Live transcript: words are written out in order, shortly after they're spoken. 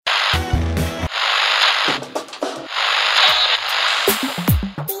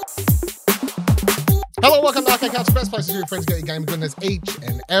Hello, welcome to Arcade Couch, the best place for your friends to get your game goodness each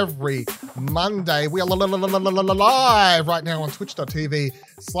and every Monday. We are live right now on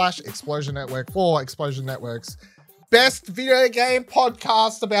twitch.tv/Explosion Network for Explosion Network's best video game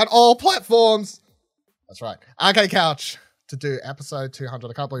podcast about all platforms. That's right, Arcade Couch to do episode 200.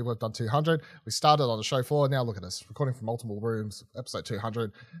 I can't believe we've done 200. We started on the show floor. Now look at us, recording from multiple rooms. Episode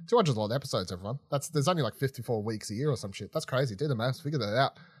 200. 200 is a lot of episodes, everyone. There's only like 54 weeks a year or some shit. That's crazy. Do the maths. Figure that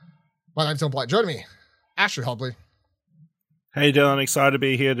out. My name's Dylan Blake. Joining me, Ashley Hobley. Hey Dylan, excited to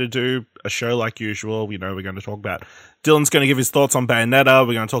be here to do a show like usual. You know, we're going to talk about... Dylan's going to give his thoughts on Bayonetta.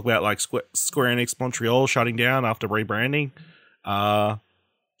 We're going to talk about like Square Enix Montreal shutting down after rebranding. Yeah,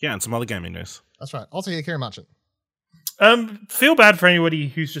 and some other gaming news. That's right. Also here, Kieran Marchant. Feel bad for anybody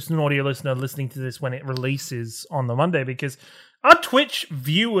who's just an audio listener listening to this when it releases on the Monday, because our Twitch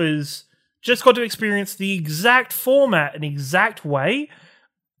viewers just got to experience the exact format and exact way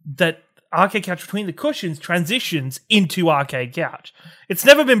that Arcade Couch Between the Cushions transitions into Arcade Couch. It's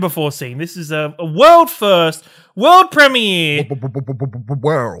never been before seen. This is a world first, world premiere.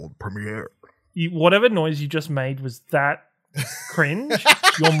 World premiere. Whatever noise you just made was that cringe.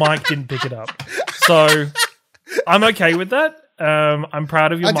 Your mic didn't pick it up. So I'm okay with that. I'm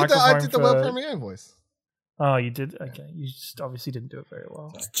proud of your microphone. I did the world premiere voice. Oh, you did? Okay. You just obviously didn't do it very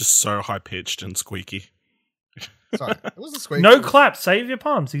well. It's just so high-pitched and squeaky. Sorry, it was a squeak. No claps. Save your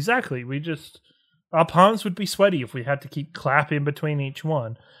palms. Exactly. Our palms would be sweaty if we had to keep clapping between each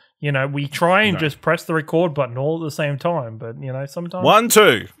one. You know, we try and just press the record button all at the same time, but you know, sometimes 1,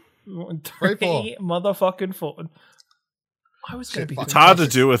 2, 3, 4. Motherfucking 4. I was going to be. It's hard to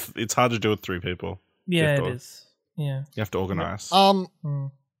do with 3 people. Yeah, it is. Yeah, you have to organize. Number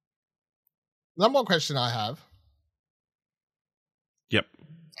one question I have. Yep.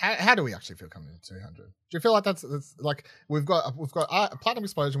 How do we actually feel coming to 200? Do you feel like that's like we've got Platinum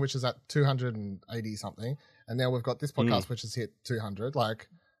Explosion, which is at 280 something, and now we've got this podcast which has hit 200. Like,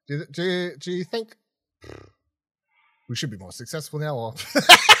 do you think we should be more successful now? Or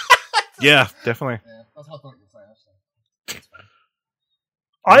Yeah, definitely. Yeah, that's what I thought you'd say. Actually,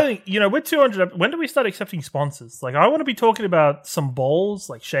 I think, you know, with 200, when do we start accepting sponsors? Like, I want to be talking about some bowls,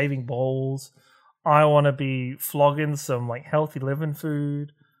 like shaving bowls. I want to be flogging some like healthy living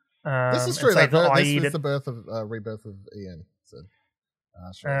food. This is true. This is the rebirth of Ian. So,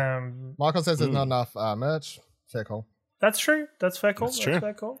 sure. Michael says there's not enough merch. Fair call. That's true. That's fair call. That's true.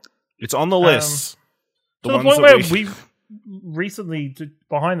 Fair call. It's on the list. To the point where we recently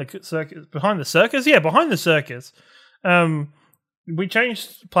behind the circus. We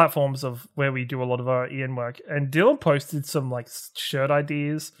changed platforms of where we do a lot of our Ian work, and Dylan posted some like shirt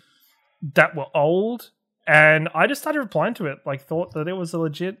ideas that were old, and I just started replying to it. Like, thought that it was a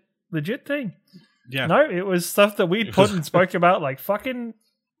legit thing. Yeah. No, it was stuff that we put and spoke about like fucking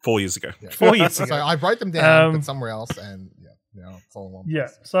 4 years ago. Yeah. 4 years ago. So I wrote them down, but somewhere else, and it's all in one place. Yeah.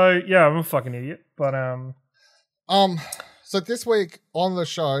 So yeah, I'm a fucking idiot, but So this week on the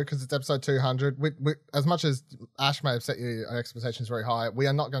show, because it's episode 200, we, as much as Ash may have set your expectations very high, we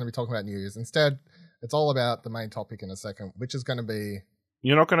are not going to be talking about news. Instead, it's all about the main topic in a second, which is going to be...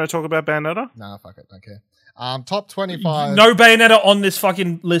 You're not going to talk about Bayonetta? Nah, fuck it, don't care. Top 25... No Bayonetta on this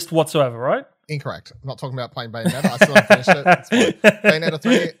fucking list whatsoever, right? Incorrect. I'm not talking about playing Bayonetta. I still haven't finished it. It's fine. Bayonetta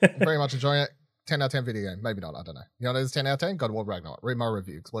 3, very much enjoying it. 10 out of 10 video game. Maybe not, I don't know. You know what it is 10 out of 10? God of War Ragnarok. Read my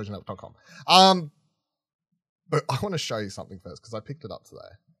review, explosionup.com. But I want to show you something first, because I picked it up today.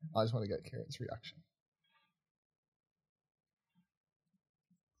 I just want to get Kieran's reaction.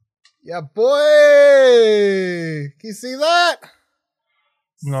 Yeah, boy! Can you see that?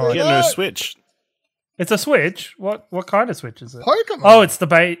 No, Get no Switch. It's a Switch. What kind of Switch is it? Pokemon. Oh, it's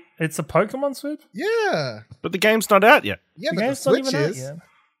the It's a Pokemon Switch. Yeah. But the game's not out yet. Yeah, The but the game's not Switch even out is. yet.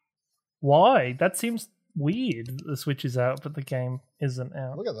 Why? That seems weird. The Switch is out, but the game isn't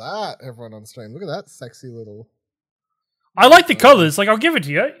out. Look at that, everyone on stream. Look at that sexy little... I like the colors. Like, I'll give it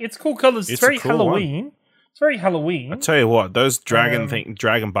to you. It's cool colors. It's It's a very cool Halloween. one. It's very Halloween. I tell you what, those dragon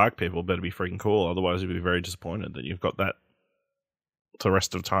bike people better be freaking cool. Otherwise, you'll be very disappointed that you've got that for the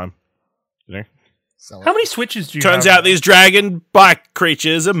rest of the time. You know. How many Switches do you Turns have? out these dragon bike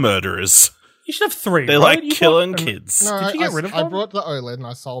creatures are murderers. You should have 3. They're right? like killing kids. No, Did you get rid of I them? brought the OLED and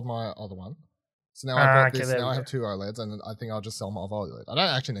I sold my other one. So now I bought this. Now I have 2 OLEDs, and I think I'll just sell my other OLED. I don't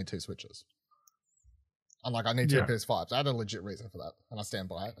actually need 2 Switches. I'm like, I need 2 PS5s. I had a legit reason for that, and I stand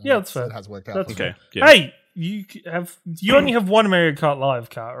by it. Yeah, that's fair. It has worked out. That's for me. Okay. Yeah. Hey, you only have 1 Mario Kart Live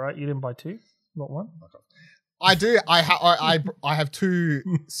cart, right? You didn't buy 2? Not 1? I do. I have 2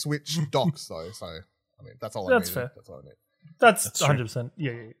 Switch docks though, so I mean that's all. That's I need. fair. That's all I need. That's true. 100%.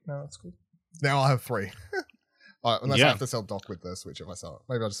 Yeah. No, that's cool. Now I have 3. Unless Yeah. I have to sell dock with the Switch if I sell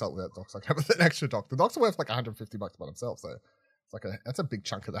it. Maybe I'll just sell it without docks. I can have an extra dock. The docks are worth like $150 by themselves, so it's like that's a big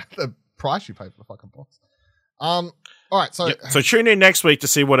chunk of that. The price you pay for the fucking box. All right, so So tune in next week to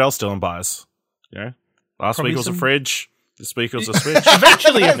see what else Dylan buys. Yeah, last Probably week was a some- fridge. This week was a Switch.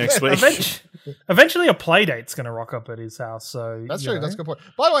 Eventually, Next week. eventually, a play date's going to rock up at his house. So that's you true. know. That's a good point.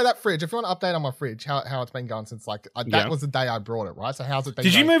 By the way, that fridge. If you want to update on my fridge, how it's been going since that Yeah. was the day I brought it, right? So how's it been?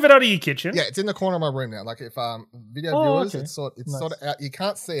 Did you going? move it out of your kitchen? Yeah, it's in the corner of my room now. Like if video Oh, viewers, okay. it's sort Nice. of out. You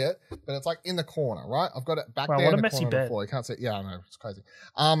can't see it, but it's like in the corner, right? I've got it back Wow, there what in a the messy corner of the bed. floor. You can't see it. Yeah, I know, it's crazy.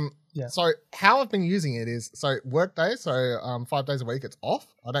 Yeah. So how I've been using it is work days, 5 days a week, it's off.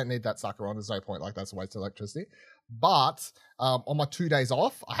 I don't need that sucker on. There's no point. Like that's a waste of electricity. But on my 2 days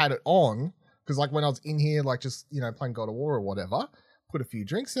off, I had it on because like when I was in here, like just playing God of War or whatever, put a few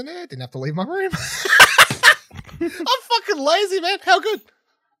drinks in there. Didn't have to leave my room. I'm fucking lazy, man. How good?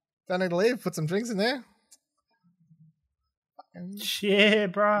 Don't need to leave. Put some drinks in there. Yeah,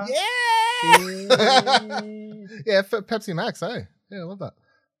 bro. Yeah. Yeah, for Pepsi Max, eh? Yeah, I love that.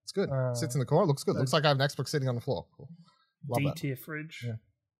 It's good. Sits in the corner. Looks good. Looks like I have an Xbox sitting on the floor. Cool. Love D that. tier fridge. Yeah.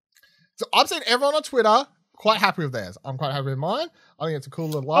 So I've seen everyone on Twitter quite happy with theirs. I'm quite happy with mine. I think it's a cool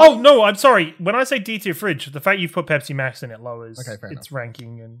little Oh no, I'm sorry. When I say D tier fridge, the fact you've put Pepsi Max in it lowers Okay, fair its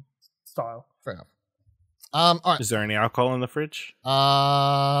ranking and style. Fair enough. All right. Is there any alcohol in the fridge? No,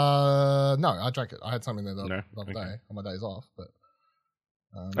 I drank it. I had something there the other Okay. day on my days off, but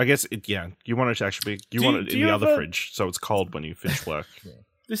I guess you want it to actually be. You want it do in you the other ever- fridge, so it's cold when you finish work.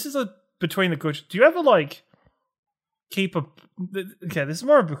 This is a between the cushions. Do you ever like keep a? Okay, this is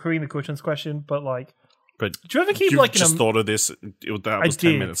more a between the cushions question, but like, But do you ever keep you like just an? thought of this. That I was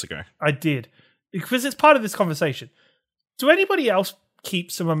 10 did. minutes ago. I did because it's part of this conversation. Do anybody else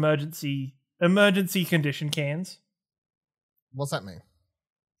keep some emergency condition cans? what's that mean?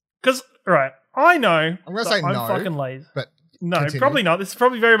 Because right, I know I'm gonna that say I'm no, fucking lazy. but No, continue. probably not. This is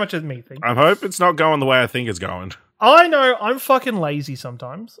probably very much a me thing. I hope it's not going the way I think it's going. I know I'm fucking lazy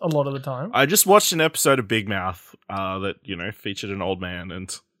sometimes, a lot of the time. I just watched an episode of Big Mouth that featured an old man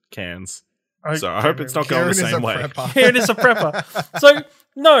and cans. So I hope it's not going the Kieran is same a way. prepper. Here it is, a prepper. So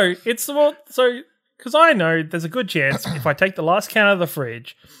no, it's more so because I know there's a good chance if I take the last can out of the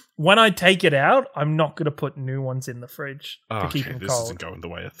fridge, when I take it out, I'm not going to put new ones in the fridge to keep them this cold. isn't going the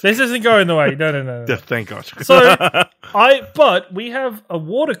way I think. This isn't going the way. No. Yeah, thank God. So but we have a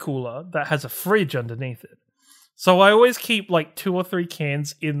water cooler that has a fridge underneath it. So I always keep like 2 or 3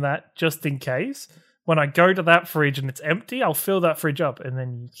 cans in that just in case. When I go to that fridge and it's empty, I'll fill that fridge up and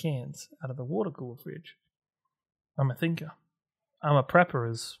then use cans out of the water cooler fridge. I'm a thinker. I'm a prepper,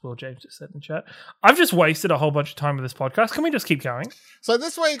 as Will James just said in the chat. I've just wasted a whole bunch of time with this podcast. Can we just keep going? So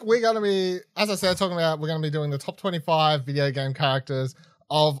this week we're going to be, as I said, we're going to be doing the top 25 video game characters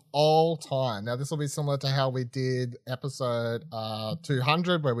of all time. Now this will be similar to how we did episode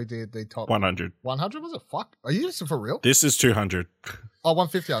 200, where we did the top 100. 100. Was it? Fuck. Are you for real? This is 200. Oh,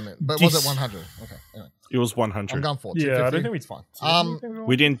 150 I meant. But was it 100? Okay. Anyway, It was I'm 100. going for Yeah, I don't 250. think we- It's fine.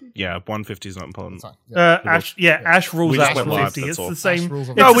 We didn't. Yeah, 150 is not important. It's fine. Yeah. Ash rules We just out went live, 150. that's It's all. the same. Ash rules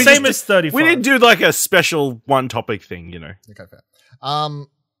It's of the we same just- as 35. We didn't do like a special one topic thing, Okay, fair.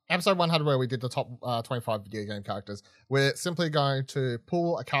 Episode 100, where we did the top 25 video game characters. We're simply going to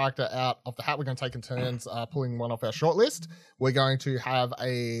pull a character out of the hat. We're going to take in turns pulling one off our shortlist. We're going to have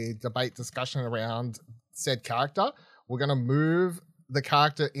a debate discussion around said character. We're going to move the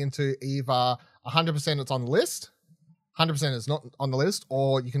character into either 100% it's on the list, 100% it's not on the list,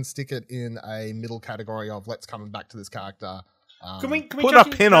 or you can stick it in a middle category of let's come back to this character. Can we Put chuck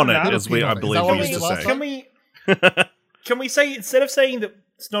a in pin on it, that? as we, I Is that believe what we we used did to last say. time? Can we say, instead of saying that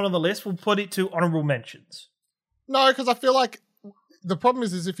it's not on the list, we'll put it to honorable mentions? No, because I feel like the problem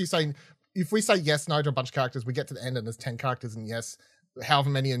is if we say yes, no to a bunch of characters, we get to the end and there's 10 characters and yes, however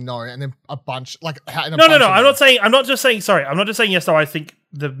many and no, and then a bunch like and a No. bunch of I'm no. not just saying yes. So I think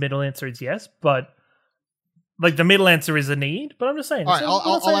the middle answer is yes, but like the middle answer is a need. But I'm just saying. All right, so I'll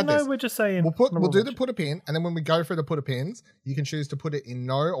we're not saying add no. this. We're just saying We'll honorable do the mention. put a pin, and then when we go through the put a pins, you can choose to put it in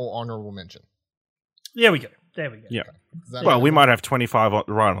no or honorable mention. There we go. There we go. Yeah. Does that Well, make we sense? might have 25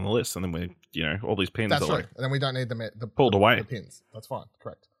 right on the list, and then we, all these pins That's are true, like and then we don't need the pulled away. the pins. That's fine.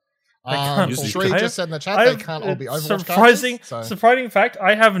 Correct. They can't all be Shree I have- just said in the chat I they have can't all be a Overwatch surprising characters. So. surprising fact.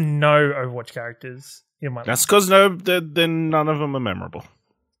 I have no Overwatch characters in my That's life. because then none of them are memorable.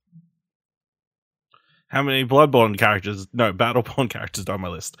 How many Bloodborne characters? No, Battleborn characters are on my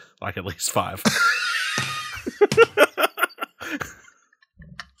list. Like at least 5.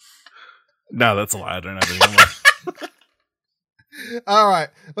 No, that's a lie. I don't have any more. All right,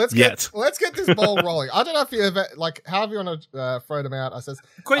 let's Yet. get this ball rolling. I don't know if you ever however you want to throw them out. I says,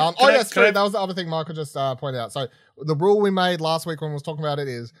 Quick, that was the other thing Michael just pointed out. So the rule we made last week when we was talking about it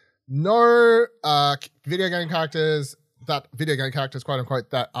is no video game characters, quote unquote,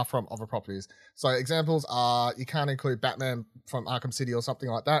 that are from other properties. So examples are you can't include Batman from Arkham City or something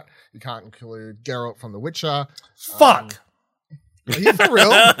like that. You can't include Geralt from The Witcher. Fuck. Are you for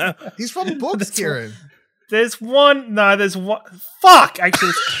real? He's from books, Kieran. There's one. Fuck. Actually,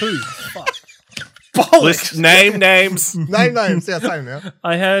 it's two. Fuck. Bollocks. Name names. Name names. Yeah, same now.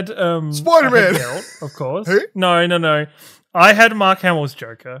 I had Spider-Man. I had Geralt, of course. Who? No. I had Mark Hamill's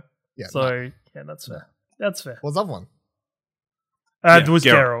Joker. Yeah. Yeah, that's fair. That's fair. What's the other one? It was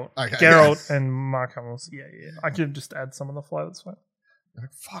Geralt. Okay, Geralt and Mark Hamill's. Yeah. I could just add some on the fly. That's fine.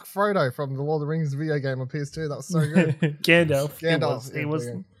 Fuck Frodo from the Lord of the Rings video game on PS2. That was so good. Gandalf. It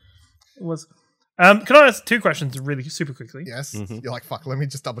was. Can I ask two questions really super quickly? Yes. Mm-hmm. You're like, fuck, let me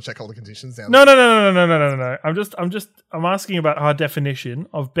just double check all the conditions now. No. I'm asking about our definition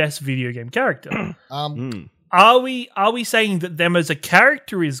of best video game character. Are we saying that them as a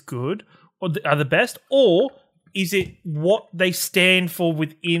character is good or are the best, or is it what they stand for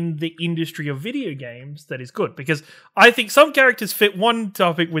within the industry of video games that is good? Because I think some characters fit one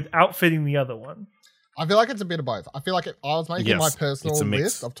topic without fitting the other one. I feel like it's a bit of both. I feel like if I was making my personal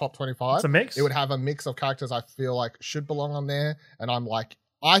list of top 25, it's a mix. It would have a mix of characters I feel like should belong on there. And I'm like,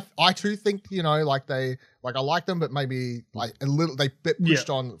 I too think, like I like them, but maybe like a little, they get pushed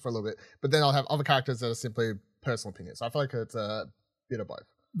on for a little bit. But then I'll have other characters that are simply personal opinions. So I feel like it's a bit of both.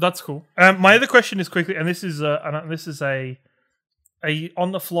 That's cool. My other question is quickly, and this is a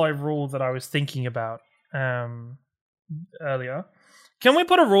on the fly rule that I was thinking about earlier. Can we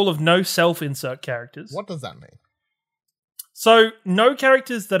put a rule of no self-insert characters? What does that mean? So no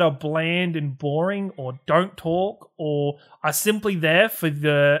characters that are bland and boring, or don't talk, or are simply there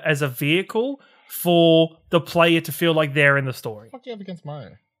as a vehicle for the player to feel like they're in the story. What do you have against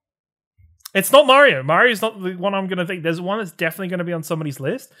Mario? It's not Mario. Mario's not the one I'm going to think. There's one that's definitely going to be on somebody's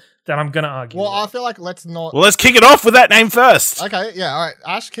list that I'm going to argue. Well, I feel like let's kick it off with that name first. Okay, yeah, all right.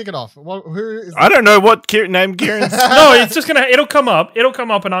 Ash, kick it off. Who is? I don't know what name Kieran's. No, it's just gonna. It'll come up,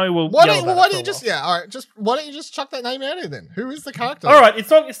 and I will. Why don't you just? Yeah, all right. Why don't you just chuck that name out here then? Who is the character? All right, it's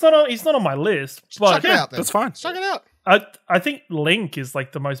not on my list. But chuck it out. Then. That's fine. Chuck it out. I think Link is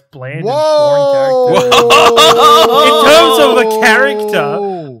like the most bland and boring character. In terms of the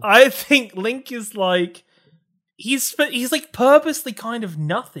character, I think Link is like he's like purposely kind of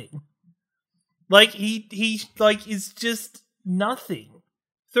nothing. Like he like is just nothing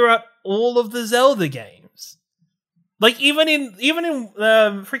throughout all of the Zelda games. Like even in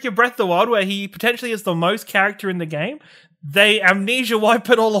freaking Breath of the Wild, where he potentially is the most character in the game, they amnesia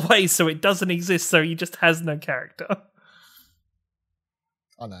wipe it all away so it doesn't exist. So he just has no character.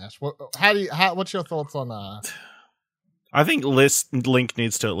 On Ash, what's your thoughts on? I think Link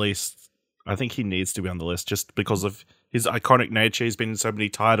needs to I think he needs to be on the list just because of his iconic nature. He's been in so many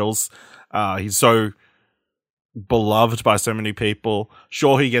titles. He's so beloved by so many people.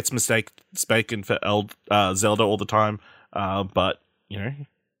 Sure, he gets mistaken for Zelda all the time, but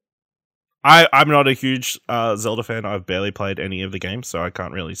I'm not a huge Zelda fan. I've barely played any of the games, so I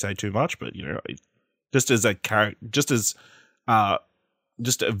can't really say too much. But just as a character,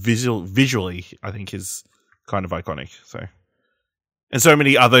 visually, I think is kind of iconic. So, and so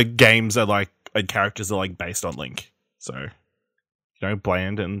many other games are and characters are based on Link. So,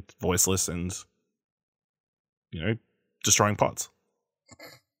 bland and voiceless and destroying pots.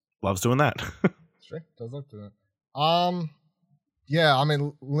 Loves doing that. Sure, does love doing it. Yeah, I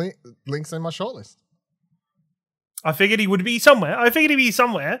mean, Link's in my shortlist. I figured he would be somewhere.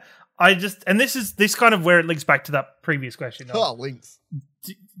 This kind of where it links back to that previous question. Links.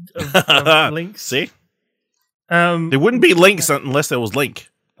 Links. See? There wouldn't be links unless there was Link.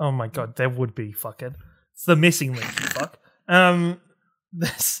 Oh my god, there would be fucking. It's the missing link, you fuck. I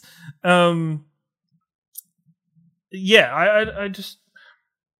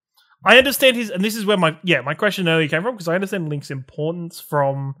understand and this is where my question earlier came from, because I understand Link's importance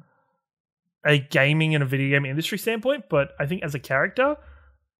from a gaming and a video game industry standpoint, but I think as a character,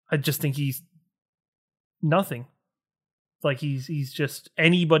 I just think he's nothing. Like he's just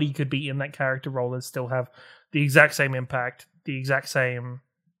anybody could be in that character role and still have the exact same impact, the exact same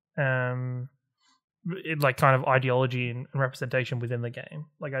kind of ideology and representation within the game.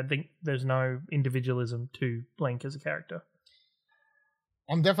 Like I think there's no individualism to Link as a character.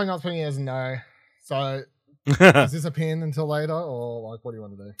 I'm definitely not putting it as no. So is this a pin until later, or what do you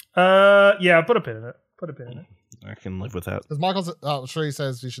want to do? Yeah, put a pin in it. I can live with that. Because Michael's Shree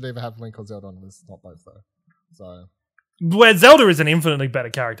says you should either have Link or Zelda on this, not both though. So Where Zelda is an infinitely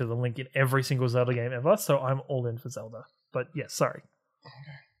better character than Link in every single Zelda game ever, so I'm all in for Zelda. But yeah, sorry.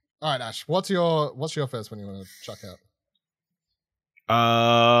 All right, Ash. What's your first one you want to chuck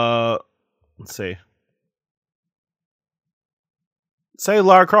out? Let's see. Say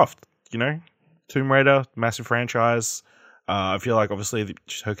Lara Croft. Tomb Raider, massive franchise. I feel like obviously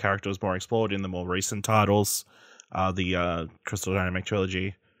her character was more explored in the more recent titles, the Crystal Dynamic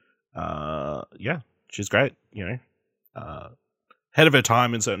trilogy. Yeah, she's great. Head of her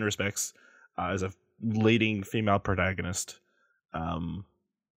time in certain respects as a leading female protagonist.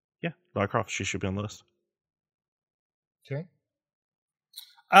 Yeah, Lara Croft. She should be on the list. Okay.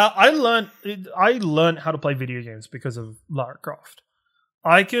 I learned how to play video games because of Lara Croft.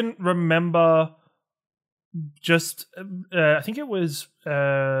 I can remember just I think it was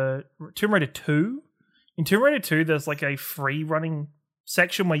Tomb Raider 2. In Tomb Raider 2, there's like a free running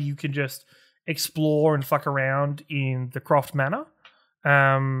section where you can just explore and fuck around in the Croft Manor.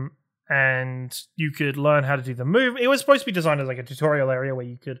 And you could learn how to do the move. It was supposed to be designed as like a tutorial area where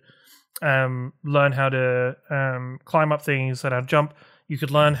you could learn how to climb up things, how to jump. You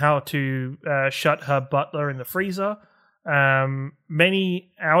could learn how to shut her butler in the freezer.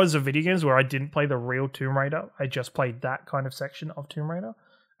 Many hours of video games where I didn't play the real Tomb Raider. I just played that kind of section of Tomb Raider.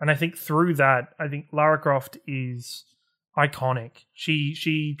 And I think through that, I think Lara Croft is iconic.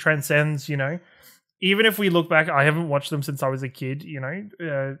 She transcends, even if we look back, I haven't watched them since I was a kid,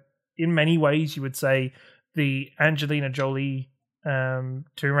 in many ways you would say the Angelina Jolie Tomb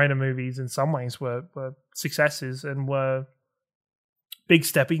Raider movies in some ways were successes and were big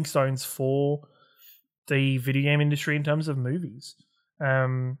stepping stones for the video game industry in terms of movies.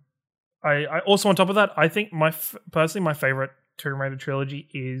 I also, on top of that, I think personally my favorite Tomb Raider trilogy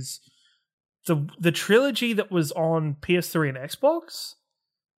is the trilogy that was on PS3 and Xbox,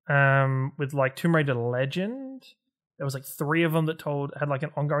 with like Tomb Raider Legend. There was like 3 of them that had like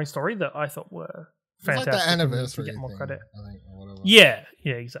an ongoing story that I thought were fantastic. It's like the anniversary get more thing, credit. I think, or whatever. Yeah,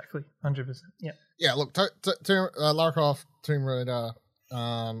 exactly, 100%. Yeah, yeah. Look, Lara Croft, Tomb Raider,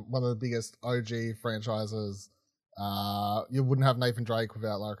 one of the biggest OG franchises. You wouldn't have Nathan Drake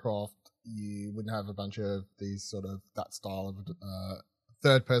without Lara Croft. You wouldn't have a bunch of these sort of that style of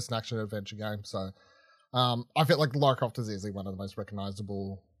third-person action adventure game. So, I feel like Lara Croft is easily one of the most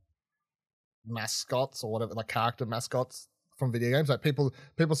recognizable mascots or whatever, like character mascots from video games. Like people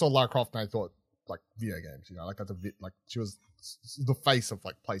saw Lara Croft and they thought like video games, like that's like she was the face of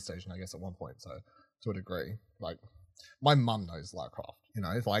like PlayStation, I guess, at one point. So to a degree, like my mum knows Lara Croft,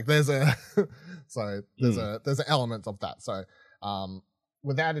 it's like there's a there's an element of that. So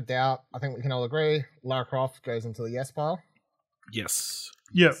without a doubt, I think we can all agree Lara Croft goes into the yes pile. Yes.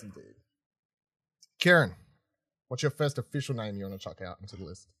 Yep. Yes, indeed. Kieran, what's your first official name you want to chuck out into the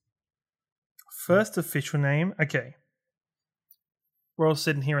list? First official name. Okay. We're all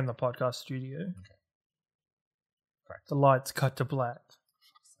sitting here in the podcast studio. Okay. Correct. The lights cut to black.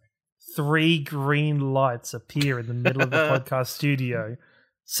 3 green lights appear in the middle of the podcast studio.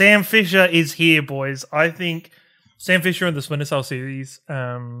 Sam Fisher is here, boys. I think Sam Fisher in the Splinter Cell series,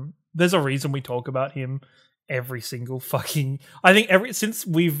 there's a reason we talk about him every single fucking... I think since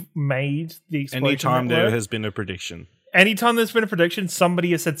we've made the Explosion Anytime Network, there has been a prediction. Anytime there's been a prediction,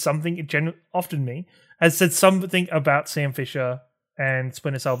 somebody has said something, often me, has said something about Sam Fisher and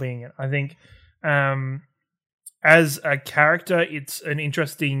Splinter Cell being it. I think as a character, it's an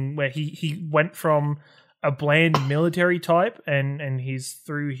interesting where he went from a bland military type and he's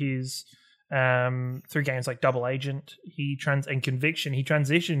through games like Double Agent and Conviction, he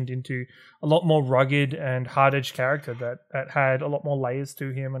transitioned into a lot more rugged and hard-edged character that had a lot more layers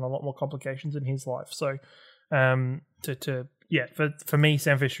to him and a lot more complications in his life. So for me,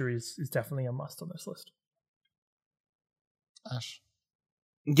 Sam Fisher is definitely a must on this list. Ash.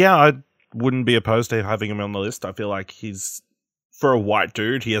 Yeah, I wouldn't be opposed to having him on the list. I feel like for a white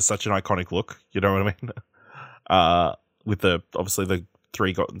dude, he has such an iconic look. You know what I mean? With obviously the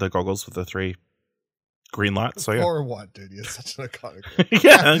goggles with the 3 green lights. So yeah, For a white dude, you're such an iconic look.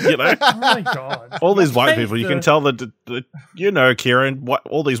 yeah, Oh my god! all these white people, you can tell that Kieran,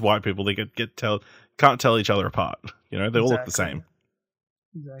 all these white people, they can't tell each other apart. They all look the same.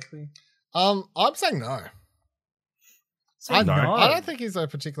 Exactly. I'm saying no. I don't think he's a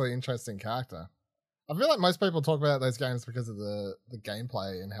particularly interesting character. I feel like most people talk about those games because of the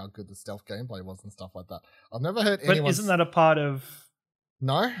gameplay and how good the stealth gameplay was and stuff like that. I've never heard anyone... But isn't that a part of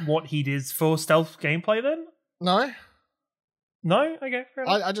No? what he does for stealth gameplay then? No? No? Okay, fair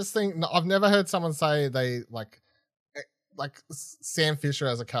enough. I just think... I've never heard someone say they, like Sam Fisher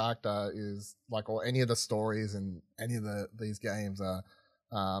as a character is, like, or any of the stories in any of these games are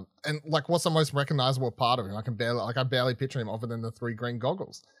And like, what's the most recognizable part of him? I barely picture him other than the 3 green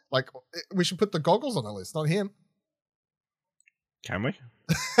goggles. Like, we should put the goggles on the list, not him. Can we?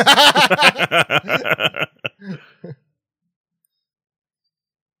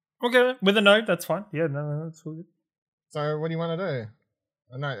 Okay, with a no, that's fine. Yeah, no, that's all good. So, what do you want to do?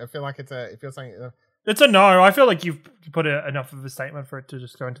 No, I feel like if you're saying it's a no. I feel like you've put enough of a statement for it to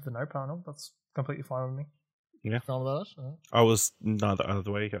just go into the no panel. That's completely fine with me. Yeah. Film of those? I was no the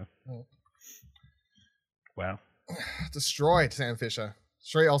other way you go. Oh. Wow. Destroyed Sam Fisher.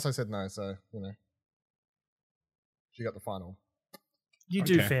 Shree also said no, so she got the final. You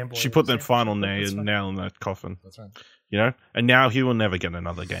do fanboy. She put the Sam final Fisher, nail in that coffin. That's right. And now he will never get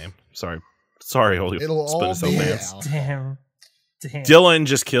another game. Sorry, all your It'll Splinter all Cell be fans. out. Damn. Dylan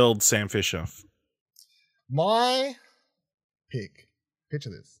just killed Sam Fisher. My pick. Picture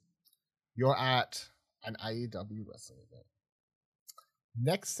this. You're at an AEW wrestling event.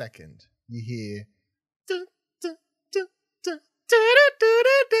 Next second, you hear.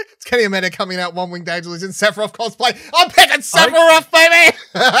 It's Kenny Omega coming out, One Winged Angel is in Sephiroth cosplay. I'm picking Sephiroth, baby!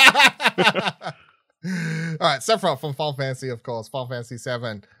 All right, Sephiroth from Final Fantasy, of course. Final Fantasy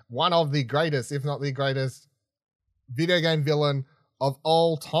VII. One of the greatest, if not the greatest, video game villain of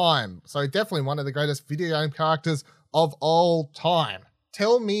all time. So definitely one of the greatest video game characters of all time.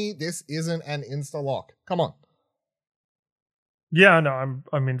 Tell me this isn't an insta-lock. Come on. Yeah, no,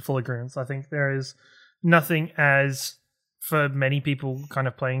 I'm in full agreement. I think there is nothing as, for many people kind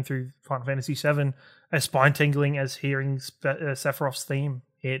of playing through Final Fantasy VII, as spine-tingling as hearing Sephiroth's theme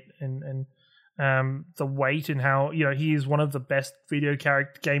hit and the weight and how, he is one of the best video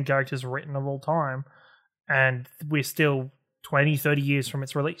game characters written of all time. And we're still 20, 30 years from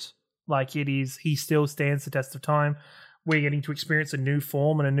its release. Like, he still stands the test of time. We're getting to experience a new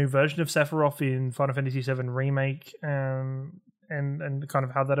form and a new version of Sephiroth in Final Fantasy VII Remake, and kind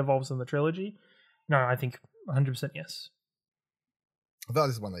of how that evolves in the trilogy. No, I think 100% yes. I thought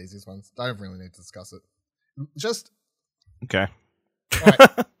this is one of the easiest ones. Don't really need to discuss it. Just okay. All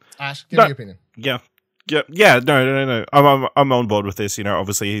right, Ash, give me your opinion. Yeah. No. I'm on board with this.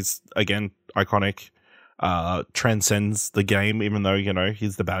 Obviously he's again iconic. Transcends the game, even though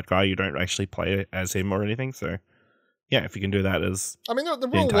he's the bad guy. You don't actually play as him or anything. So, yeah, if you can do that as the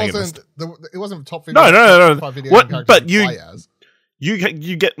rule wasn't top video. No. Video what? But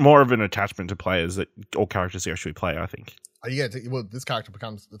you get more of an attachment to players or characters you actually play. I think. Well, this character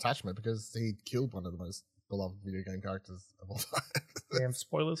becomes attachment because he killed one of the most beloved video game characters of all time. Damn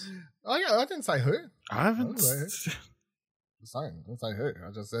spoilers. Oh yeah, I didn't say who. I haven't. I didn't say who. I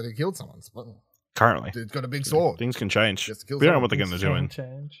just said he killed someone. Currently, dude's got a big sword. Things can change. We don't know what they're going to do. Don't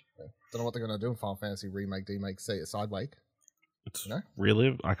know what they're going to do in Final Fantasy Remake, Demake, Sidewake.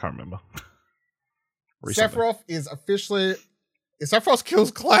 Really? I can't remember. Sephiroth is officially... Sephiroth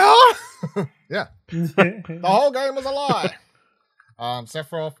kills Cloud? Yeah. The whole game was a lie.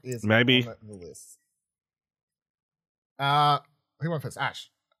 Sephiroth is maybe on the list. Who went first? Ash,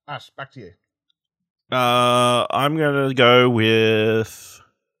 back to you. I'm going to go with...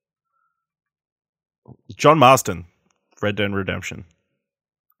 John Marston, Red Dead Redemption.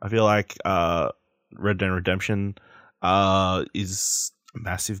 I feel like Red Dead Redemption is a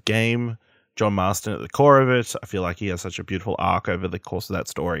massive game. John Marston at the core of it. I feel like he has such a beautiful arc over the course of that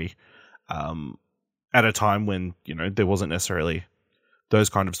story. At a time when, there wasn't necessarily those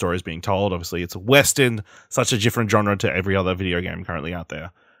kind of stories being told. Obviously, it's a Western, such a different genre to every other video game currently out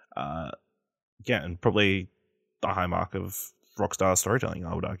there. And probably the high mark of Rockstar storytelling,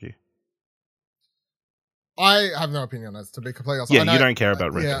 I would argue. I have no opinion on this, to be completely honest. Yeah, you don't care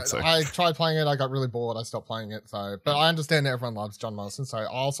about Red Dead. So. I tried playing it, I got really bored, I stopped playing it. But I understand that everyone loves John Marston, so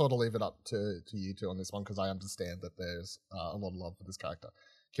I'll sort of leave it up to you two on this one because I understand that there's a lot of love for this character.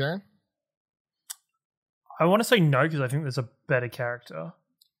 Kieran? I want to say no because I think there's a better character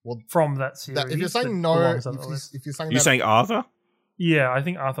from that series. If you're saying no, you're saying Arthur? Yeah, I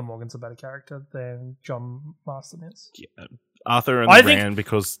think Arthur Morgan's a better character than John Marston is. Yeah. Arthur and ran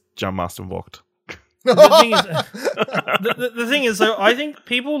because John Marston walked. The thing is, though, I think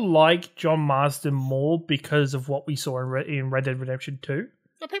people like John Marston more because of what we saw in Red Dead Redemption 2.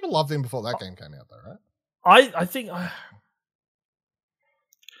 Yeah, people loved him before that game came out, though, right? I think...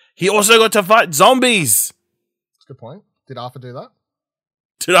 He also got to fight zombies! That's a good point. Did Arthur do that?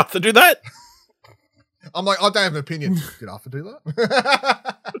 Did Arthur do that? I'm like, I don't have an opinion. Did Arthur do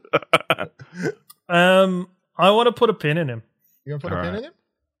that? I want to put a pin in him. You want to put a pin in him?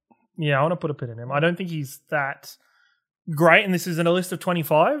 Yeah, I want to put a pin in him. I don't think he's that great, and this is in a list of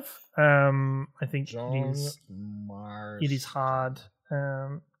 25. I think it is hard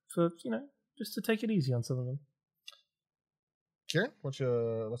for, just to take it easy on some of them. Kieran, what's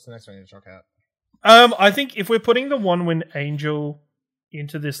the next one you check out? I think if we're putting the one-win angel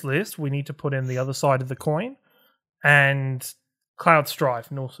into this list, we need to put in the other side of the coin, and Cloud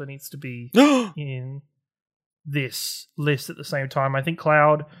Strife also needs to be in this list at the same time. I think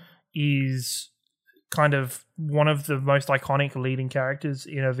Cloud is kind of one of the most iconic leading characters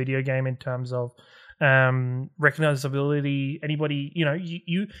in a video game in terms of recognizability. Anybody,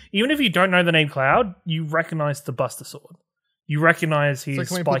 you even if you don't know the name Cloud, you recognize the Buster Sword. You recognize his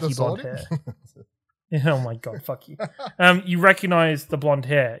spiky blonde hair. Oh my god, fuck you. You recognize the blonde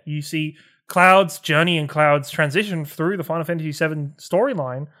hair. You see Cloud's journey and Cloud's transition through the Final Fantasy VII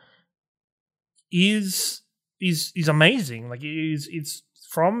storyline is amazing. Like it's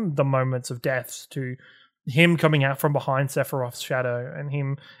from the moments of deaths to him coming out from behind Sephiroth's shadow and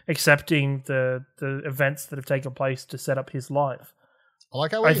him accepting the events that have taken place to set up his life. I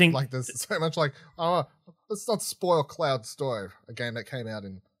like how there's so much let's not spoil Cloud's story, a game that came out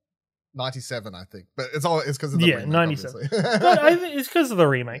in 97, I think. But it's because of the remake, 97. I think it's because of the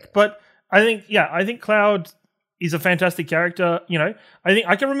remake. But I think Cloud is a fantastic character. I think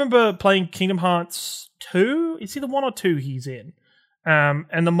I can remember playing Kingdom Hearts 2. Is he the 1 or 2 he's in?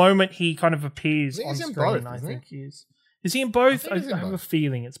 And the moment he kind of appears on screen, I think he is. Is he in both? I have a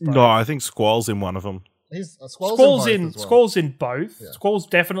feeling it's both. No, I think Squall's in one of them. Squall's in both. Yeah. Squall's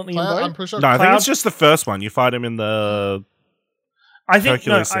definitely in both. I'm pretty sure. No, I think it's just the first one. You fight him in the. I think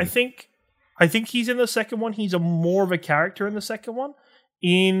he's in the second one. He's more of a character in the second one.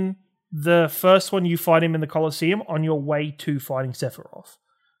 In the first one, you fight him in the Colosseum on your way to fighting Sephiroth,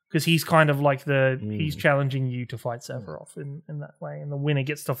 because he's kind of like he's challenging you to fight Sephiroth in that way, and the winner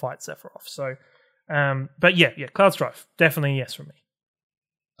gets to fight Sephiroth. So, but yeah, Cloud Strife definitely a yes from me.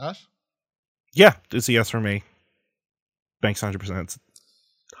 Ash. Yeah, it's a yes from me. Banks 100%.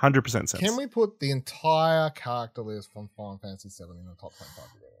 100% sense. Can we put the entire character list from Final Fantasy VII in the top 25?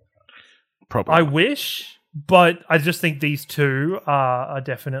 Probably. I wish, but I just think these two are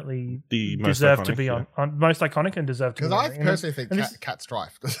definitely the most deserve iconic, to be on most iconic and deserve to be on. Because I personally think Cat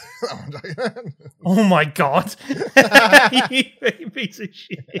Strife. Oh my god, you piece of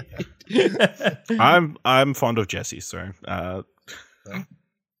shit. I'm fond of Jesse, so.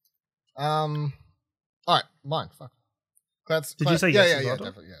 All right, mine. Fuck. Did you say yes? Yeah,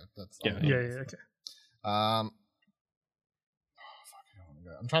 definitely. Yeah, that's. Okay. I'm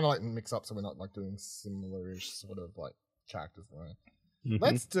trying to mix up so we're not doing similar-ish sort of characters. Mm-hmm.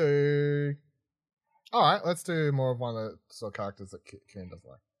 Let's do more of one of the sort of characters that Kieran does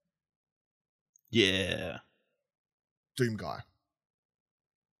like. Yeah. Doom Guy.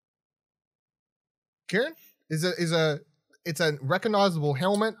 Kieran it's a recognizable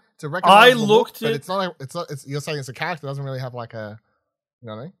helmet. It's a recognizable look, but it's not. You're saying it's a character. It doesn't really have like a. You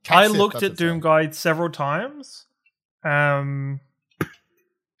know what I mean? I looked at Doom Guy several times.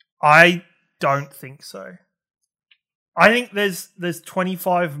 I don't think so. I think there's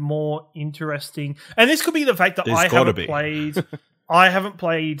 25 more interesting, and this could be the fact that I haven't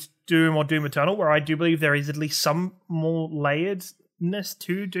played Doom or Doom Eternal, where I do believe there is at least some more layeredness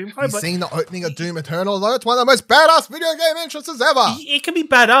to Doom. Have you seen the opening of Doom Eternal though? It's one of the most badass video game entrances ever. It can be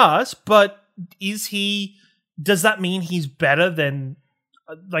badass, but does that mean he's better than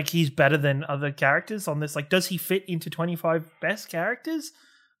other characters on this? Does he fit into 25 best characters?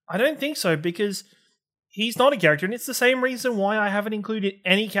 I don't think so, because he's not a character, and it's the same reason why I haven't included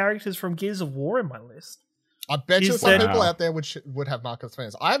any characters from Gears of War in my list. I bet you some people out there would have Marcus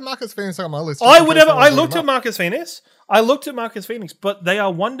Phoenix. I have Marcus Phoenix on my list. I looked at Marcus Phoenix, but they are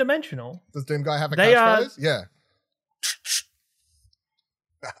one-dimensional. Does Doom Guy have a catchphrase? Yeah.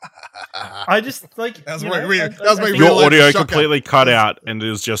 I just your audio completely cut out, and it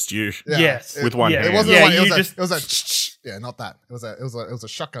was just you. Yeah, yes, with one hand. It wasn't it was a yeah, not that. It was a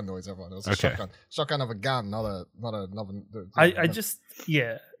shotgun noise. Everyone, it was a shotgun of a gun, not a.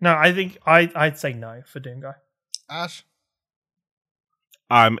 I think I'd say no for Doom Guy. Ash.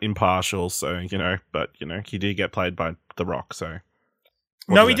 I'm impartial, so but he did get played by The Rock, so.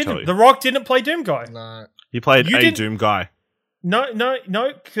 No, he didn't. The Rock didn't play Doom Guy. No, he played Doom Guy. No,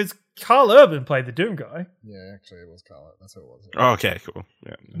 because Carl Urban played the Doom Guy. Yeah, actually, it was Carl. That's who it was. Yeah. Okay, cool.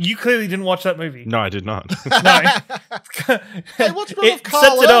 Yeah. You clearly didn't watch that movie. No, I did not. No. Hey, what's wrong with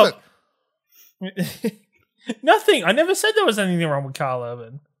Carl Urban? Nothing. I never said there was anything wrong with Carl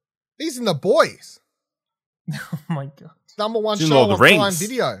Urban. He's in The Boys. Oh my god. Number one show on Prime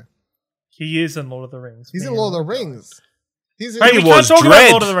Video. He is in Lord of the Rings. He's in Lord of the Rings. We can't talk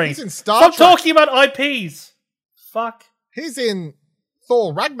about Lord of the Rings. He's in Star Trek. Stop talking about IPs. Fuck. He's in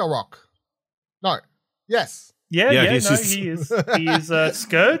Thor Ragnarok. No. Yes. Yeah, he is. He is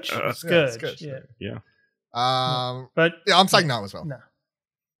Scourge. Scourge. Yeah. But yeah, I'm saying no as well. no.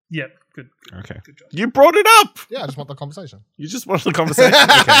 Yeah, good. Okay. Good job. You brought it up. Yeah, I just want the conversation. You just wanted the conversation. Okay.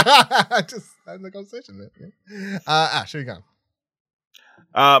 I just had the conversation. Yeah. Ash, who you going?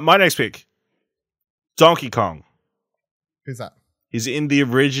 My next pick, Donkey Kong. Who's that? He's in the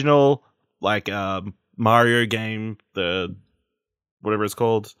original Mario game, the whatever it's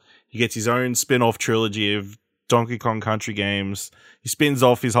called. He gets his own spin-off trilogy of Donkey Kong Country games. He spins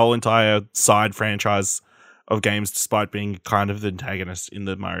off his whole entire side franchise of games despite being kind of the antagonist in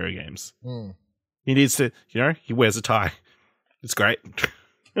the Mario games. Mm. He needs to, he wears a tie. It's great.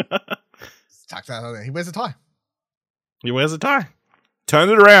 Tuck that on there. He wears a tie. He wears a tie. Turn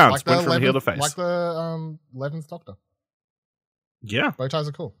it around. Like Sprint from heel to face. Like the Levin's Doctor. Yeah. Bow ties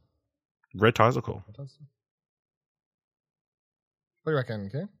are cool. Red ties are cool. What do you reckon,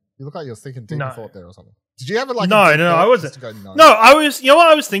 Ken? You look like you're thinking deep in thought there or something. Did you ever No, I wasn't. No, I was. You know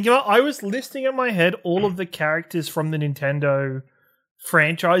what I was thinking about? I was listing in my head all of the characters from the Nintendo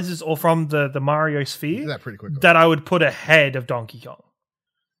franchises or from the Mario sphere You did that pretty quickly. that I would put ahead of Donkey Kong.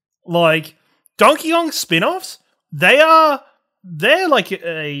 Like Donkey Kong spin-offs, they're like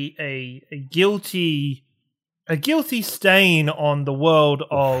a guilty stain on the world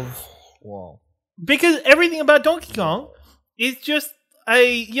of Wow. because everything about Donkey Kong is just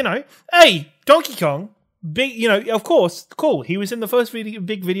Donkey Kong, big, of course, cool. He was in the first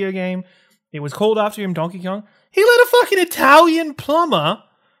big video game. It was called after him, Donkey Kong. He let a fucking Italian plumber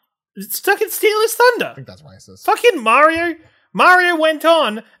stuck and steal his thunder. I think that's racist. Fucking Mario went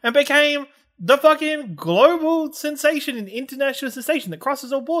on and became the fucking global sensation and international sensation that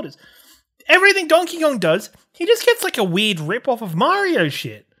crosses all borders. Everything Donkey Kong does, he just gets like a weird rip-off of Mario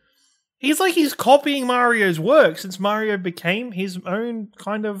shit. He's copying Mario's work since Mario became his own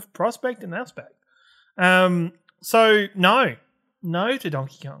kind of prospect and aspect. So no to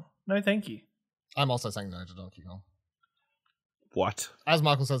Donkey Kong. No, thank you. I'm also saying no to Donkey Kong. What? As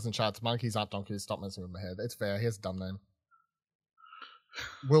Michael says in chats, monkeys aren't donkeys. Stop messing with my head. It's fair. Here's a dumb name.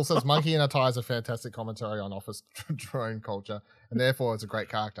 Will says Monkey in a Tie is a fantastic commentary on office drone culture, and therefore it's a great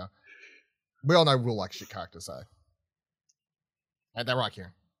character. We all know Will likes shit characters, so. And they're right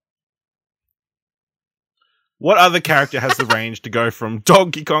here. What other character has the range to go from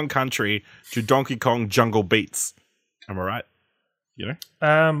Donkey Kong Country to Donkey Kong Jungle Beats? Am I right?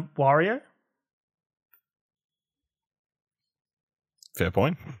 Wario? Fair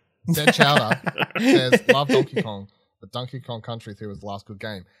point. Dead Chowder says, love Donkey Kong, but Donkey Kong Country 3 was the last good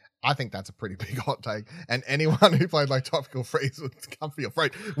game. I think that's a pretty big hot take. And anyone who played like Tropical Freeze would come for your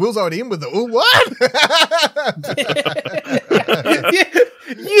freight. Will's already in with the what?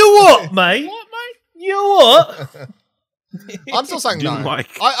 You what, mate? What, mate? You what? I'm still saying no. Didn't like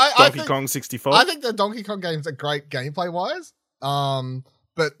I Donkey think, Kong 64. I think the Donkey Kong games are great gameplay wise.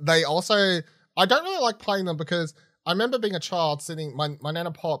 But they also, I don't really like playing them because I remember being a child sitting, my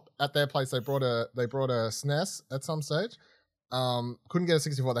Nana Pop at their place, they brought a SNES at some stage. Couldn't get a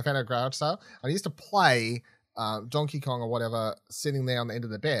 64. They found a garage sale. I used to play Donkey Kong or whatever sitting there on the end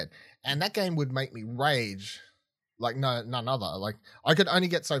of the bed. And that game would make me rage like none other. Like I could only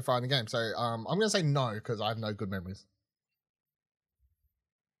get so far in the game. So I'm going to say no because I have no good memories.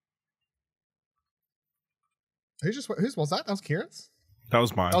 Whose was that? That was Kieran's? That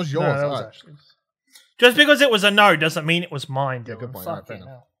was mine. That was yours. No, that was Ashley's. Just because it was a no doesn't mean it was mine. Yeah, Dylan. good point. Fuck Right, you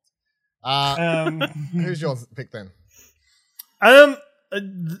fair know. Who's yours pick then?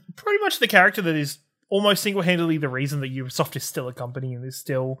 Pretty much the character that is almost single-handedly the reason that Ubisoft is still a company and is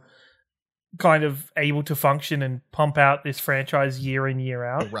still kind of able to function and pump out this franchise year in, year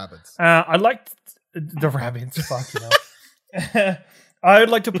out. The rabbits. I liked the rabbits. Fuck you know. I would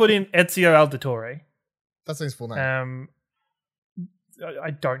like to put in Ezio Auditore. That's his full name.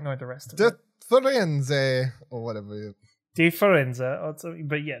 I don't know the rest of De it. Firenze or whatever. Di Firenze, or something.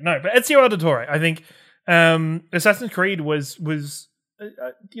 But yeah, no. But Ezio Auditore, I think Assassin's Creed was there was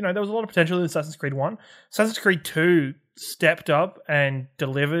a lot of potential in Assassin's Creed 1. Assassin's Creed 2 stepped up and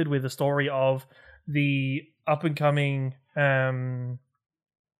delivered with a story of the up and coming the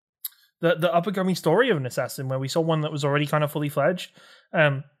up and coming story of an assassin, where we saw one that was already kind of fully fledged.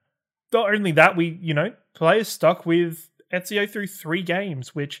 Not only that, players stuck with Ezio through 3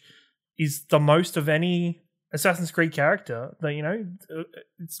 games, which is the most of any Assassin's Creed character. That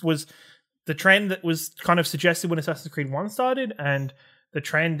it was the trend that was kind of suggested when Assassin's Creed 1 started, and the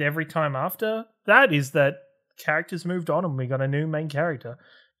trend every time after that is that characters moved on and we got a new main character.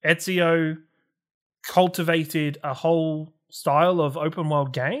 Ezio cultivated a whole style of open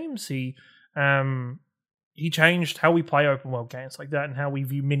world games. He changed how we play open world games like that and how we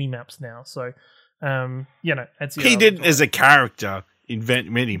view mini maps now. So, Ezio. He didn't as a character.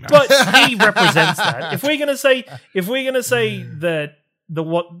 invent mini-maps. But he represents that. If we're gonna say that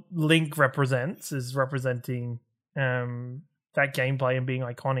what Link represents is representing that gameplay and being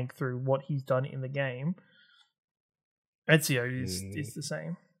iconic through what he's done in the game, Ezio is the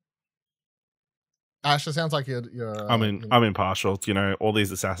same. Ash, it sounds like you're I'm impartial. You know, all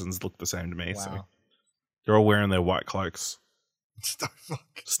these assassins look the same to me. Wow. So they're all wearing their white cloaks,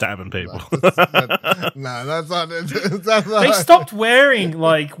 stabbing people. No, that's not it. That's not They stopped wearing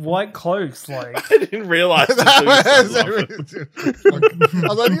like white cloaks. Like I didn't realize. I was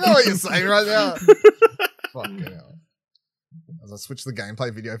like, you know what you're saying right now? Fucking hell. As I switch the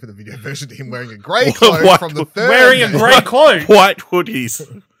gameplay video for the video version to him wearing a grey cloak from the third wearing a grey cloak, White hoodies.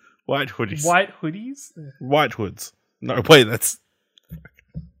 White hoodies. white hoodies, White hoods. No, wait, that's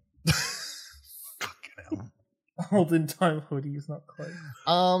olden time hoodies, not clothes.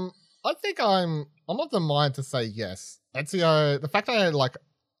 I think I'm of the mind to say yes. Ezio, the fact I like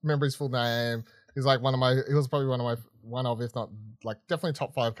remember his full name, he was probably one of, if not like definitely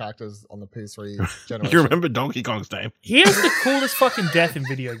top 5 characters on the PS3 generation. You remember Donkey Kong's name? He has the coolest fucking death in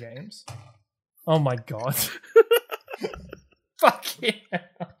video games. Oh my god. Fucking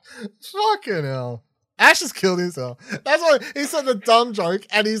hell. Ash has killed himself. That's why he said the dumb joke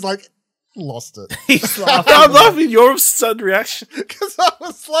and he's like lost it. He's laughing. I'm laughing at your sudden reaction. Because I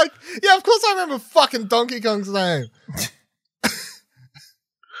was like, yeah, of course I remember fucking Donkey Kong's name.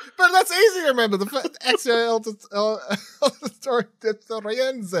 But that's easy to remember. The Ezio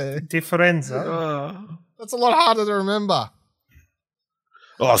Differenza. That's a lot harder to remember.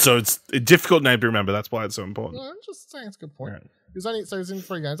 Oh, so it's a difficult name to remember. That's why it's so important. No, I'm just saying it's a good point. Right. He's in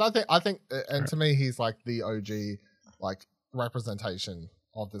 3 games. I think, and to me, he's like the OG, like representation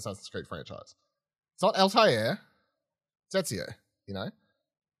of the Assassin's Creed franchise. It's not Altair, it's Ezio. You know,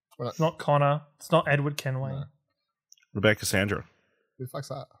 It's not Connor. It's not Edward Kenway. No. Rebecca Sandra. Who the fuck's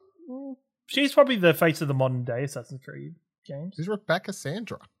that? She's probably the face of the modern day Assassin's Creed games. Who's Rebecca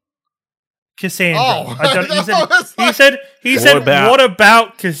Sandra? Cassandra. Oh, I don't, he What said, about? what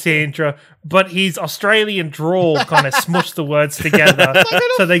about Cassandra? But his Australian drawl kind of smushed the words together,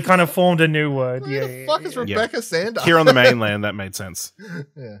 so they kind of formed a new word. Who the fuck is Rebecca Sandra? Here on the mainland, that made sense.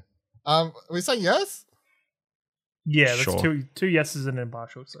 Yeah. We say yes? Yeah, that's Sure. two yeses and an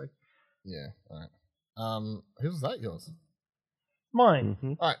impartial. So Yeah. All right. Who's that? Yours? mine.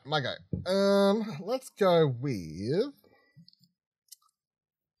 Mm-hmm. All right, my go. Let's go with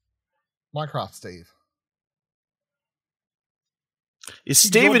Minecraft Steve. Is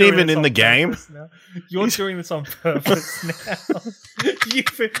Steven even in the game? You're doing this on purpose now. you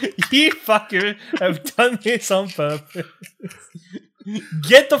fucker have done this on purpose.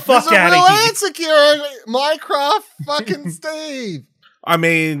 Get the fuck There's out a real of here. answer, Kieran. Minecraft fucking Steve. I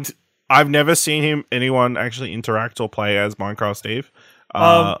mean, I've never seen anyone actually interact or play as Minecraft Steve.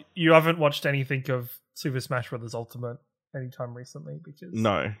 You haven't watched anything of Super Smash Bros. Ultimate anytime recently because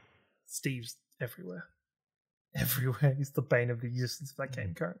No. Steve's everywhere. Everywhere. He's the bane of the existence of that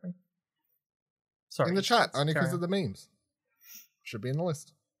game currently. Sorry. In the chat, only because carry of the memes. Should be in the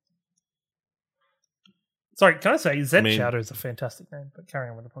list. Sorry, can I say Zed I mean- Shadow is a fantastic name, but carry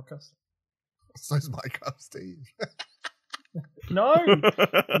on with the podcast. So's Minecraft Steve. No.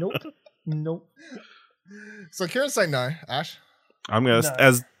 Nope. So Kieran say no. Ash? I'm going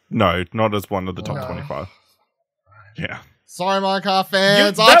to, not as one of the top No. 25. Yeah. Sorry, Minecraft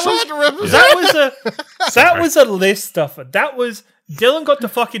fans. You- I that tried to represent. That was a list stuffer. That was Dylan got to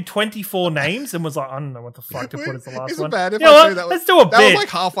fucking 24 names and was like, I don't know what the fuck to put as the last Is it one. bad if You know I what? say that was, Let's do a that bit. was like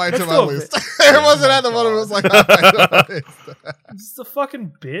halfway Let's to do my a list. bit. It wasn't Oh at the my bottom. It God. was like halfway to my list. It's a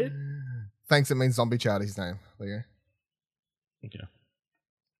fucking bit. Thanks, it means Zombie Chowdy's name. There you go. Okay.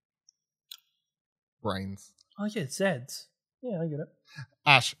 Brains. Oh yeah, Zeds. Yeah, I get it.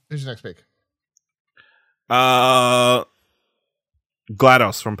 Ash, who's your next pick? GLaDOS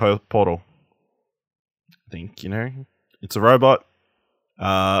from Portal. I think, it's a robot.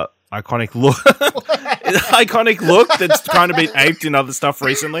 Iconic look. Iconic look that's kind of been aped in other stuff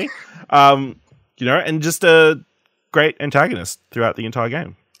recently. And just a great antagonist throughout the entire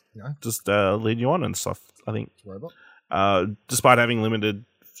game. Yeah. Just lead you on and stuff, I think. It's a robot. Despite having limited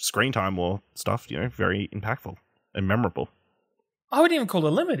screen time or stuff, very impactful and memorable. I wouldn't even call her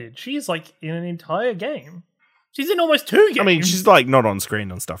limited. She's like in an entire game. She's in almost 2 games. I mean, she's like not on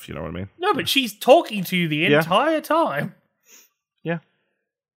screen and stuff, you know what I mean? No, but she's talking to you the Yeah. entire time. Yeah.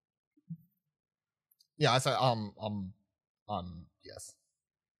 Yeah, I say yes.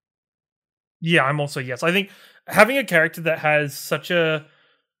 Yeah, I'm also yes. I think having a character that has such a,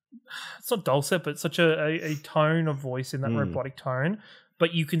 it's not dulcet, but such a tone of voice in that robotic tone,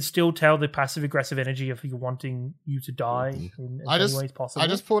 but you can still tell the passive aggressive energy of you wanting you to die in as many ways possible. I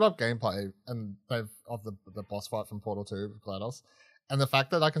just pulled up gameplay and of the boss fight from Portal 2 with GLaDOS, and the fact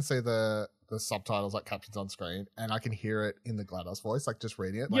that I can see the subtitles like captions on screen and I can hear it in the GLaDOS voice, like just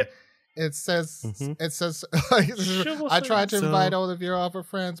reading it, like it says like, I tried to invite all of your other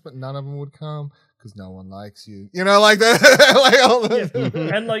friends, but none of them would come because no one likes you. You know, like that. Like all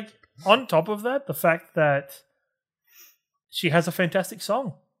and like on top of that, the fact that she has a fantastic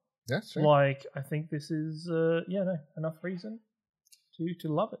song. Yeah, sure. Like, I think this is enough reason to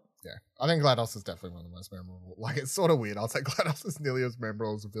love it. Yeah, I think GLaDOS is definitely one of the most memorable. Like, it's sort of weird. I'll say GLaDOS is nearly as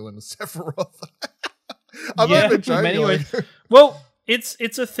memorable as a villain as Sephiroth. I'm not even joking. In many ways. Well,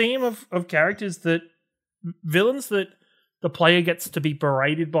 it's a theme of characters that villains that the player gets to be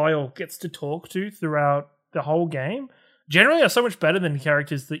berated by or gets to talk to throughout the whole game generally are so much better than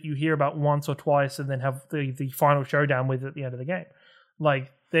characters that you hear about once or twice and then have the final showdown with at the end of the game.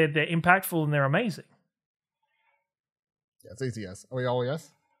 Like, they're impactful and they're amazing. Yeah, it's easy, yes. Are we all yes?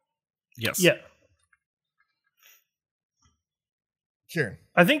 Yes. Yeah. Kieran.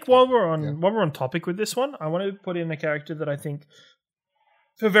 I think while we're on topic with this one, I want to put in a character that I think,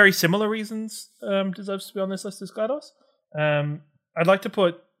 for very similar reasons, deserves to be on this list as GLaDOS. I'd like to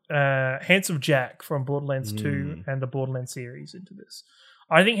put Handsome Jack from Borderlands 2 and the Borderlands series into this.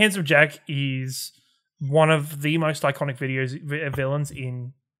 I think Handsome Jack is one of the most iconic villains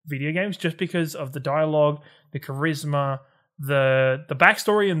in video games, just because of the dialogue, the charisma, the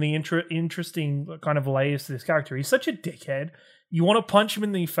backstory, and the interesting kind of layers to this character. He's such a dickhead. You want to punch him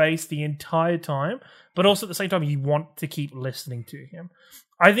in the face the entire time, but also at the same time, you want to keep listening to him.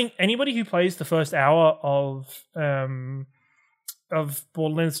 I think anybody who plays the first hour of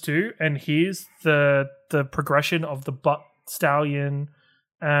Borderlands 2 and hears the progression of the Butt Stallion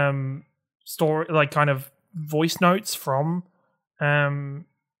story, like kind of voice notes from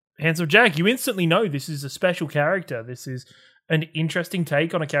Handsome Jack, you instantly know this is a special character. This is an interesting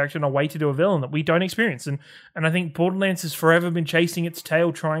take on a character and a way to do a villain that we don't experience. And I think Borderlands has forever been chasing its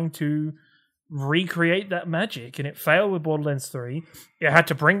tail trying to recreate that magic, and it failed with Borderlands 3. It had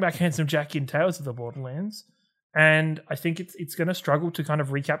to bring back Handsome Jack in Tales of the Borderlands, and I think it's going to struggle to kind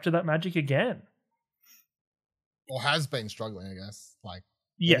of recapture that magic again. Or has been struggling, I guess. Like,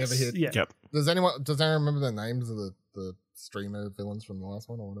 yes, yeah. Yep. Does anyone remember the names of the streamer villains from the last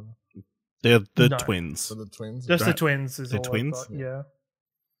one or whatever? They're the No. twins. So the twins? Just the Right. twins is The all I've twins? got, yeah.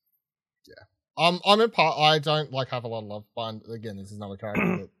 I'm in part. I don't like have a lot of love, but again, this is another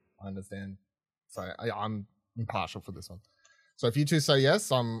character that I understand. So I'm impartial for this one. So if you two say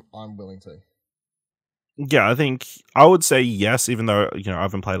yes, I'm willing to. Yeah, I think I would say yes, even though I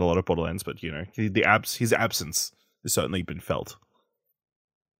haven't played a lot of Borderlands, but his absence has certainly been felt.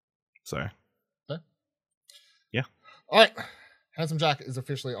 So, Okay. Yeah. All right, Handsome Jack is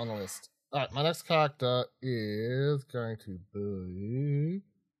officially on the list. All right, my next character is going to be.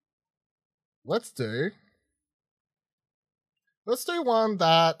 Let's do one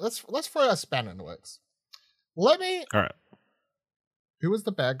that let's throw a spanner in the works. all right. Who was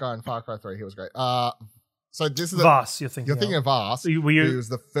the bad guy in Far Cry 3? He was great. So this is Voss, you're thinking of Voss, Who who was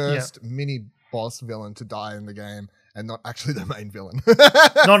the first mini boss villain to die in the game, and not actually the main villain.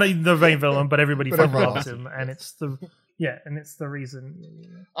 Not the main villain, but everybody But fucking everyone loves loves him, and it's the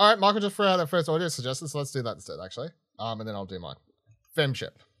reason. All right, Michael just threw out our first audio suggestion, so let's do that instead, actually. And then I'll do mine.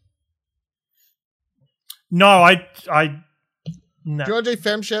 Femship. No, no. Do you want to do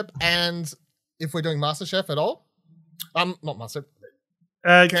Femship, and if we're doing MasterChef at all? Not Master.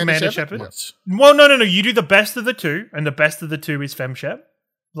 Commander Shepard? Shepard. Yeah. Well, no. You do the best of the two, and the best of the two is Femshep.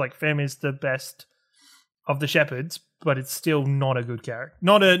 Like, Fem is the best of the Shepards, but it's still not a good character.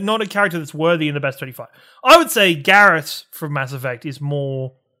 Not a character that's worthy in the best 25. I would say Garrus from Mass Effect is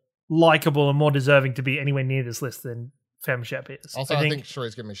more likable and more deserving to be anywhere near this list than Femshep is. Also, I think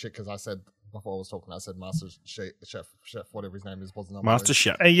Sherry's giving me shit because I said before I was talking, I said Master Chef, whatever his name is, wasn't on my Master list.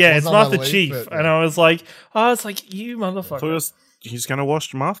 Chef. yeah, it's Wasn't on my Master list, Chief, but, and I was like, you motherfucker. He's going to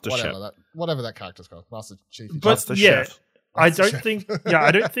watch Master Chef. Whatever that character's called, Master Chief. But Master yeah, Chef. I Master don't Chef. think. Yeah,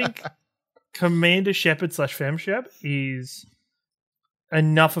 I don't think Commander Shepard / Femshep is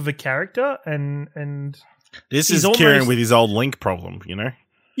enough of a character, and This he's is almost- Kieran with his old Link problem,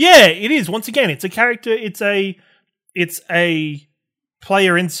 yeah, it is. Once again, it's a character. It's a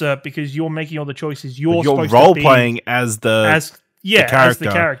player insert because you're making all the choices. You're supposed role to be playing as the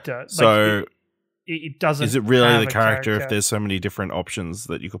character. So Like, it doesn't. is it really have the a character if there's so many different options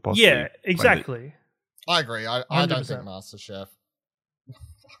that you could possibly Yeah, exactly. I agree. I don't think 100%. Master Chef.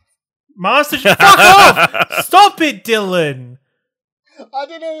 Master Chief, fuck off! Stop it, Dylan. I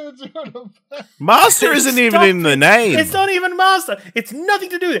didn't even do it. Master isn't even in the name. It's not even Master. It's nothing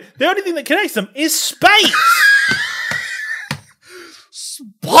to do with it. The only thing that connects them is space.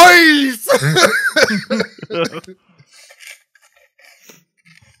 Space!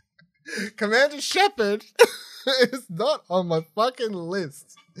 Commander Shepard is not on my fucking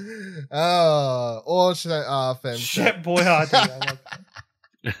list. Or should I? Fem. Shit, boy, I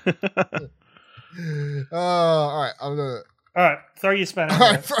All right, I'm gonna. All right, throw your spanner. All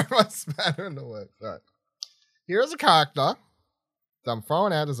right, throw my spanner in the works. All right, here's a character that I'm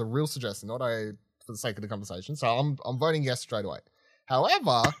throwing out as a real suggestion, not a for the sake of the conversation. So I'm voting yes straight away.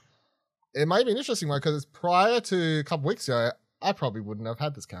 However, it may be an interesting one because prior to a couple weeks ago, I probably wouldn't have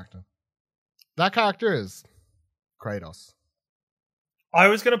had this character. That character is Kratos. I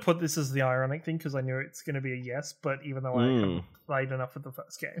was going to put this as the ironic thing because I knew it's going to be a yes, but even though I haven't played enough of the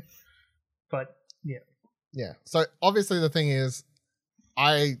first game. But, yeah. Yeah. So, obviously, the thing is,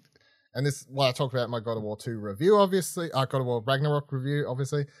 and this is what I talked about in my God of War 2 review, obviously. God of War Ragnarok review,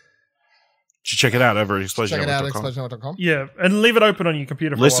 obviously. Check it out over at Check it out at ExplosionNetwork.com. ExplosionNetwork.com. Yeah, and leave it open on your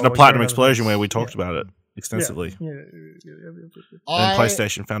computer for Listen a to while Platinum while Explosion you're where we talked about it extensively. Yeah. And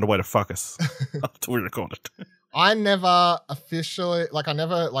PlayStation found a way to fuck us after we recorded. I never officially, I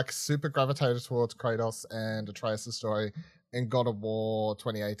never super gravitated towards Kratos and Atreus' story in God of War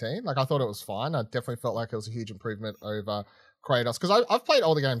 2018. I thought it was fine. I definitely felt like it was a huge improvement over Kratos because I've played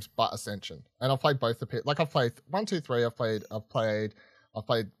all the games but Ascension, and I've played both I've played 1, 2, 3. I've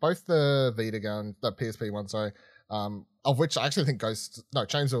played both the Vita gun, the PSP one, sorry, of which I actually think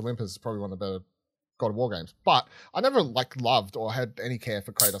Chains of Olympus is probably one of the better God of War games. But I never loved or had any care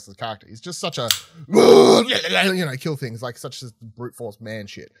for Kratos as a character. He's just such a kill things, such as brute force man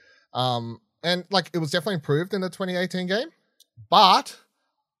shit. And it was definitely improved in the 2018 game. But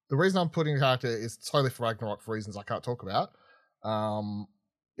the reason I'm putting the character is totally for Ragnarok for reasons I can't talk about. But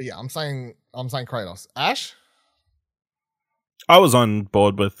yeah, I'm saying Kratos. Ash? I was on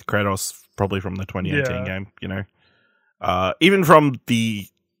board with Kratos probably from the 2018 game, even from the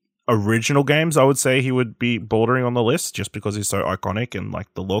original games, I would say he would be bordering on the list just because he's so iconic and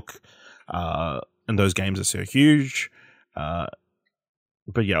the look, and those games are so huge. But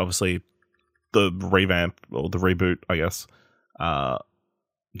yeah, obviously the revamp or the reboot, I guess, has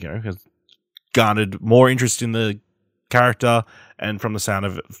garnered more interest in the character, and from the sound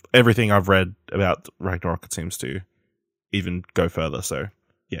of everything I've read about Ragnarok, it seems to even go further. So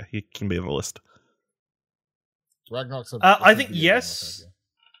yeah, he can be on the list. Ragnarok's I think yes.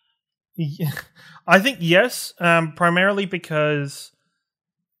 Yeah, I think yes, primarily because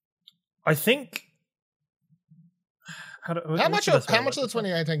I think how much of the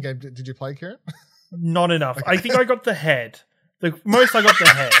 2018 game did you play, Kieran? Not enough. Okay. I think I got the head. The most I got the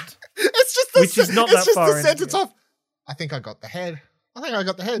head. It's just which is not that far. The sentence of I think I got the head. I think I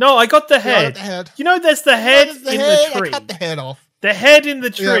got the head. No, I got the head. I got the head. There's the head in the tree. I cut the head off. The head in the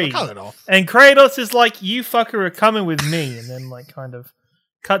tree. Yeah, cut it off. And Kratos is like, "You fucker are coming with me," and then kind of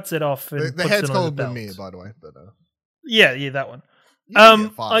cuts it off. And the head's called Mimir, by the way. But, yeah, that one.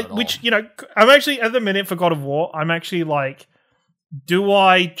 Which I'm actually at the minute for God of War. I'm actually do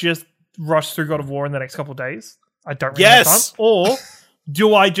I just rush through God of War in the next couple of days? I don't really have time. Or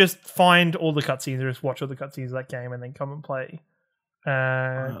do I just find all the cutscenes or just watch all the cutscenes of that game and then come and play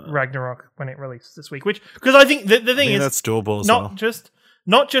Ragnarok when it releases this week? Because I think the thing is that's doable. Not just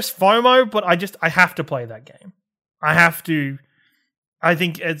FOMO, but I have to play that game. I have to. I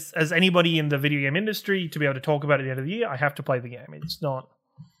think as anybody in the video game industry to be able to talk about it at the end of the year, I have to play the game. It's not.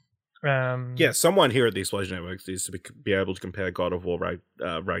 Someone here at the Explosion Network needs to be able to compare God of War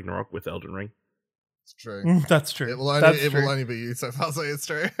Ragnarok with Elden Ring. It's true. That's true. It will only be you so far, so it's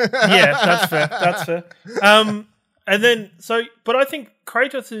true. Yeah, that's fair. That's fair. And then but I think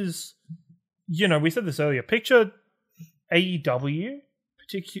Kratos is, we said this earlier. Picture AEW,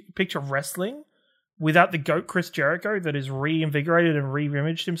 picture wrestling without the GOAT Chris Jericho that has reinvigorated and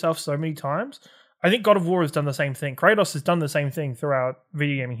re-imaged himself so many times. I think God of War has done the same thing. Kratos has done the same thing throughout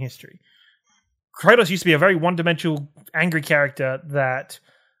video gaming history. Kratos used to be a very one-dimensional, angry character that,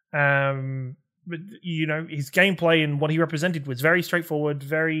 his gameplay and what he represented was very straightforward,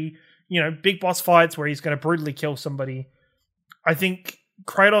 very, big boss fights where he's going to brutally kill somebody. I think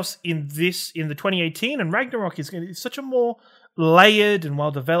Kratos in the 2018 and Ragnarok is such a more layered and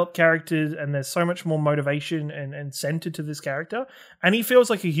well-developed character, and there's so much more motivation and center to this character, and he feels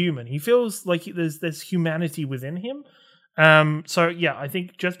like a human. He feels like there's humanity within him. So yeah, I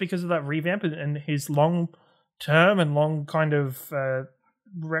think just because of that revamp and his long term and long kind of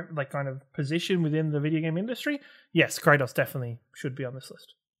position within the video game industry, yes, Kratos definitely should be on this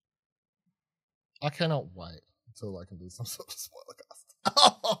list. I cannot wait until I can do some sort of spoiler cast.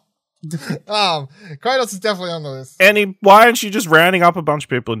 Kratos is definitely on the list. Annie, why aren't you just rounding up a bunch of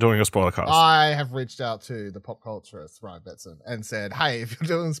people and doing a spoiler cast? I have reached out to the pop culturist Ryan Betson and said, "Hey, if you're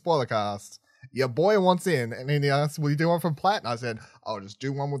doing a spoiler cast, your boy wants in." And then he asked, "Will you do one from Platt?" And I said, "I'll just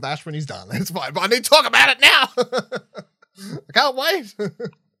do one with Ash when he's done. It's fine, but I need to talk about it now. I can't wait."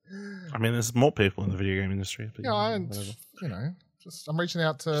 I mean, there's more people in the video game industry. But I'm reaching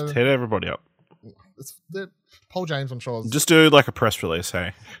out to just hit everybody up. Paul James, I'm sure. Just do like a press release.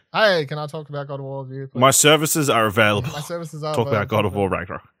 Hey, can I talk about God of War with you, please? My services are available. My services are Talk available. about God of War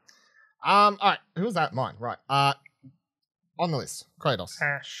Ragnarok. All right. Who was that? Mine. Right. On the list, Kratos.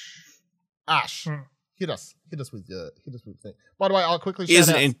 Ash. Hit us with the thing. By the way, I'll quickly shout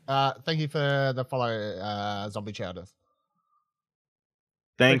out. Thank you for the follow, Zombie Chowders.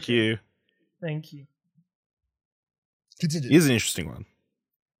 Thank you. Thank you. Continue. Here's an interesting one.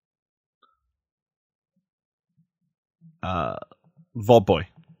 Vault Boy.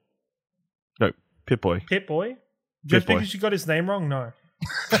 No, Pit Boy. Pit Boy? Just Boy. because you got his name wrong? No.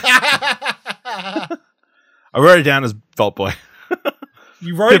 I wrote it down as Vault Boy.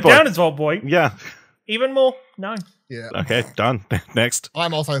 You wrote it down as Vault Boy? Yeah. Even more? No. Yeah. Okay, done. Next.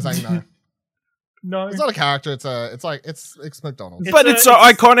 I'm also saying no. No. It's not a character. It's McDonald's. But it's so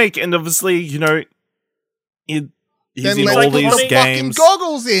iconic, and obviously, he's in all these games.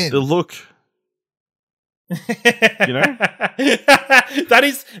 Goggles in. The look. That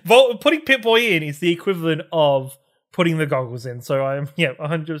is putting Pit Boy in is the equivalent of putting the goggles in. So I'm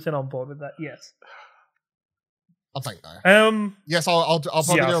 100% on board with that. Yes, I'll take no. Yes, I'll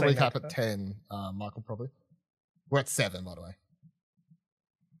probably do a recap at 10. Michael probably. We're at 7, by the way.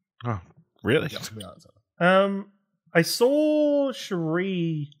 Oh, really? Yep, we are at 7. I saw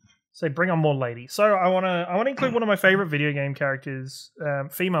Cherie say bring on more ladies. So I want to include one of my favorite video game characters,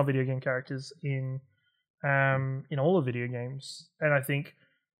 female video game characters in all the video games. And I think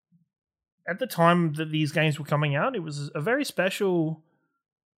at the time that these games were coming out, it was a very special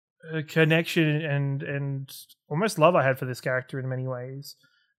connection and almost love I had for this character in many ways.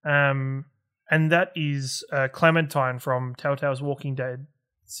 And that is Clementine from Telltale's Walking Dead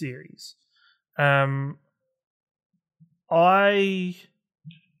series. I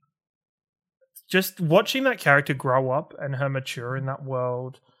just watching that character grow up and her mature in that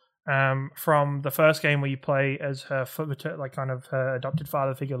world. From the first game where you play as her her adopted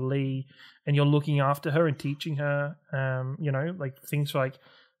father figure Lee, and you're looking after her and teaching her, things like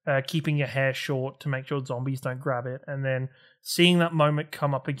keeping your hair short to make sure zombies don't grab it, and then seeing that moment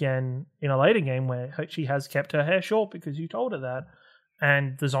come up again in a later game where she has kept her hair short because you told her that,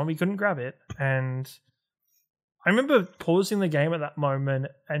 and the zombie couldn't grab it. And I remember pausing the game at that moment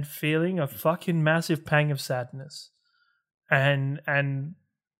and feeling a fucking massive pang of sadness, and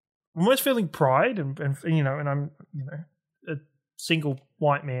almost feeling pride, and I'm a single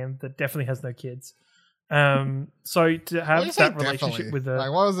white man that definitely has no kids. So to have that relationship with her,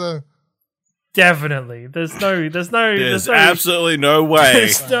 like, what was a definitely there's absolutely no way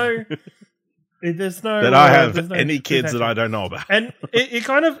there's no that I have any kids that I don't know about, and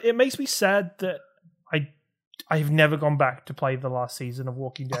it makes me sad that I've never gone back to play the last season of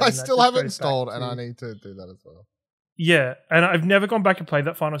Walking Dead. I still have it installed, and I need to do that as well. Yeah, and I've never gone back and played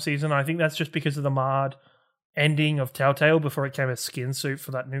that final season. I think that's just because of the marred ending of Telltale before it came a skin suit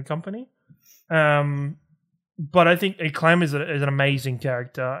for that new company. But I think Clem is an amazing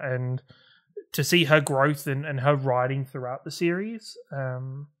character, and to see her growth and her writing throughout the series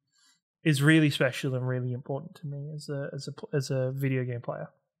is really special and really important to me as a video game player.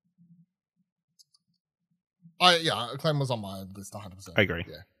 Clem was on my list 100%. I agree.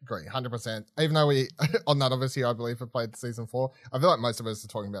 Yeah, agree, 100%. Even though we, on that obviously, I believe, have played season 4, I feel like most of us are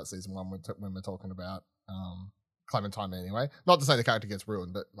talking about season 1 when we're talking about Clementine anyway. Not to say the character gets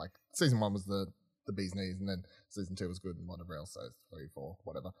ruined, but like season 1 was the bee's knees, and then season 2 was good and whatever else, so 3, 4,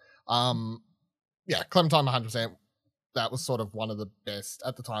 whatever. Clementine 100%. That was sort of one of the best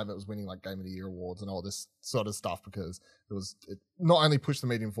at the time. It was winning like Game of the Year awards and all this sort of stuff because it not only pushed the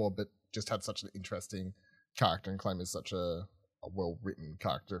medium forward, but just had such an interesting character, and Clem is such a well-written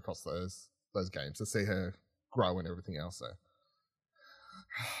character across those games. To see her grow and everything else, so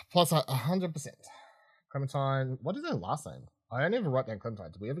plus 100%. Clementine, what is her last name? I only ever write down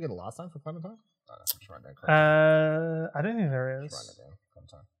Clementine. Did we ever get a last name for Clementine? Just write down Clementine. I don't think there is. Just write that down.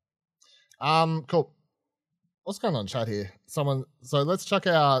 Clementine. Cool. What's going on in chat here? So let's check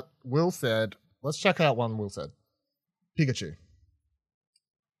out let's check out one Will said. Pikachu.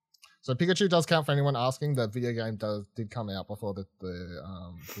 So Pikachu does count for anyone asking. The video game did come out before the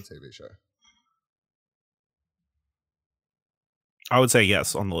TV show. I would say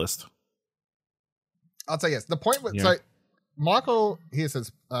yes on the list. I'd say yes. The point with Michael here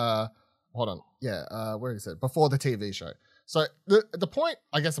says, hold on. Yeah, where is it? Before the TV show. So the point,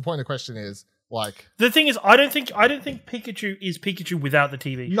 I guess the point of the question is, like... The thing is, I don't think Pikachu is Pikachu without the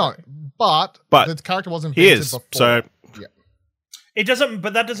TV show. No, but the character was invented before. So... Yeah. It doesn't,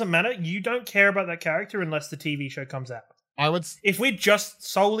 but that doesn't matter. You don't care about that character unless the TV show comes out. If we're just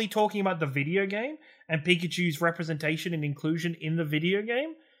solely talking about the video game and Pikachu's representation and inclusion in the video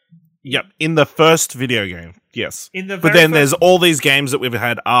game... Yep, in the first video game, yes. But then there's all these games that we've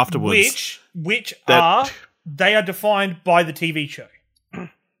had afterwards. Which they are defined by the TV show.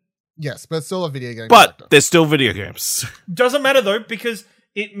 Yes, but it's still a video game But character. they're still video games. Doesn't matter though, because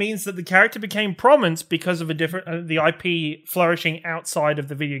it means that the character became prominent because of the IP flourishing outside of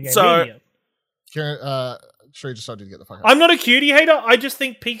the video game medium. Sure, just started to get the fuck out. I'm not a cutie hater. I just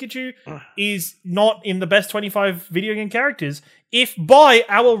think Pikachu is not in the best 25 video game characters if by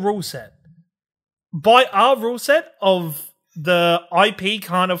our rule set. By our rule set of the IP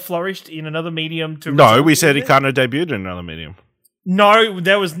kind of flourished in another medium to... No, we said it kind of debuted in another medium. No,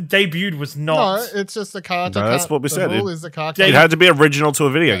 debuted was not. No, it's just the character. No, that's what we said. Rule is the character. It had to be original to a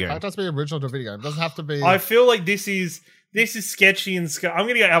video game. It has to be original to a video game. It doesn't have to be... I feel like this is sketchy and... I'm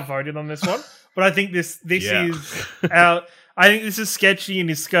going to get outvoted on this one. But I think this is I think this is sketchy and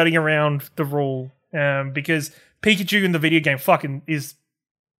is skirting around the rule because Pikachu in the video game fucking is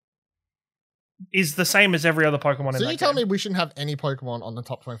the same as every other Pokemon in that game. So you tell me we shouldn't have any Pokemon on the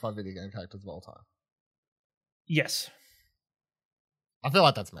top 25 video game characters of all time? Yes. I feel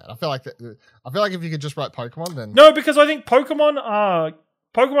like that's mad. I feel like if you could just write Pokemon, then... No, because I think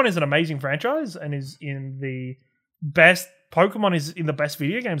Pokemon is an amazing franchise and is in the best... Pokemon is in the best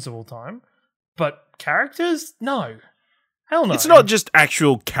video games of all time. But characters? No. Hell no. It's not just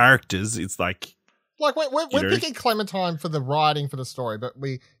actual characters. It's like... Like, we're picking Clementine for the writing, for the story, but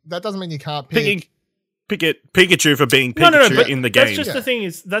that doesn't mean you can't pick... Pikachu for being Pikachu in the game. That's just the thing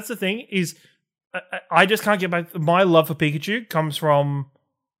is... That's the thing is... I just can't get back... My love for Pikachu comes from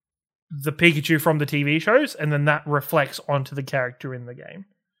the Pikachu from the TV shows, and then that reflects onto the character in the game.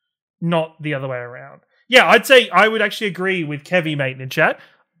 Not the other way around. Yeah, I'd say I would actually agree with Kevy, mate, in chat.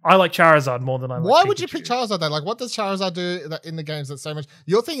 I like Charizard more than I like Why Pikachu. would you pick Charizard though? Like, what does Charizard do in the games that's so much?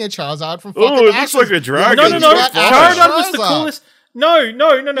 You're thinking of Charizard from fucking it looks like a dragon. No. Charizard was the coolest. No.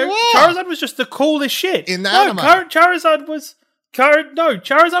 Charizard was just the coolest shit. In the anime. Charizard was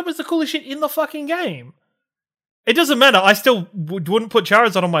the coolest shit in the fucking game. It doesn't matter. I still wouldn't put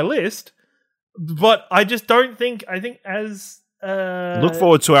Charizard on my list, but I just don't think. I think as look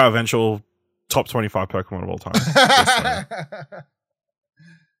forward to our eventual top 25 Pokemon of all time.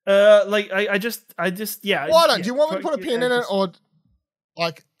 I just yeah. Why don't? Do you want me to put a pin in it, or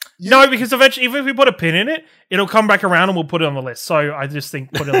like? No, because eventually, if we put a pin in it, it'll come back around and we'll put it on the list. So I just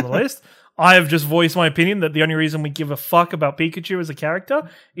think put it on the list. I have just voiced my opinion that the only reason we give a fuck about Pikachu as a character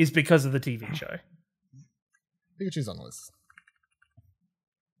is because of the TV show. Pikachu's on the list.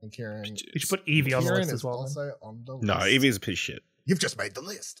 And Kieran, you should put Eevee on the list as well. Also on the list. No, Eevee's a piece of shit. You've just made the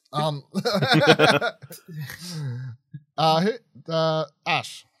list.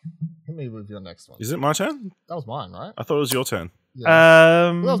 Ash, hit me with your next one. Is it my turn? That was mine, right? I thought it was your turn.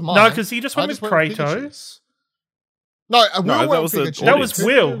 Yeah. That was mine. No, because he just went with Kratos. No, that was Pikachu. That was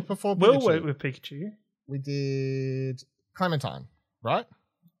Will. Before Will Pikachu. went with Pikachu. We did Clementine, right?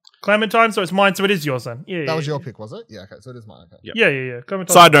 Clementine, so it's mine, so it is yours then. Yeah, that was your pick, was it? Yeah, okay, so it is mine. Okay. Yep. Yeah.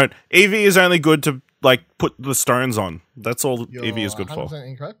 Clementine. Side note, Eevee is only good to like put the stones on. That's all Eevee is good for. 100%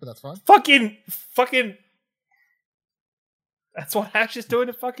 incorrect, but that's fine. Fucking. That's what Ash is doing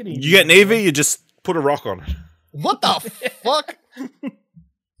to fucking Eevee. You get an Eevee, you just put a rock on it. What the fuck?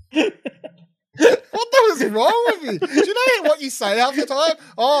 What the hell is wrong with you? Do you know what you say half the time?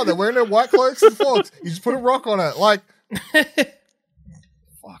 Oh, they're wearing their white cloaks and forks. You just put a rock on it. Like,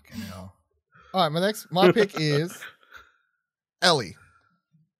 fucking hell. All right, my pick is Ellie,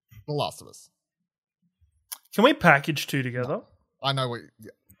 The Last of Us. Can we package two together? I know,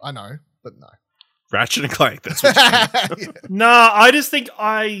 but no. Ratchet and Clank, that's what you mean. Yeah. Nah, I just think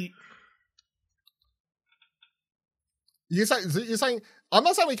You're saying I'm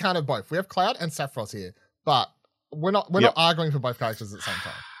not saying we can't have both. We have Cloud and Sephiroth here, but we're not arguing for both characters at the same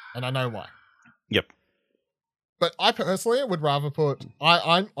time, and I know why. Yep. But I personally would rather put.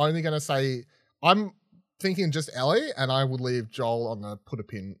 I'm only going to say I'm thinking just Ellie, and I would leave Joel on the put a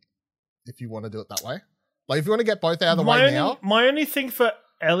pin if you want to do it that way. Like if you want to get both out of the way now. My only thing for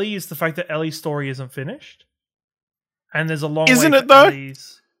Ellie is the fact that Ellie's story isn't finished, and there's a long. Isn't way it though?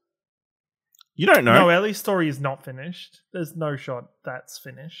 Ellie's... You don't know. No, Ellie's story is not finished. There's no shot that's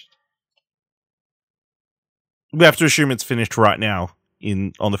finished. We have to assume it's finished right now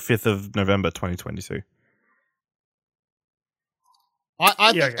on the 5th of November 2022.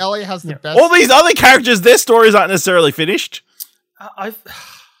 I Yeah, think okay. Ellie has the Yeah. best. All these other characters, their stories aren't necessarily finished. I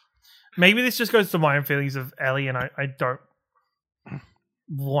maybe this just goes to my own feelings of Ellie, and I don't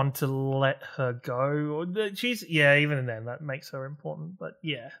want to let her go. She's even then that makes her important. But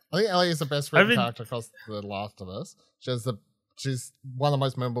yeah, I think Ellie is the best written character across The Last of Us. She's one of the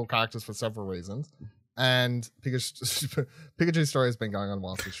most memorable characters for several reasons. And Pikachu's story has been going on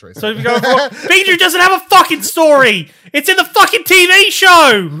whilst it's recent. so if you go, Pikachu doesn't have a fucking story. It's in the fucking TV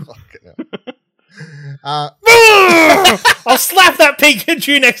show. I'll slap that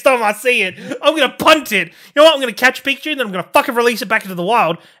Pikachu next time I see it. I'm gonna punt it. You know what? I'm gonna catch Pikachu and then I'm gonna fucking release it back into the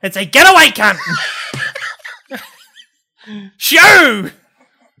wild and say, "Get away, cunt!" Shoo!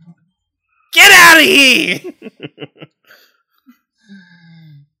 Get out of here!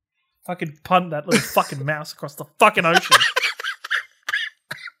 Fucking punt that little fucking mouse across the fucking ocean.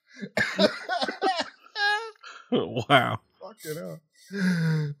 Wow. Fucking hell.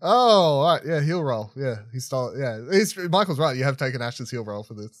 Oh, right. Yeah, heel roll. Yeah, he stole. Yeah, Michael's right. You have taken Ash's heel roll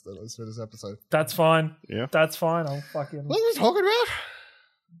for this episode. That's fine. Yeah. That's fine. I'll fucking. What are we talking about?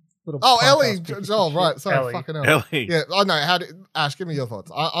 Little Oh, punk Ellie. ass Pikachu Oh, right. shit. Sorry. Ellie. Fucking hell. Ellie. Yeah. Oh no. Ash? Give me your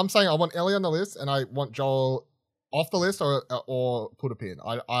thoughts. I'm saying I want Ellie on the list, and I want Joel off the list, or put a pin.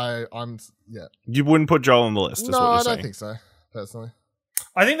 I'm yeah. You wouldn't put Joel on the list, is No, what you're I saying. don't think so. Personally,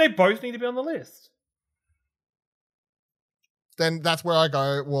 I think they both need to be on the list. then that's where I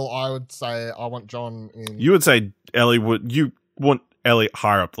go. Well, I would say I want John in. You would say you want Ellie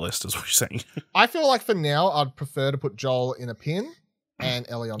higher up the list, is what you're saying. I feel like for now, I'd prefer to put Joel in a pin and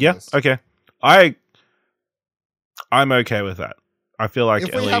Ellie on the Yeah, list. okay. I'm okay with that. I feel like If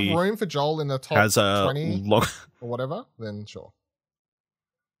we Ellie have room for Joel in the top has a 20 long... or whatever, then sure.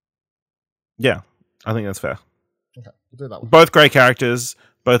 Yeah, I think that's fair. Okay, we'll do that one. Both great characters.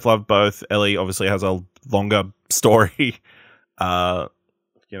 Both love both. Ellie obviously has a longer story.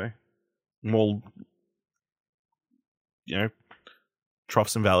 More,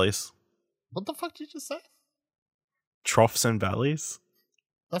 troughs and valleys. What the fuck did you just say? Troughs and valleys?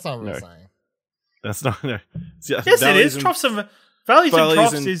 That's not what we're No. saying. That's not... No. Yes, it is. Troughs and valleys and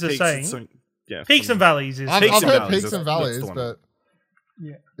troughs is a peaks saying. and yeah, Peaks and valleys is. I've Peaks and heard valleys, peaks and that's valleys, the one. but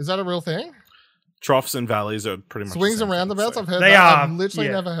Yeah. is that a real thing? Troughs and valleys are pretty much Swings the and same thing, roundabouts, so. I've heard They that. are, I've literally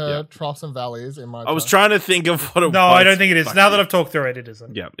yeah. never heard troughs and valleys in my I was time. trying to think of what it was. No, I don't think it is. Fuck Now you. that I've talked through it, it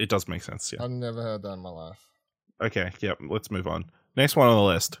isn't. Yeah, it does make sense, yeah. I've never heard that in my life. Okay, yeah, let's move on. Next one on the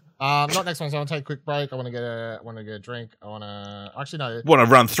list. Not next one, so I want to take a quick break. I want to get a drink. I want to... Actually, no. Want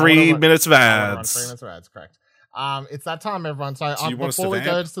to run 3 minutes of I wanna run ads. 3 minutes of ads, correct. It's that time, everyone. So, So you want us to before we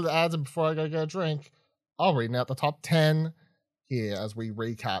go vamp? to the ads and before I go get a drink, I'll read out the top 10 here as we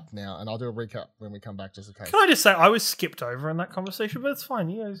recap now. And I'll do a recap when we come back just in case. Can I just say I was skipped over in that conversation, but it's fine.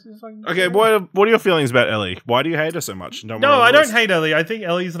 Yeah, it's like, Okay, what are your feelings about Ellie? Why do you hate her so much? No, I don't hate Ellie. I think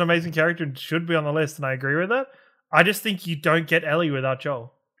Ellie's an amazing character and should be on the list, and I agree with that. I just think you don't get Ellie without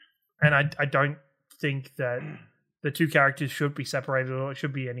Joel. And I don't think that the two characters should be separated, or it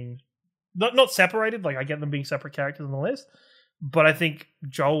should be any... Not separated, like I get them being separate characters on the list, but I think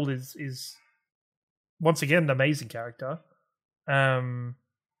Joel is once again an amazing character. And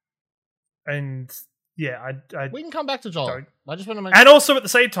yeah, I We can come back to Joel. Don't. I just want to make and also at the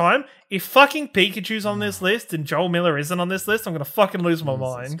same time, if fucking Pikachu's on this list and Joel Miller isn't on this list, I'm gonna fucking lose my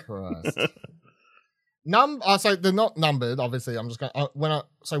mind. Christ. So they're not numbered, obviously. I'm just going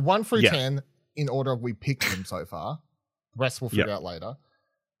so 1 through 10 in order we picked them so far. The rest we'll figure out later.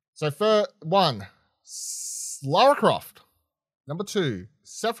 So for 1, Lara Croft. Number 2,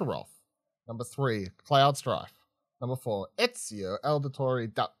 Sephiroth. Number 3, Cloud Strife. Number 4, Ezio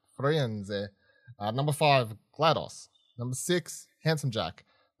Auditore da Firenze. Number 5, GLaDOS. Number 6, Handsome Jack.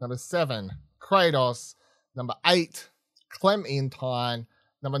 Number 7, Kratos. Number 8, Clementine.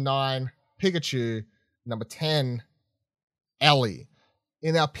 Number 9, Pikachu. Number 10, Ellie.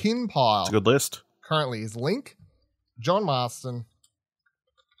 In our pin pile, It's a good list. currently is Link, John Marston,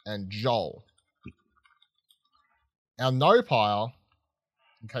 and Joel. Our no pile,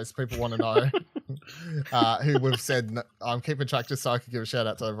 in case people want to know, who we've said, I'm keeping track just so I can give a shout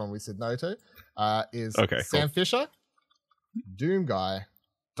out to everyone we said no to, is Okay, Sam Fisher, Doom Guy,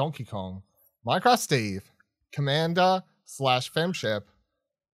 Donkey Kong, Minecraft Steve, Commander / Femshep,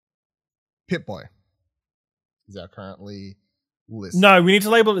 Pip-Boy. Is our currently list. No, we need to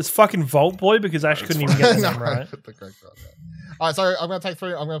label it as fucking Vault Boy because Ash couldn't even get the name No, right. put the correct one there. All right, so I'm going to take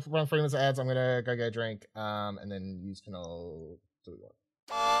 3. I'm going to run 3 minutes of ads. I'm going to go get a drink, and then you can all do what you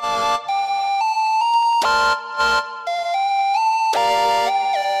want.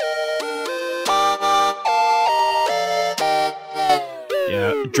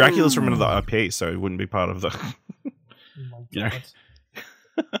 Yeah, Dracula's from another IP, so it wouldn't be part of the... Oh my You know. God.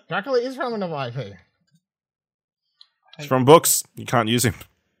 Dracula is from another IP. It's from books. You can't use him.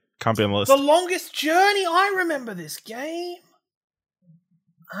 Can't be on the list. The Longest Journey. I remember this game.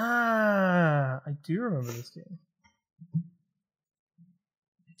 I do remember this game.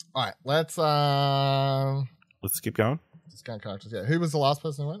 All right, let's keep going. just go characters. Yeah, who was the last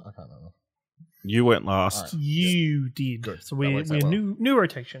person who went? I can't remember. You went last. Right. You did. Good. So That we're works out well. new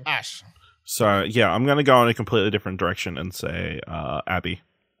rotation. Ash. So yeah, I'm going to go in a completely different direction and say Abby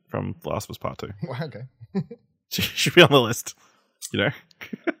from The Last of Us Part 2. Okay. She should be on the list. You know.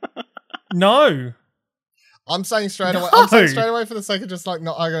 No. I'm saying straight away. No. I'm saying straight away for the sake of just like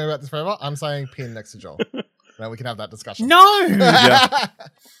not arguing about this forever. I'm saying pin next to Joel. Then we can have that discussion. No. Yeah.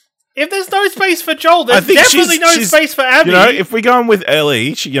 If there's no space for Joel, there's think definitely no she's- space for Abby. You know, if we go in with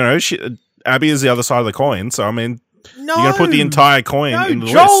Ellie, Abby is the other side of the coin. So I mean, no. you're going to put the entire coin No, in the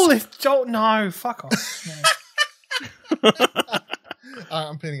Joel. list. If Joel, no, fuck off. No.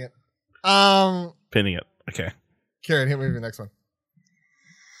 I'm pinning it. Pinning it. Okay. Kieran, hit me with the next one.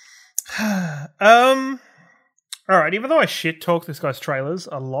 All right. Even though I shit talk this guy's trailers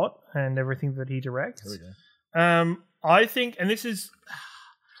a lot and everything that he directs, Here we go. I think, and this is,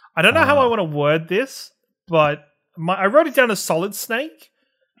 I don't know how I want to word this, but I wrote it down as Solid Snake,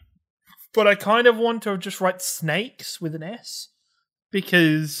 but I kind of want to just write snakes with an S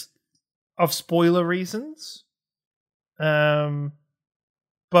because of spoiler reasons. But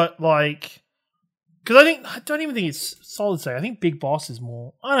like, because I don't even think it's Solid Snake. I think Big Boss is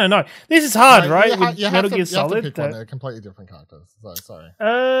more. I don't know. This is hard, No, right? You, With you have Metal to, Gear you have to Solid. pick one. They're completely different characters. So sorry.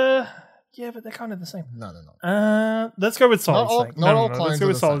 Yeah, but they're kind of the same. No, they're not. Let's go with Solid Not all- Snake. not all Let's clones go are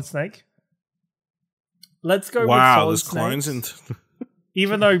with the Solid same. Snake. Let's go with Wow, Solid there's Snake. clones in.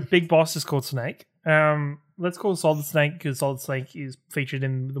 Even though Big Boss is called Snake, let's call Solid Snake because Solid Snake is featured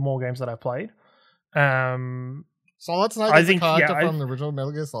in the more games that I've played. Solid Snake I is think- a character yeah, from the original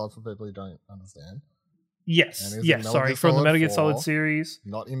Metal Gear Solid for people who don't understand. Yes, And is it yes. Metal Sorry, Gear from the Solid Metal Gear 4? Solid series.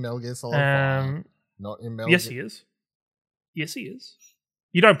 Not in Metal Gear Solid 5. Um, Not in Metal yes, he Gear. is. Yes, he is.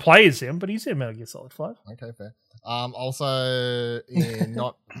 You don't play as him, but he's in Metal Gear Solid 5. Okay, fair. Also, in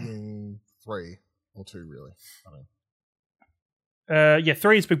not in 3 or 2, really. I mean,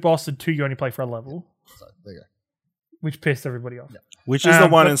 3 is Big Boss, and 2 you only play for a level, so there you go. which pissed everybody off. Yeah. Which is the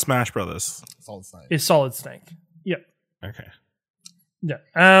one but- in Smash Brothers? Solid Snake. Is Solid Snake. Yep. Okay. Yeah.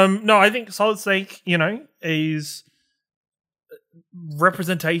 No, I think Solid Snake, is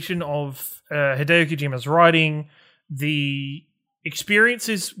representation of Hideo Kojima's writing, the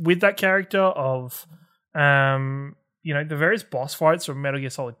experiences with that character of, the various boss fights from Metal Gear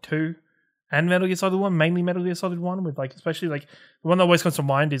Solid 2 and Metal Gear Solid 1, mainly Metal Gear Solid 1, with especially the one that always comes to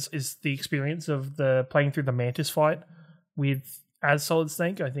mind is the experience of the playing through the Mantis fight as Solid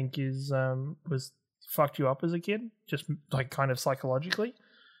Snake. I think was fucked you up as a kid, just kind of psychologically.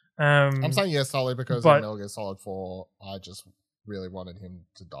 I'm saying yes solely because but- in Metal Gear Solid 4, I just really wanted him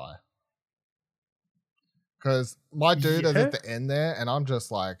to die. Because my dude is Yeah. at the end there, and I'm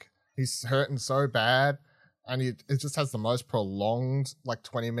just like, he's hurting so bad, and it just has the most prolonged,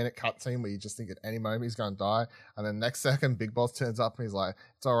 20-minute cutscene where you just think at any moment he's going to die, and then next second, Big Boss turns up and he's like,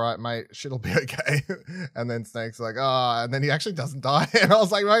 it's all right, mate, shit'll be okay. And then Snake's like, and then he actually doesn't die. And I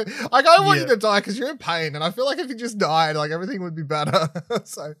was like, mate, I don't want you to die because you're in pain, and I feel like if you just died, everything would be better.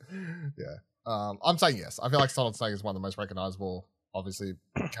 So, yeah. I'm saying yes. I feel like Solid Snake is one of the most recognizable, obviously,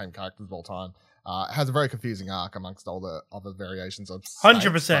 game characters of all time. It has a very confusing arc amongst all the other variations of Snake,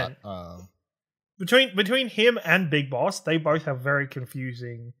 100%. but, Between him and Big Boss, they both have very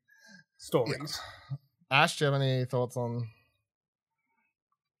confusing stories. Ash, do you have any thoughts on?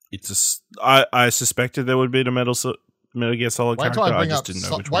 I suspected there would be the Metal Gear Solid Wait till character. I bring just up. didn't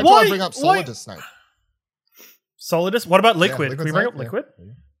know which Wait one. till I Why- bring up why- Solidus Snake. Solidus. What about Liquid? Yeah, Can we bring up Snake, Liquid?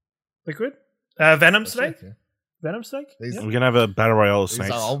 yeah. Liquid? Venom That's Snake? right, yeah. Venom Snake? These- Yeah. We're gonna have a battle royale of These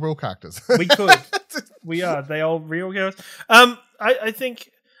snakes. are all real characters. We could. We are. They all real heroes. I think.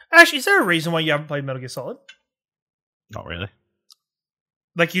 Ash, is there a reason why you haven't played Metal Gear Solid? Not really.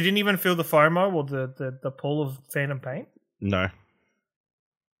 You didn't even feel the FOMO or the pull of Phantom Pain? No.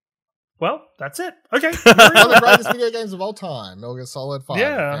 Well, that's it. Okay. One of the greatest video games of all time. Metal Gear Solid 5.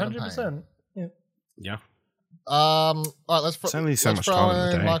 Yeah, Phantom 100%. Yeah. Yeah. Pain. All right, let's There's only so much throw time in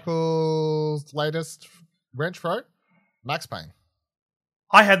the in day. Michael's latest wrench throw. Max Payne.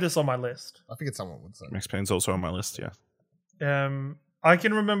 I had this on my list. I figured someone would say. Max Payne's also on my list. Yeah. I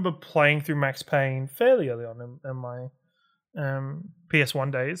can remember playing through Max Payne fairly early on in my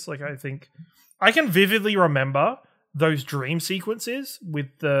PS1 days. I think I can vividly remember those dream sequences with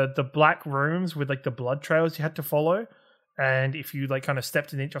the black rooms with the blood trails you had to follow, and if you kind of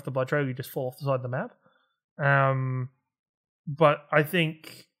stepped an inch off the blood trail, you just fall off the side of the map. but I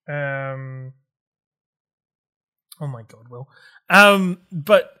think, oh my god, Will.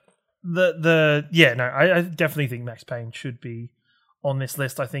 But I definitely think Max Payne should be on this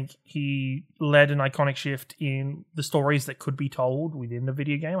list. I think he led an iconic shift in the stories that could be told within the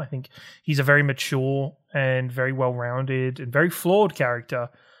video game. I think he's a very mature and very well-rounded and very flawed character,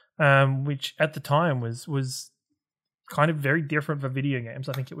 which at the time was kind of very different for video games.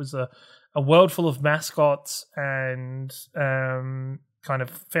 I think it was a world full of mascots and kind of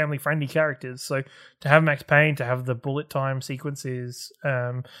family-friendly characters. So to have Max Payne, to have the bullet time sequences,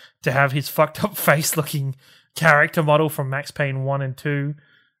 to have his fucked up face-looking character model from Max Payne 1 and 2.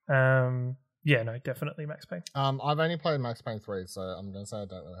 Definitely Max Payne. I've only played Max Payne 3, so I'm going to say I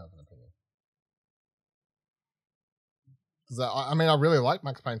don't really have an opinion. I mean, I really like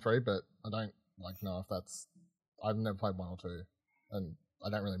Max Payne 3, but I don't know if that's... I've never played 1 or 2, and I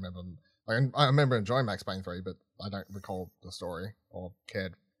don't really remember... I remember enjoying Max Payne 3, but I don't recall the story or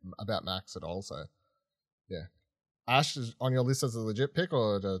cared about Max at all, so... Yeah. Ash is on your list as a legit pick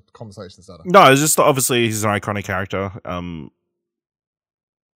or the conversation starter? No, it's just obviously he's an iconic character.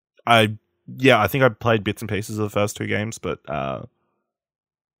 I think I played bits and pieces of the first 2 games, but I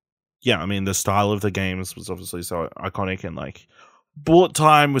mean the style of the games was obviously so iconic, and like bullet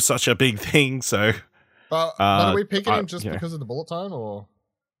time was such a big thing. So, but are we picking him just because of the bullet time, or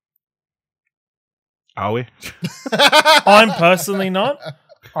are we? I'm personally not.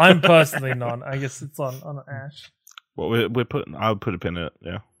 I guess it's on Ash. Well, we're putting. I would put a pin in it.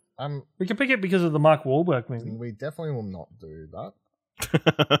 Yeah. We can pick it because of the Mark Wahlberg movie. We definitely will not do that.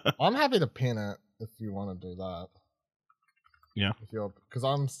 I'm happy to pin it if you want to do that. Yeah. Because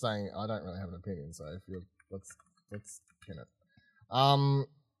I'm saying I don't really have an opinion, so if you let's pin it.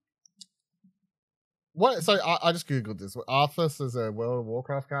 What? So I just googled this. Arthas is a World of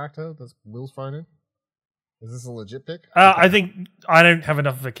Warcraft character that's Will's thrown in. Is this a legit pick? I think I don't have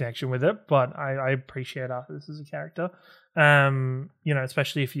enough of a connection with it, but I appreciate Arthas as a character.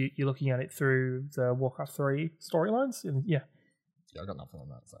 Especially if you're looking at it through the Warcraft 3 storylines. Yeah, I got nothing on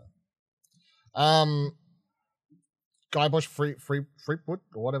that. So, Guybrush Threepwood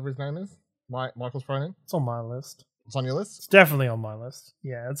or whatever his name is, Michael's thrown in. It's on my list. It's on your list. It's definitely on my list.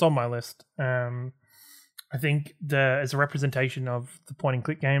 Yeah, it's on my list. I think as a representation of the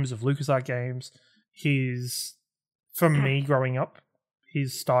point-and-click games, of LucasArts games, for me growing up,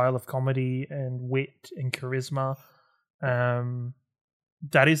 his style of comedy and wit and charisma,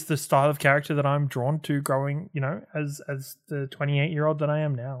 that is the style of character that I'm drawn to growing, as the 28-year-old that I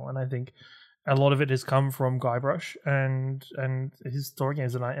am now. And I think a lot of it has come from Guybrush and his story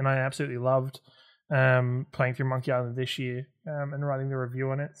games, and I absolutely loved playing through Monkey Island this year and writing the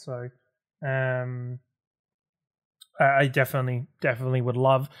review on it. So I definitely would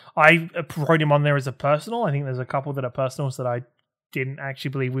love. I wrote him on there as a personal. I think there's a couple that are personals that I didn't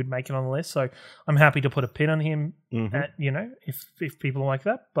actually believe would make it on the list. So I'm happy to put a pin on him. At, if people like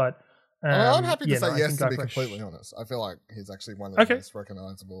that. But I'm happy to say yes. To be completely honest, I feel like he's actually one of the most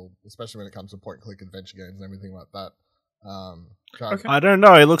recognizable, especially when it comes to point-and-click adventure games and everything like that. I don't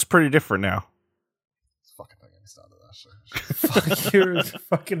know. It looks pretty different now. Fucking don't get me started, Ash. Fuck, you're a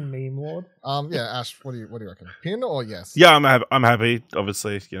fucking meme lord. Yeah, Ash, what do you reckon? Pin or yes? Yeah, I'm happy.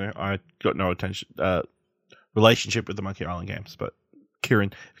 Obviously, I got no relationship with the Monkey Island games, but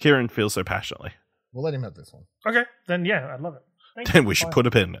Kieran feels so passionately. We'll let him have this one. Okay, then yeah, I'd love it. Then we should put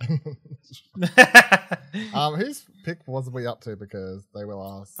a pin. Whose pick was we up to? Because they were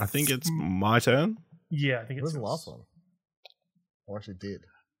last. I think it's my turn. Yeah, I think it was the last one. Or actually did.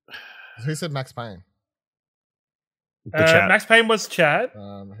 Who said Max Payne? Max Payne was Chad.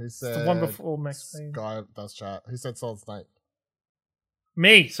 Who said the one before Max Payne? Guy does chat. Who said Solid Snake?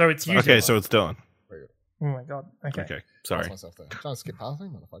 Me. So it's you. Okay, so it's Dylan. Oh my god. Okay. Sorry. Myself there. Trying to skip past me,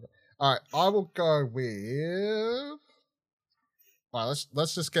 motherfucker. All right, I will go with. All right,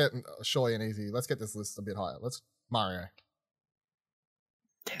 let's just get surely and easy. Let's get this list a bit higher. Let's Mario.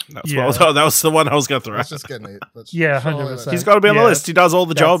 Damn, that was the one I was going to throw. Let's just get it. 100%. He's got to be on the list. He does all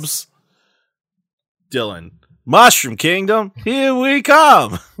the jobs. Dylan. Mushroom Kingdom, here we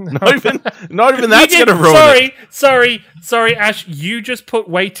come. Not even that's going to ruin it. Sorry, Ash. You just put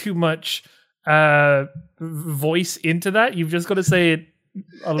way too much voice into that. You've just got to say it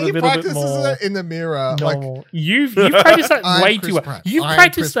a little bit more. He practices it in the mirror. Normal. Like, you've practiced that way too much. You've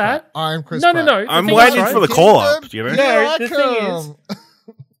practiced that. I'm Chris Pratt. No. I'm waiting for the call up.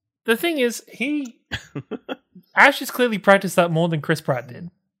 The thing is, Ash has clearly practiced that more than Chris Pratt did.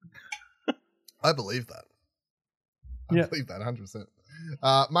 I believe that. I believe that 100%.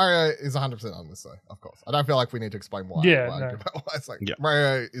 Mario is 100% on this, though, of course. I don't feel like we need to explain why. Yeah, no. It's like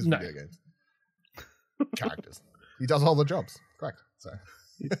Mario is video games. Characters. He does all the jobs. Correct. So,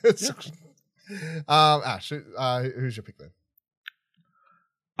 Ash, who's your pick then?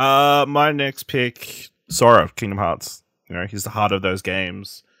 My next pick, Sora, Kingdom Hearts. You know, he's the heart of those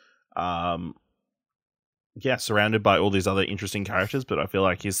games. Surrounded by all these other interesting characters, but I feel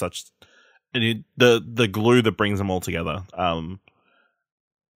like he's such the glue that brings them all together.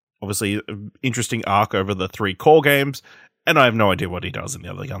 Obviously, interesting arc over the 3 core games, and I have no idea what he does in the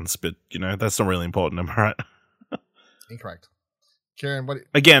other guns, but you know that's not really important, am I right? Incorrect. Kieran, what?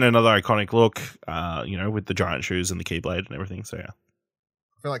 Again, another iconic look. You know, with the giant shoes and the Keyblade and everything. So yeah,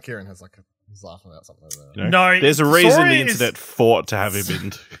 I feel like Kieran has he's laughing about something over there. You know, No, there's a reason Sora the internet fought to have him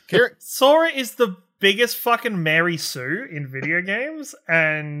in. Kieran, Sora is the biggest fucking Mary Sue in video games,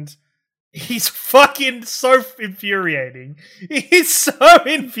 and he's fucking so infuriating. He's so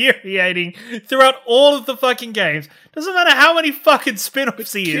infuriating throughout all of the fucking games. Doesn't matter how many fucking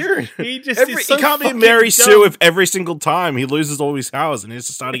spin-offs he is. He just is so he can't be fucking Mary dumb. Sue if every single time he loses all his powers and he has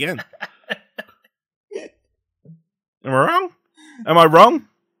to start again. Am I wrong? Am I wrong?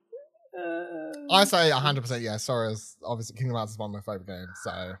 I say 100% yes. Sora's obviously Kingdom Hearts is one of my favorite games,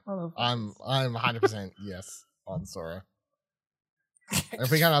 so I'm 100% yes on Sora.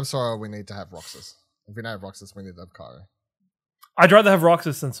 If we can't have Sora, we need to have Roxas. If we don't have Roxas, we need to have Kairi. I'd rather have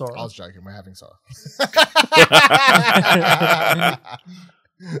Roxas than Sora. I was joking. We're having Sora.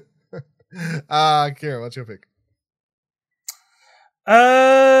 Kira, what's your pick?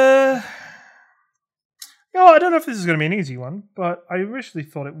 I don't know if this is going to be an easy one, but I originally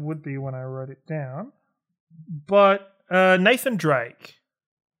thought it would be when I wrote it down. But Nathan Drake,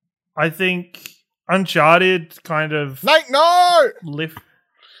 I think Uncharted kind of Nate, no!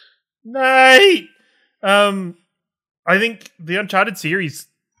 Nate! I think the Uncharted series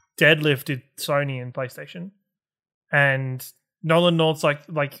deadlifted Sony and PlayStation, and Nolan North's like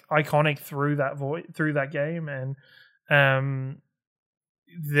iconic through that game, and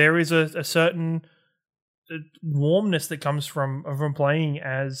there is a certain warmness that comes from playing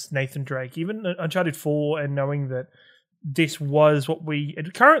as Nathan Drake. Even Uncharted 4, and knowing that this was what we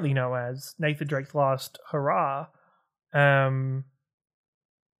currently know as Nathan Drake's last hurrah, it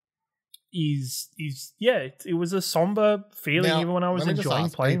was a somber feeling Now, even when I was let me just enjoying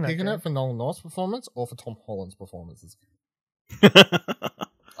ask, playing are you that picking game. it for Nolan North's performance or for Tom Holland's performances? Do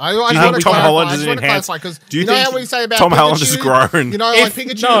I you just think want to Tom clarify, Holland I is just want to enhanced? clarify, because Do you you know think how we say about Tom Pikachu, Holland has grown? You know, If- like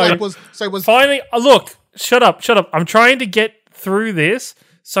Pikachu no. was Finally, look, shut up. I'm trying to get through this.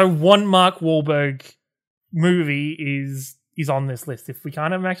 So one Mark Wahlberg movie is on this list. If we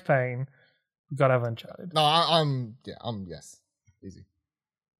can't have Max Payne, we've got to have Uncharted. No, I'm yes. Easy.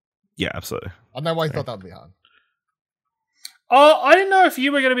 Yeah, absolutely. I don't know why you thought that would be hard. Oh, I didn't know if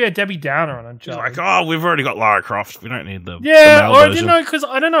you were going to be a Debbie Downer on He's Uncharted. like, we've already got Lara Croft. We don't need the Yeah, male or I version. didn't know, because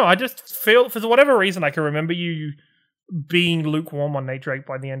I don't know. I just feel, for whatever reason, I can remember you being lukewarm on Nate Drake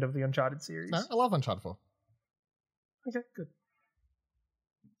by the end of the Uncharted series. No, I love Uncharted 4. Okay, good.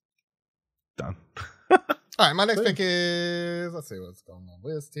 Done. All right, my next pick is, let's see what's going on the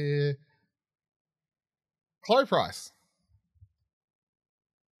list here. Chloe Price.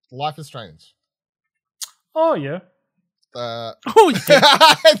 Life is Strange. Oh, yeah. Oh,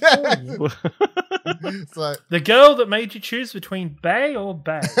 yeah. So, The girl that made you choose between Bay or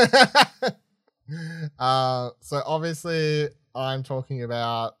Bay. so obviously I'm talking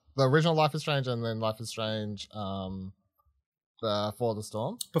about the original Life is Strange and then Life is Strange Before the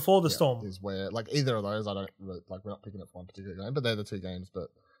Storm. Before the Storm. Is where, like, either of those, I don't really, like, we're not picking it for one particular game, but they're the two games that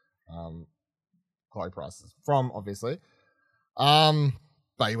Chloe Price is from, obviously.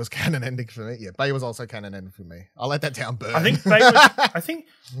 Bay was canon ending for me. Yeah, Bay was also canon ending for me. I'll let that down burn. I think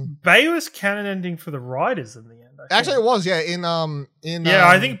Bay was canon ending for the writers in the end. Actually, it was, yeah.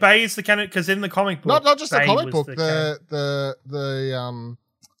 I think Bay is the canon, because in the comic book, not just the Bay comic was book, the the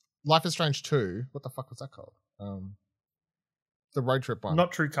Life is Strange 2. What the fuck was that called? The road trip one.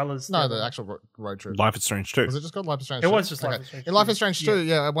 not True Colors. No, the actual road trip. Life is Strange too. Was it just called Life is Strange? It 2? was just Life is Strange In Life 2. is Strange 2,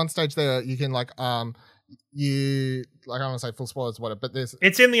 yeah, at one stage there, you can, like, I don't want to say full spoilers or whatever, but there's...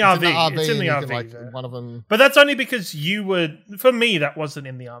 It's in the RV. It's in and the you RV. can, like, yeah. one of them... But that's only because you were. For me, that wasn't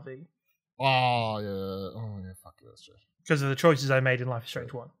in the RV Oh, yeah. Oh, yeah, fuck it, that's true. because of the choices I made in Life is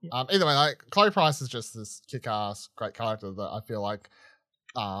Strange 1. Yeah. Either way, like, Chloe Price is just this kick-ass, great character that I feel like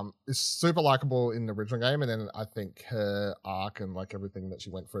is super likable in the original game, and then I think her arc and, like, everything that she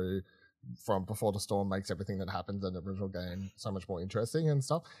went through from Before the Storm makes everything that happens in the original game so much more interesting and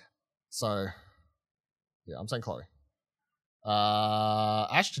stuff. So, yeah, I'm saying Chloe.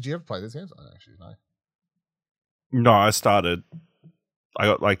 Ash, did you ever play these games? I don't actually know. No, I started. I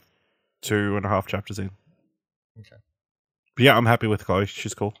got like 2.5 chapters in. Okay. But yeah, I'm happy with Chloe.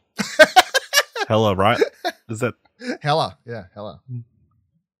 She's cool. Hella, right? Is that Hella. Yeah, Hella.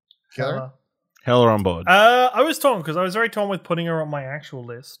 Killer? Hella on board? I was torn because I was very torn with putting her on my actual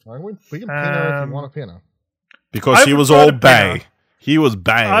list. We can pin her if you want to pin her. Because he was all Bay. He was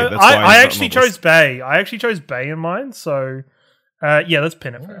Bay. That's why I actually chose Bay. I actually chose Bay in mine, so yeah, let's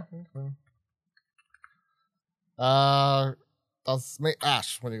pin it for her. That's me.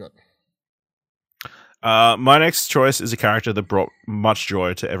 Ash, what do you got? My next choice is a character that brought much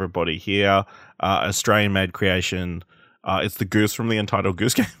joy to everybody here. Australian-made creation. It's the Goose from the Entitled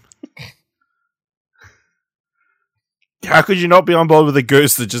Goose Game. How could you not be on board with a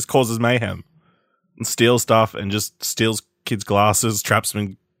goose that just causes mayhem and steals stuff and just steals kids' glasses, traps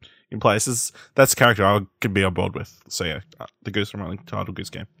them in places? That's a character I could be on board with. So yeah, the Goose from the Entitled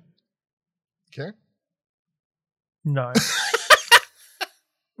Goose Game. Okay. No.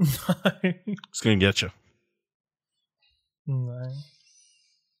 No. It's gonna get you. No.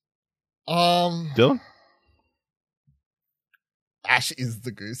 Dylan? Ash is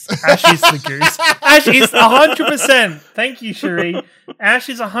the goose. Ash is the goose. Ash is 100%. Thank you, Cherie. Ash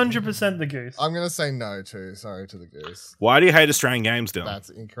is 100% the goose. I'm going to say no too. Sorry to the goose. Why do you hate Australian games, Dylan? That's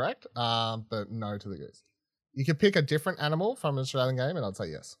incorrect. But no to the goose. You could pick a different animal from an Australian game and I'd say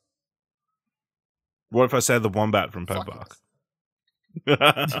yes. What if I say the wombat from Pope Park?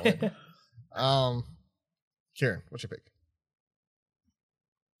 Yes. Kieran, what's your pick?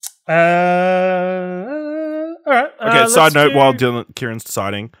 All right. Okay, side note while Kieran's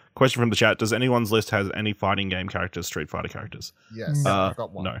deciding, question from the chat, does anyone's list has any fighting game characters, Street Fighter characters? Yes. I've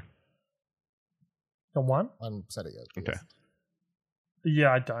got one. No. Got one? I haven't said it yet. Okay. Yes.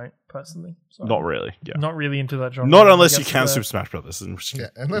 Yeah, I don't, personally. Sorry. Not really, yeah. Not really into that genre. Not unless you count Super Smash Brothers. Yeah,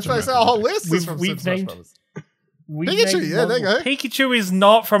 and let's face it, our whole list is from Super Smash Brothers. Pikachu, yeah, there you go. Pikachu is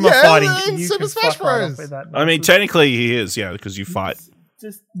not from a fighting game. Super Smash Bros. I mean, technically he is, yeah, because you fight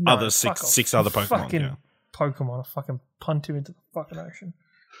just six other Pokemon. Fucking Yeah. Pokemon, I fucking punt him into the fucking ocean.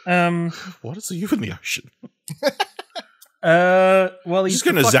 What is you in the ocean? Well, he's just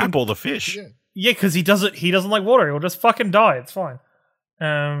gonna zap all the fish. Yeah, because he doesn't like water. He'll just fucking die. It's fine.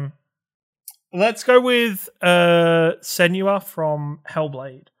 Let's go with Senua from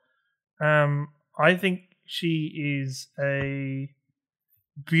Hellblade. I think she is a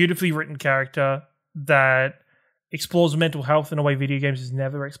beautifully written character that explores mental health in a way video games has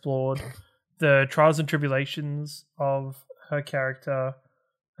never explored. The trials and tribulations of her character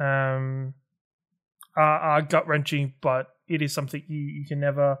are gut-wrenching, but it is something you can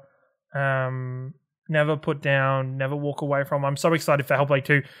never put down, never walk away from. I'm so excited for Hellblade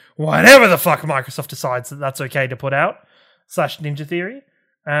 2, whatever the fuck Microsoft decides that's okay to put out, / Ninja Theory.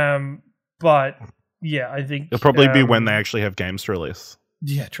 But yeah, I think it'll probably be when they actually have games to release.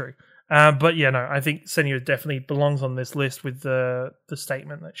 Yeah, true. But yeah, no, I think Senua definitely belongs on this list with the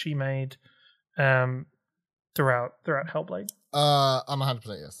statement that she made throughout Hellblade. I'm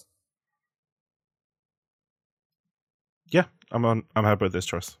 100% yes. Yeah, I'm happy with this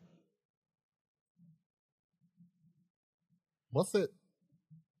choice. What's it?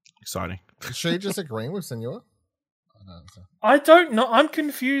 Exciting. Is she just agreeing with Senua? I don't know. I'm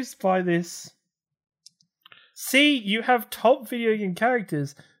confused by this. See, you have top video game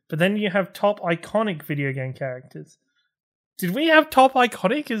characters, but then you have top iconic video game characters. Did we have top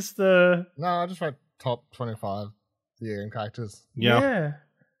iconic as the... No, I just wrote top 25 video game characters. Yeah.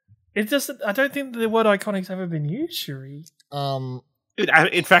 It doesn't... I don't think the word iconic's ever been used, Cherie.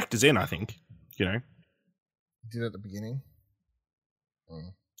 It factors in, I think. You know? Did at the beginning.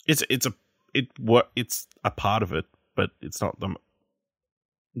 It's a part of it, but it's not the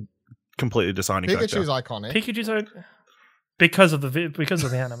completely deciding factor. Pikachu's iconic. Because of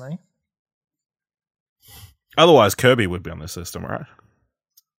the anime. Otherwise, Kirby would be on this system, right?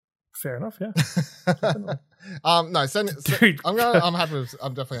 Fair enough, yeah. No, Dude. I'm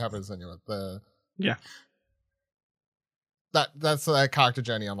definitely happy with Senua. Yeah. That's a character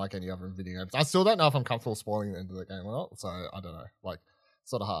journey unlike any other video games. I still don't know if I'm comfortable spoiling the end of the game or not, so I don't know. Like,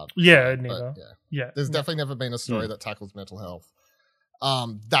 sort of hard. Yeah, neither. But, yeah. There's definitely never been a story that tackles mental health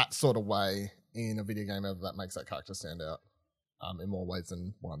that sort of way in a video game ever that makes that character stand out in more ways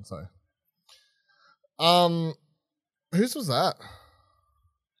than one. So, whose was that?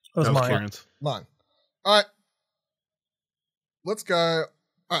 That was mine. Kieran's. Mine. All right. Let's go. All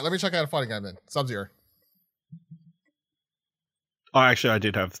right, let me check out a fighting game then. Sub-Zero. Oh, actually, I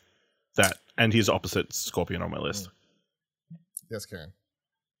did have that, and his opposite, Scorpion, on my list. Yes, Karen.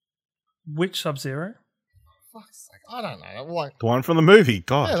 Which Sub-Zero? Fuck's sake, I don't know. Like, The one from the movie.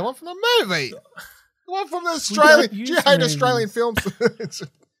 God. yeah, the one from the movie. The one from the Australian. Do you hate Australian films?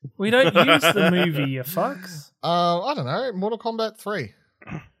 We don't use the movie, you fucks. I don't know. Mortal Kombat 3.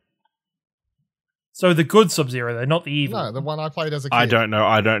 So the good Sub-Zero, though, not the evil. No, the one I played as a kid. I don't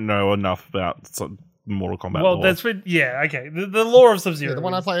know enough about Mortal Kombat. Well, lore. that's what. Yeah, okay. The lore of Sub-Zero. Yeah, the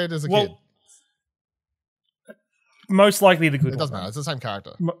one I played as a kid. Most likely the good It doesn't one. matter. It's the same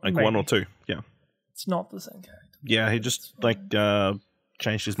character. Like Maybe. 1 or 2. Yeah. It's not the same character. Yeah, he just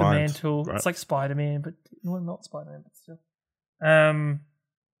changed his The mind. mantle. Right. It's like Spider-Man, but well, not Spider-Man, but still. Can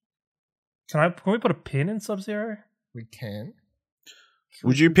we put a pin in Sub-Zero? We can.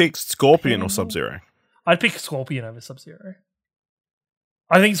 Would you pick Scorpion or Sub-Zero? I'd pick Scorpion over Sub-Zero.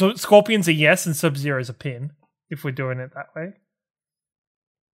 I think Scorpion's a yes and Sub-Zero's a pin, if we're doing it that way.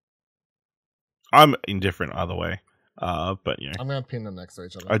 I'm indifferent either way. But, you know, I'm going to pin them next to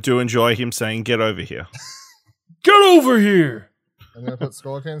each other. I do enjoy him saying, "Get over here." Get over here! I'm going to put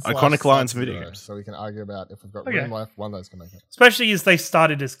Scorpion Iconic lines in Sub-Zero, video games. so we can argue about if we've got Okay. room left, one of those can make it. Especially as they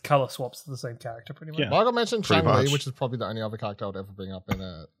started as color swaps to the same character, pretty much. Yeah. Well, I got mentioned Pretty Chun-Li, much. which is probably the only other character I would ever bring up in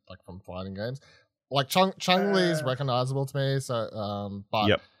from fighting games. Like Chun-Li is recognizable to me, so but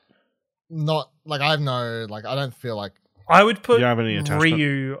Yep. not like I have no like I don't feel like I would put You don't have any attachment?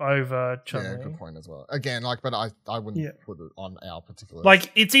 Ryu over Chun-Li. yeah, good point as well. Again, like but I wouldn't Yeah. put it on our particular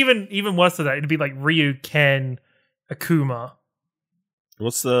Like, it's even worse than that. It'd be like Ryu, Ken, Akuma,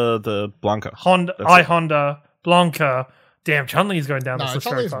 What's the Blanca? Honda, That's it. Honda, Blanca. Damn, Chun-Li is going down no, this list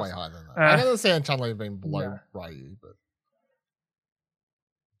very Chun-Li's fast. way higher than that. Uh, I don't understand Chun-Li being below yeah. Ryu, but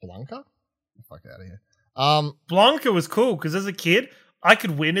Blanca? Get the fuck out of here. Blanca was cool because as a kid, I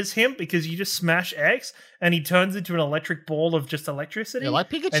could win as him because you just smash X and he turns into an electric ball of just electricity. Yeah, like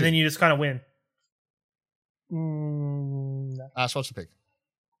Pikachu. and then you just kind of win. No. Ash, what's your pick?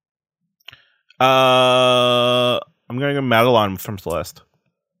 I'm going to go Madeline from Celeste.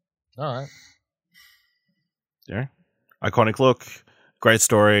 All right. Yeah, iconic look, great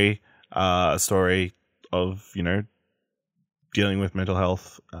story, a story of, you know, dealing with mental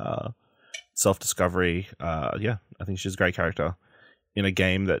health, self-discovery. Yeah, I think she's a great character in a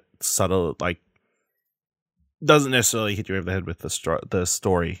game that subtle, like, doesn't necessarily hit you over the head with the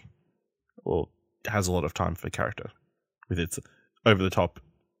story, or has a lot of time for character with its over-the-top,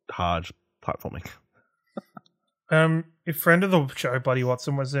 hard platforming. If friend of the show, Buddy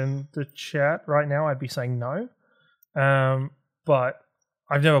Watson, was in the chat right now, I'd be saying no. But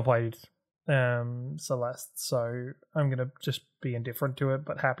I've never played Celeste, so I'm going to just be indifferent to it,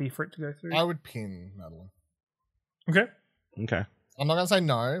 but happy for it to go through. I would pin Madeline. Okay. Okay. I'm not going to say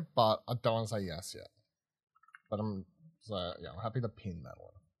no, but I don't want to say yes yet. But I'm happy to pin Madeline.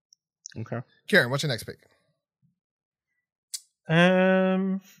 Okay. Kieran, what's your next pick?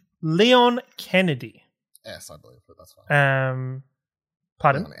 Leon Kennedy. S, I believe, but that's fine.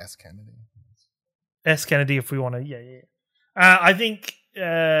 Pardon? Leon S. Kennedy. S. Kennedy, if we want to. Yeah. I think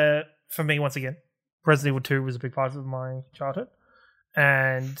for me, once again, Resident Evil 2 was a big part of my childhood,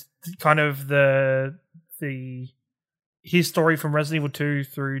 and kind of his story from Resident Evil 2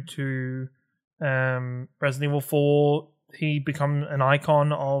 through to Resident Evil 4. He become an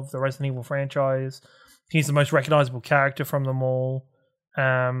icon of the Resident Evil franchise. He's the most recognizable character from them all.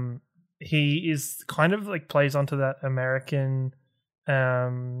 He is kind of like plays onto that American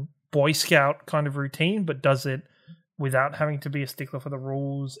Boy Scout kind of routine, but does it without having to be a stickler for the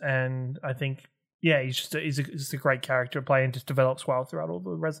rules. And I think, yeah, he's just a great character to play and just develops well throughout all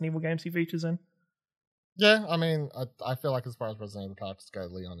the Resident Evil games he features in. Yeah, I mean, I feel like as far as Resident Evil characters go,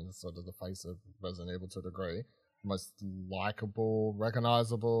 Leon is sort of the face of Resident Evil to a degree. Most likable,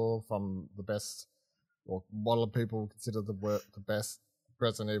 recognizable from the best, or what a lot of people consider the best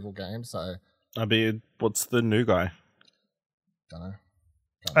Resident Evil game. So, I mean, what's the new guy? don't know.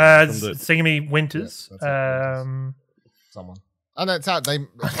 It's singing me Winters. Yeah, that's it, Winters. Someone. I know it's how they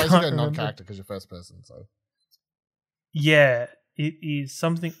basically a non-character because you're first person. So, yeah, it is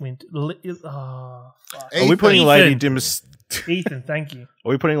something Winter. Oh, fuck. Are we putting Ethan. Lady Dimas? Ethan, thank you. Are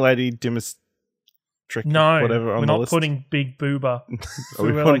we putting Lady Dimas? No, whatever on we're the not list? putting Big Booba. Are If we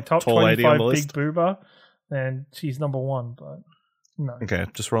we were putting like top tall lady on 25 the Big list? Booba, then she's number one. But no, Okay,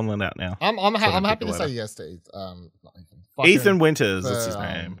 just rolling it out now. I'm happy to later. say yes to not Ethan. Ethan Winters, for, that's his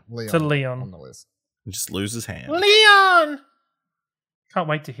name. To Leon. on the list. He just loses hand. Leon. Can't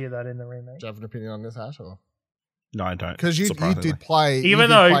wait to hear that in the remake. Do you have an opinion on this, Ash? No, I don't. Because you surprisingly. did play, Even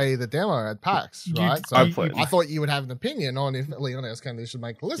though- play the demo at PAX, right? So I played. I thought you would have an opinion on if Leon S. Kennedy should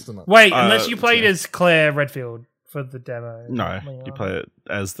make the list or not. Wait, unless you played yeah. as Claire Redfield for the demo. No, Leon. you play it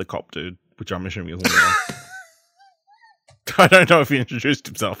as the cop dude, which I'm assuming is Leon. I don't know if he introduced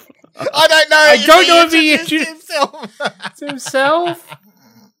himself. I don't know. I don't know if he introduced himself. To himself.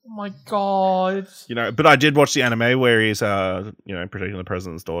 Oh my god. You know, but I did watch the anime where he's, protecting the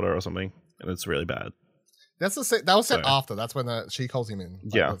president's daughter or something, and it's really bad. That was set So- after. That's when she calls him in.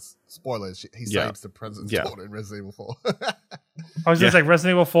 Like, Yeah. spoilers. He Yeah. saves the president's Yeah. daughter in Resident Evil 4. I was going to say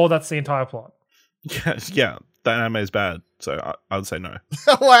Resident Evil 4, that's the entire plot. Yeah, that anime is bad, so I would say no.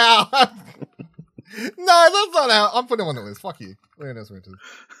 Wow. No, that's not how. I'm putting him on the list. Fuck you. Where else went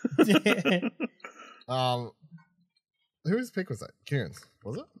to? Whose pick was that? Kieran's,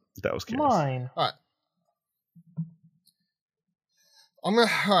 was it? That was curious. Mine. All right. All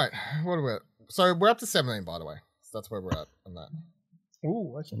right. What are we at? So we're up to 17, by the way. So that's where we're at on that.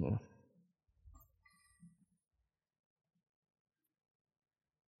 Ooh, okay.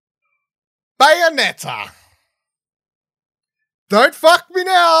 Bayonetta. Don't fuck me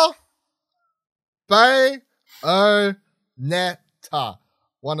now. Bayonetta.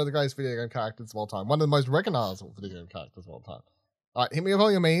 One of the greatest video game characters of all time. One of the most recognizable video game characters of all time. All right, hit me with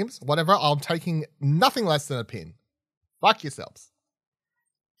all your memes. Whatever. I'm taking nothing less than a pin. Fuck yourselves.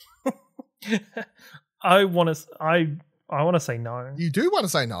 I want to say no. You do want to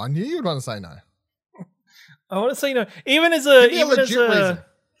say no. I knew you'd want to say no. I want to say no. Even as a Give me a legit reason.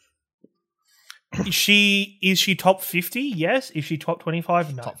 Is she top 50? Yes. Is she top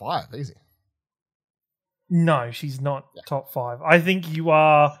 25? No. Top 5, easy. No, she's not top 5. I think you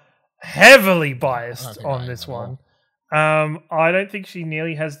are heavily biased think I on am this at all. one. I don't think she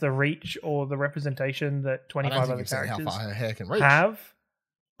nearly has the reach or the representation that I 25 don't think other you've seen how characters far her hair can reach. have.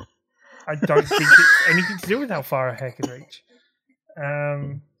 I don't think it's anything to do with how far her hair can reach.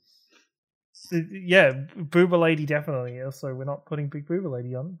 Yeah, Booba Lady definitely. Also, we're not putting Big Booba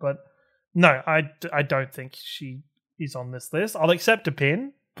Lady on, but no, I don't think she is on this list. I'll accept a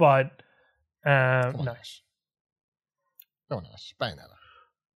pin, but Come on, no. Ash. Come on, Ash. Bayonetta.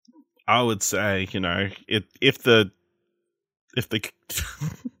 I would say, if the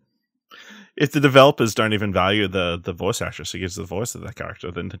if the developers don't even value the voice actress who gives the voice of that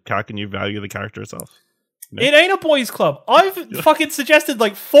character, then how can you value the character itself? No. It ain't a boys' club. I've fucking suggested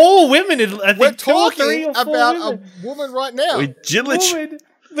like 4 women. I think We're 2 or 3 talking or 4 about women. a woman right now. We Woman.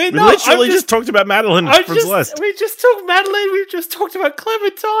 we literally just talked about Madeline from Celeste. We just talked Madeline. We've just talked about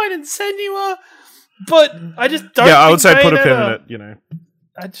Clementine and Senua. But I just don't. Yeah, I would think say put a pin in Bayonetta- it.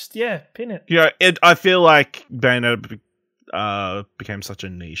 I just pin it. Yeah, I feel like Bayonetta became such a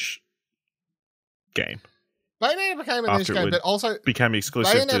niche game. Bayonetta became a niche After it game, would but also Became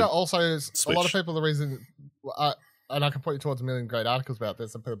exclusive Bayonetta to also is a lot of Switch. people. The reason, and I can point you towards a million great articles about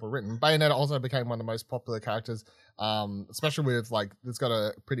this and people written. Bayonetta also became one of the most popular characters, especially with it's got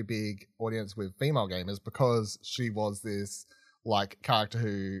a pretty big audience with female gamers because she was this character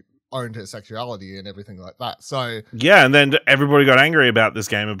who owned her sexuality and everything like that. So Yeah, and then everybody got angry about this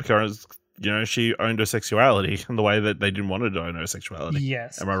game because she owned her sexuality in the way that they didn't want her to own her sexuality.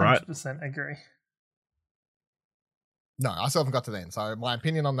 Yes, Am I right? 100% agree. no, I still haven't got to the end. So my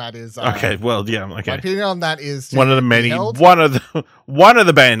opinion on that is Okay, well, yeah, My okay. opinion on that is One of the to be many, held. one of the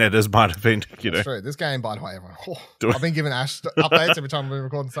Bayonettas might have been, That's true. This game, by the way, everyone. Do it. I've been giving Ash updates every time we're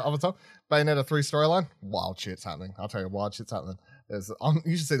recording stuff. Other time, Bayonetta 3 storyline, wild shit's happening. I'll tell you, wild shit's happening.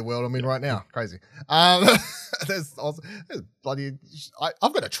 You should see the world I'm in right now. Crazy. There's bloody.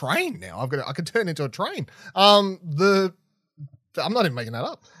 I've got a train now. I can turn into a train. I'm not even making that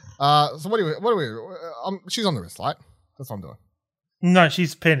up. So what are we? She's on the wrist, right? That's what I'm doing. No,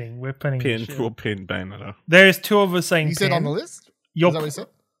 she's pinning. We're pinning. Pin, this shit. we'll pin Bayonetta. There's 2 of us saying You said pin. on the list. You're Is that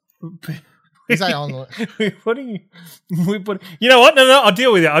what you said? You say on the list. What are you? You know what? No. I'll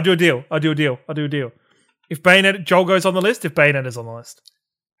deal with it. I'll do a deal. If Joel goes on the list, if Bayonetta's on the list.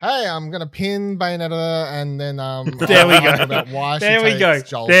 Hey, I'm gonna pin Bayonetta, and then There we I'll go. argue about why There she we go. takes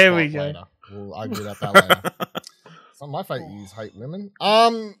Joel's There spot we go. later. We'll argue about that later. It's not my fate. You hate women.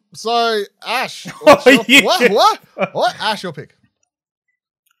 So Ash, Yeah. what? Ash, your pick.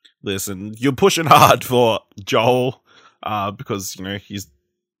 Listen, you're pushing hard for Joel because he's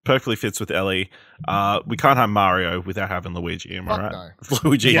perfectly fits with Ellie. We can't have Mario without having Luigi. Am I Fuck right?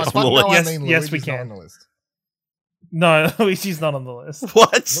 Luigi Yes. is Fuck on the no, list. I mean Yes, we Luigi's not can. on the list. No, Luigi's not on the list.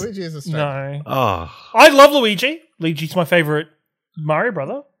 What? Luigi is a straight. No. Oh, I love Luigi. Luigi's my favorite Mario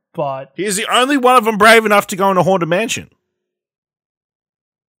brother, but he's the only one of them brave enough to go in a haunted mansion.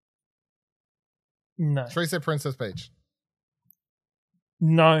 no. Tree said Princess Peach.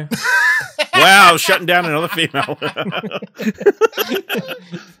 No. Wow, shutting down another female.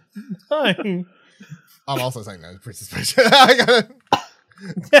 No. I'm also saying no, Princess Peach. I got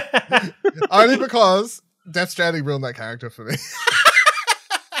it. Only because Death Stranding ruined that character for me.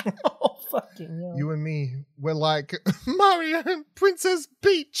 Oh, fucking hell. You and me, we're like Mario and Princess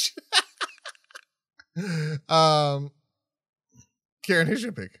Peach. Kieran, who's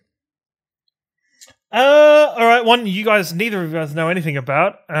your pick? All right, one neither of you guys know anything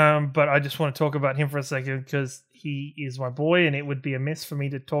about, but I just want to talk about him for a second because he is my boy, and it would be amiss for me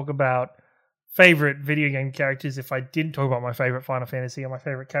to talk about favorite video game characters if I didn't talk about my favorite Final Fantasy or my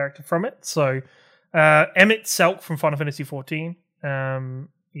favorite character from it. So, Emmett Selk from Final Fantasy XIV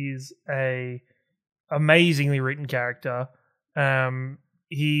is a amazingly written character.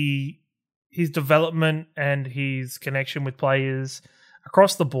 His development and his connection with players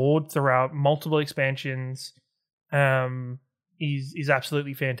across the board throughout multiple expansions is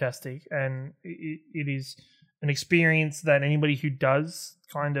absolutely fantastic, and it is an experience that anybody who does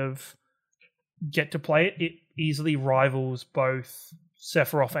kind of get to play it easily rivals both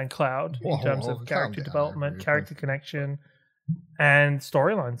Sephiroth and Cloud in terms of character development, character connection, and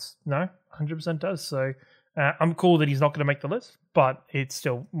storylines. No, 100% does. So I'm cool that he's not going to make the list, but it's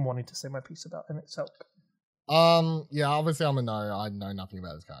still wanting to say my piece about him itself. Yeah, obviously I'm a no. I know nothing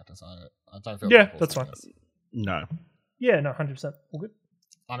about his character, so I don't feel. Yeah, that's fine. No. Yeah, no, 100%. All good.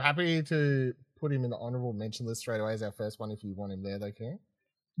 I'm happy to put him in the honorable mention list straight away as our first one if you want him there, though, King.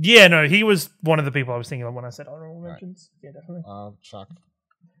 Yeah, no, he was one of the people I was thinking of when I said honorable mentions. Yeah, definitely. Chuck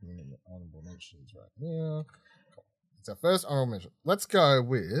in the honorable mentions right now. Cool. It's our first honorable mention. Let's go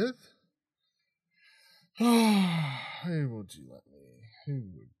with. Who would you let me? Who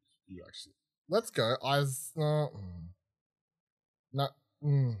would you actually? Let's go.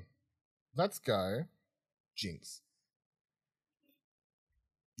 Let's go. Jinx.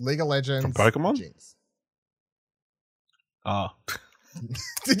 League of Legends. From Pokemon? Jinx. Oh.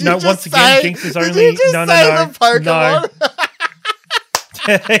 No, once again, Jinx is only no.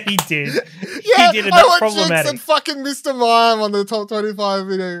 He did. Yeah, he did, and I that's want problematic. Jinx and fucking Mr. Mime on the top 25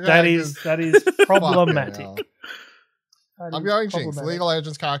 video. That is problematic. I'm going Jinx, League of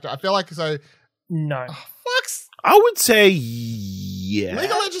Legends character. I feel like so. No. Fucks. I would say yeah.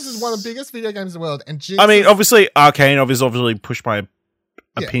 League of Legends is one of the biggest video games in the world, and Jinx. I mean, obviously, Arcane obviously pushed my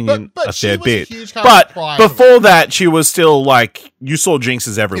opinion but a fair bit. But before that, she was still like you saw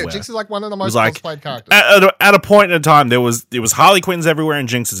Jinxes everywhere. Yeah, Jinx is like one of the most played characters. At a point in time, there was Harley Quinns everywhere and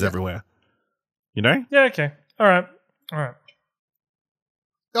Jinxes everywhere. You know? Yeah. Okay. All right.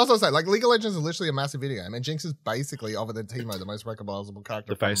 They also say like League of Legends is literally a massive video game, and Jinx is basically other than Teemo the most recognizable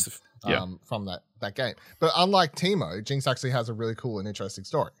character from that game. But unlike Teemo, Jinx actually has a really cool and interesting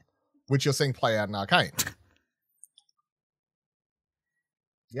story, which you're seeing play out in Arcane.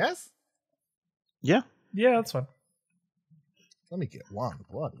 Yes? Yeah. Yeah, that's fine. Let me get one.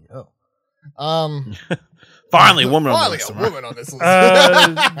 Bloody hell. Finally, a woman on this list.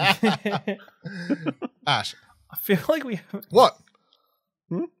 Ash. I feel like we have What?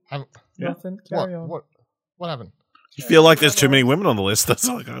 nothing. Carry on. What happened? You feel like there's too many women on the list. That's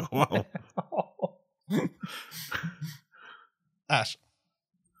like, wow. Ash.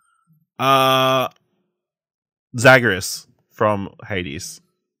 Zagreus from Hades.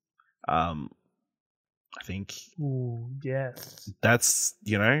 I think. Ooh, yes. That's,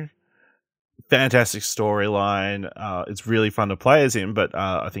 fantastic storyline. It's really fun to play as him, but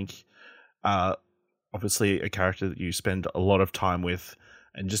I think obviously a character that you spend a lot of time with,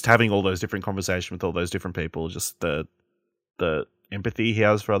 and just having all those different conversations with all those different people, just the empathy he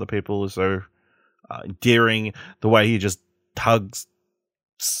has for other people is so endearing. The way he just hugs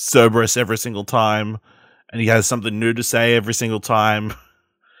Cerberus every single time, and he has something new to say every single time.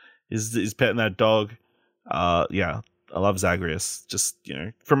 Is petting that dog. Yeah, I love Zagreus. Just,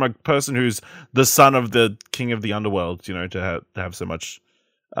 from a person who's the son of the king of the underworld, to have so much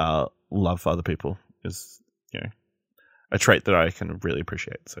love for other people is, a trait that I can really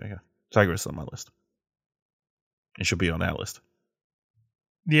appreciate. So yeah, Zagreus is on my list. It should be on our list.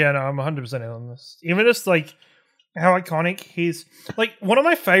 Yeah, no, I'm 100% in on this. Even just like how iconic his, like, one of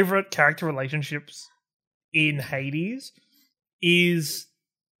my favorite character relationships in Hades is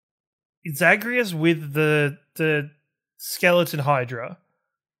Zagreus with the skeleton Hydra,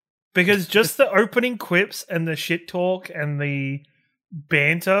 because just the opening quips and the shit talk and the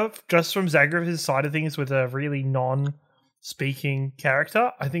banter just from Zagreus' side of things with a really non-speaking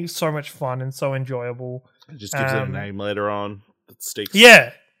character, I think it's so much fun and so enjoyable. It just gives it a name later on that sticks.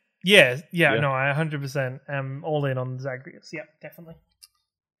 Yeah. No, I 100% am all in on Zagreus. Yeah, definitely.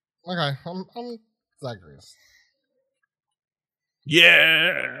 Okay, I'm Zagreus.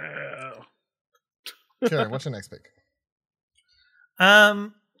 Yeah. Kieran, what's your next pick?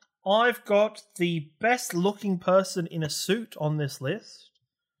 I've got the best looking person in a suit on this list.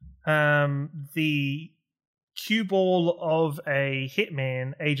 The cue ball of a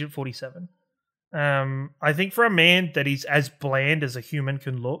hitman, Agent 47. I think for a man that is as bland as a human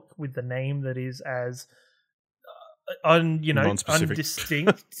can look, with the name that is as Non-specific.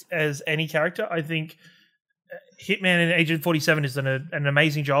 undistinct as any character. I think Hitman and Agent 47 has done an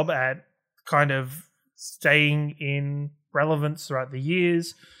amazing job at kind of staying in relevance throughout the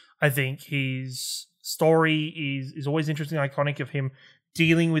years. I think his story is always interesting, iconic, of him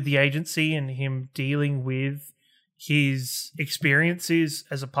dealing with the agency and him dealing with his experiences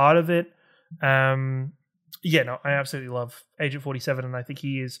as a part of it. I absolutely love Agent 47, and I think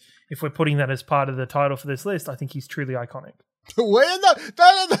he is, if we're putting that as part of the title for this list, I think he's truly iconic.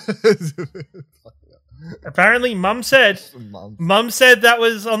 Apparently, Mum said that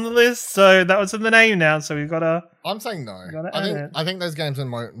was on the list, so that was in the name now, so we've got to... I'm saying no. I think those games are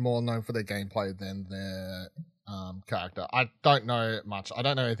more known for their gameplay than their character. I don't know much. I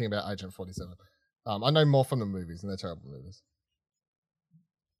don't know anything about Agent 47. I know more from the movies, and they're terrible movies.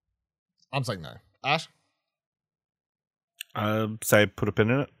 I'm saying no. Ash? Say put a pin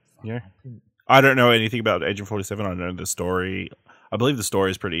in it. Yeah. I don't know anything about Agent 47. I know the story. I believe the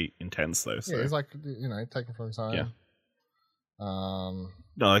story is pretty intense, though. So. Yeah, he's like, taken from his home. Yeah. No,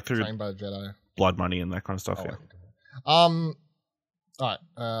 like through trained by a Jedi. Blood money and that kind of stuff, yeah. All right,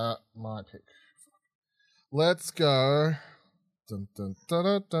 my pick. Let's go.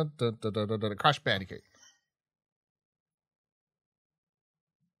 Crash Bandicoot.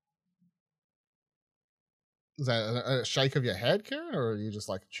 Is that a shake of your head, Kieran, or are you just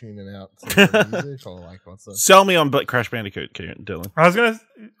like tuning out some music, or like what's the... Sell me on Crash Bandicoot, Kieran, Dylan. I was gonna,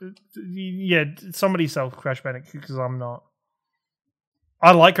 somebody sell Crash Bandicoot because I'm not.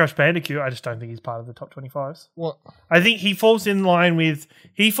 I like Crash Bandicoot. I just don't think he's part of the top 25s. What? I think he falls in line with.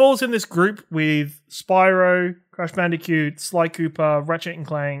 He falls in this group with Spyro, Crash Bandicoot, Sly Cooper, Ratchet and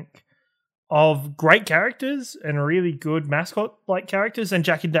Clank, of great characters and really good mascot-like characters, and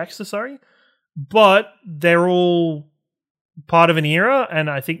Jak and Daxter, sorry. But they're all part of an era, and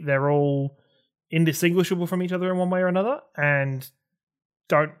I think they're all indistinguishable from each other in one way or another, and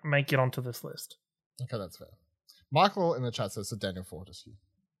don't make it onto this list. Okay, that's fair. Michael in the chat says Daniel Fortescue.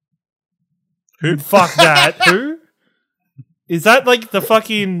 Who? Fuck that. Who? Is that like the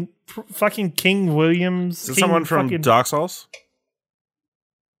fucking King Williams? Is it someone from Dark Souls?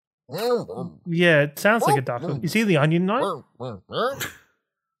 Yeah, it sounds like a Dark Souls. Is he the Onion Knight?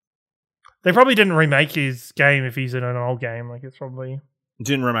 They probably didn't remake his game if he's in an old game. Like, it's probably...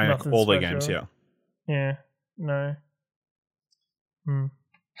 Didn't remake all their games, yeah. Yeah, no.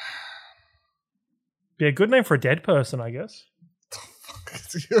 Be a good name for a dead person, I guess.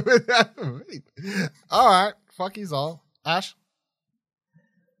 All right, fuck he's all. Ash?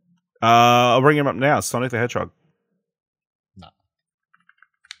 I'll bring him up now. Sonic the Hedgehog. No.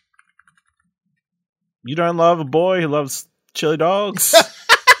 You don't love a boy who loves chili dogs?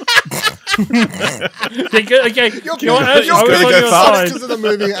 Okay, You're going I was on your side because of the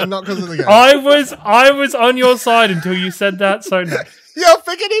movie and not because of the game. I was on your side until you said that, so no. You're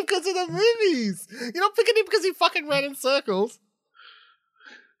picking him because of the movies. You're not picking him because he fucking ran in circles.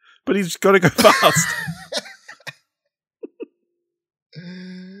 But he's got to go fast.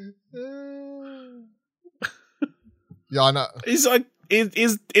 Yeah, I know. He's like, if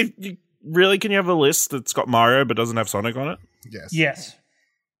you really, can you have a list that's got Mario but doesn't have Sonic on it? Yes. Yes.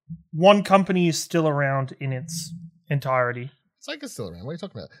 One company is still around in its entirety. Sega's still around. What are you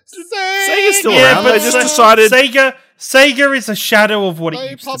talking about? Sega's still around. They just decided Sega is a shadow of what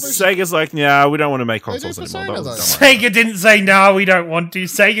it used to be. Sega's like, nah, we don't want to make consoles anymore. Sega didn't say, no, we don't want to.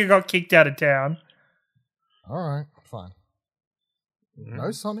 Sega got kicked out of town. All right, fine.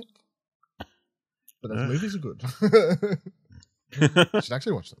 No Sonic. But those movies are good. You should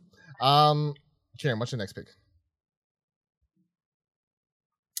actually watch them. Kieran, what's your next pick?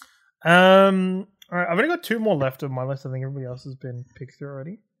 All right, I've only got two more left of my list. I think everybody else has been picked through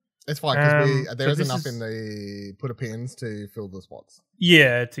already. It's fine because there is enough in the put a pins to fill the spots.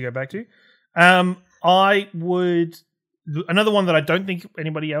 Yeah, to go back to. I would another one that I don't think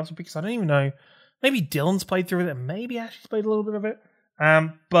anybody else would pick because I don't even know. Maybe Dylan's played through it, and maybe Ashley's played a little bit of it.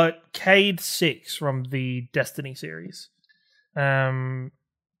 But Cade 6 from the Destiny series. Cade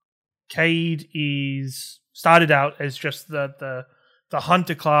is started out as just the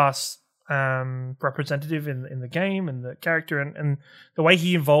hunter class representative in the game and the character and the way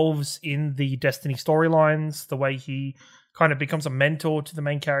he evolves in the Destiny storylines, the way he kind of becomes a mentor to the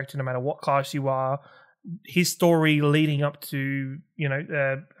main character no matter what class you are. His story leading up to,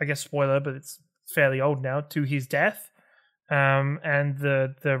 I guess spoiler, but it's fairly old now, to his death, and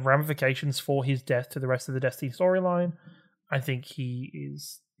the ramifications for his death to the rest of the Destiny storyline. I think he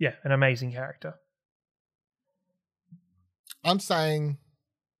is, an amazing character. I'm saying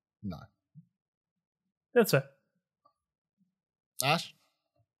no. That's it. Ash?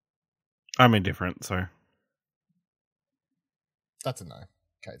 I'm indifferent, so. That's a no.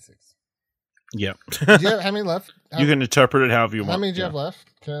 K6. Yep. Do you have, how many left? You can interpret it however you want. How many do you have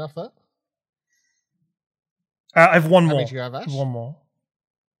left? Can I have that? I have one How more. many do you have, Ash? One more.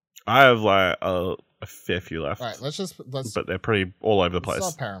 I have like a fair few left. All right, let's. But they're pretty all over the Let's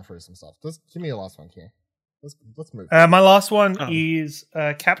place. start powering through some stuff. Just give me your last one here. Let's move. My last one is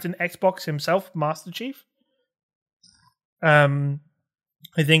Captain Xbox himself, Master Chief. I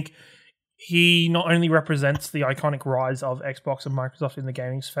think he not only represents the iconic rise of Xbox and Microsoft in the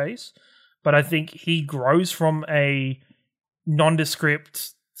gaming space, but I think he grows from a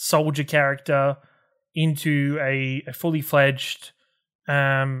nondescript soldier character into a fully fledged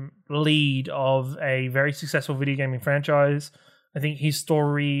lead of a very successful video gaming franchise. I think his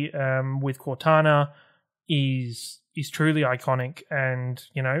story with Cortana is truly iconic, and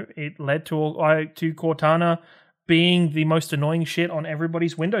it led to Cortana being the most annoying shit on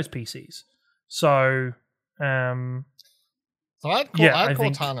everybody's Windows PCs. So, I had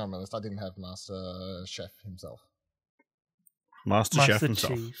Cortana on my list. I didn't have Master Chef himself. Master Chef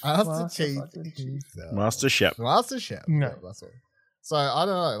himself. Master Chef. Master Chef. No, yeah, that's all. So I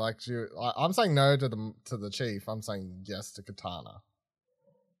don't know. Like, I'm saying no to the chief. I'm saying yes to Katana. How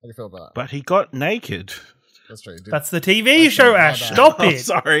do you feel about that? But he got naked. That's true. That's the TV show, Ash. Stop it.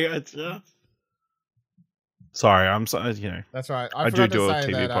 Sorry. Sorry, I'm sorry. That's right. I do a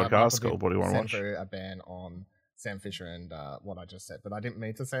TV podcast called What Do You Want to Watch? A ban on Sam Fisher and what I just said, but I didn't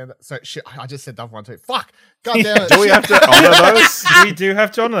mean to say that. So shit, I just said the other one too. Fuck. God damn it. Do we have to honor those? We do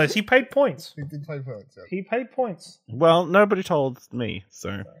have to honor those. He paid points. He did pay points. Yeah. He paid points. Well, nobody told me,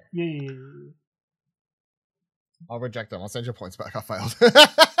 so. Yeah. I'll reject them. I'll send your points back. I failed.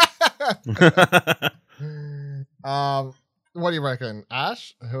 What do you reckon,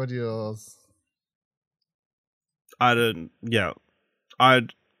 Ash? Who are yours? I don't. Yeah, I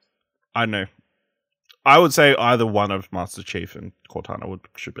know. I would say either one of Master Chief and Cortana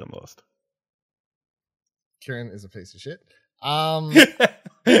should be on the list. Kieran is a piece of shit. I don't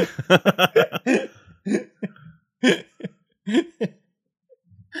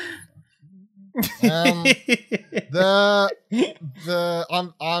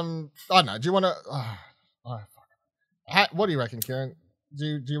know. Do you want to? What do you reckon, Kieran?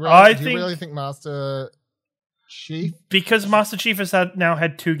 Do you really think Master Chief? Because Master Chief has now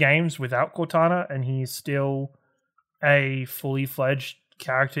had 2 games without Cortana, and he's still a fully fledged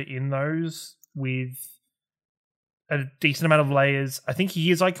character in those with a decent amount of layers. I think he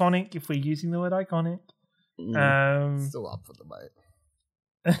is iconic if we're using the word iconic. Still up for debate.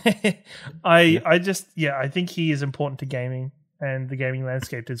 I think he is important to gaming and the gaming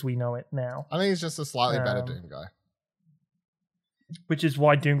landscape as we know it now. I think he's just a slightly better Doom guy. Which is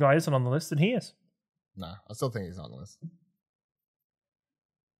why Doom guy isn't on the list, and he is. No, I still think he's on the list.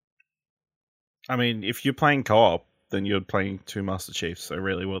 I mean, if you're playing co-op, then you're playing 2 Master Chiefs. So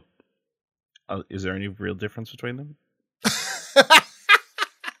really, what is there any real difference between them?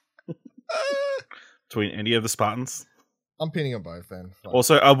 Between any of the Spartans? I'm pinning them both then.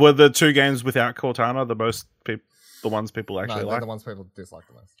 Also, were the 2 games without Cortana the ones people actually like? The ones people dislike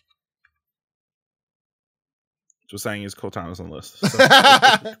the most. What you're saying is Cortana's on the list. So.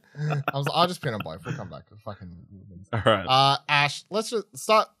 I'll just pin them both. We'll come back. Fucking. All right. Ash, let's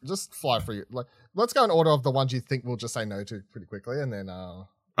just fly for you. Let's go in order of the ones you think we'll just say no to pretty quickly, and then.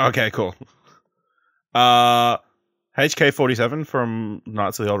 Okay, cool. HK-47 from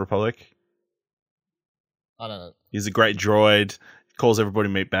Knights of the Old Republic. I don't know. He's a great droid. Calls everybody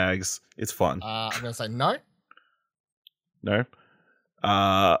meatbags. It's fun. I'm gonna say no. No.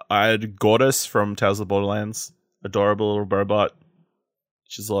 I had Gortys from Tales of the Borderlands. Adorable little robot.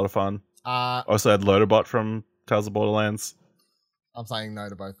 She's a lot of fun. Also had Loaderbot from Tales of the Borderlands. I'm saying no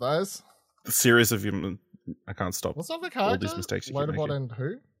to both those. The series of human. I can't stop. What's up the character? All these mistakes you keep Loaderbot making. and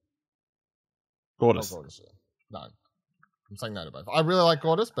who? Gortys. Oh, Gortys, yeah. No. I'm saying no to both. I really like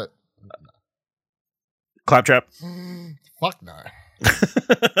Gortys, but no. Claptrap. Fuck no.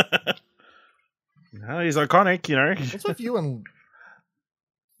 No, he's iconic, What's with you and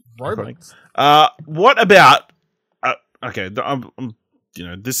robots? What about? Okay,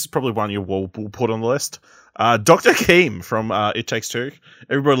 this is probably one you will put on the list. Dr. Keem from It Takes Two.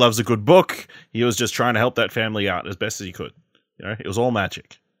 Everybody loves a good book. He was just trying to help that family out as best as he could. It was all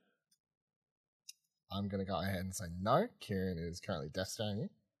magic. I'm going to go ahead and say no. Kieran is currently death staring you.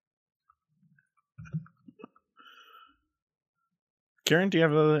 Kieran, do you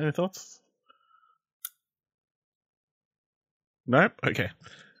have any thoughts? Nope? Okay.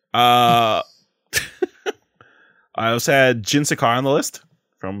 I also had Jin Sakai on the list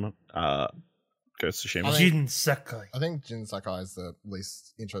from Ghost of Tsushima. Jin Sakai. I think Jin Sakai is the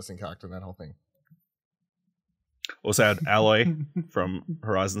least interesting character in that whole thing. Also had Aloy from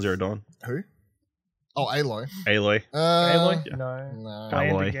Horizon Zero Dawn. Who? Oh, Aloy. Aloy. Aloy? Yeah. No.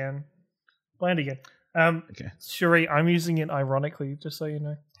 Alloy. Bland again. Okay. Shuri, I'm using it ironically, just so you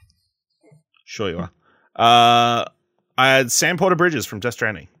know. Sure you are. I had Sam Porter Bridges from Death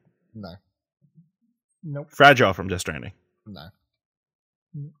Stranding. No. Nope. Fragile from Death Stranding. No.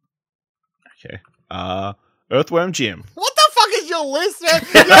 Okay. Earthworm Jim. What the fuck is your list, man?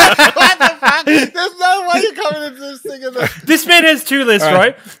 What the fuck? There's no way you're coming into this thing. This man has two lists,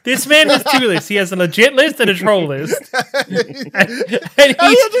 right? This man has two lists. He has a legit list and a troll list. and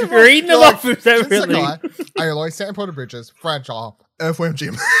he's reading them off separately. Aloy, Sam Porter Bridges, Fragile, Earthworm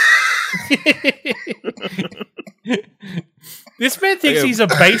Jim. This man thinks he's a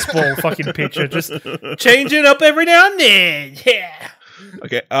baseball fucking pitcher. Just change it up every now and then. Yeah.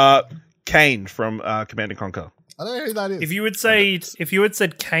 Okay. Kane from Command and Conquer. I don't know who that is. If you had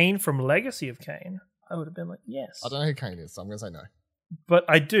said Kane from Legacy of Kane, I would have been like, yes. I don't know who Kane is, so I'm going to say no. But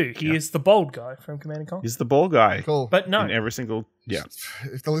I do. He is the bald guy from Command and Conquer. He's the ball guy. Cool. But no. In every single... Yeah.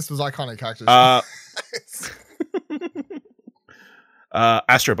 If the list was iconic characters.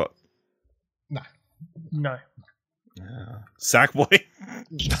 Astrobot. No. Sackboy.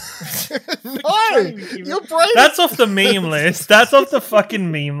 No! Your brain... That's off the meme list. That's off the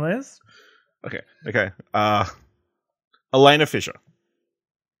fucking meme list. Okay. Elena Fisher.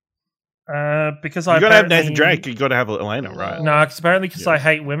 Because You gotta have Nathan Drake. You gotta have Elena, right? No, apparently because I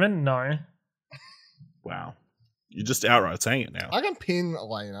hate women. No. Wow. You're just outright saying it now. I can pin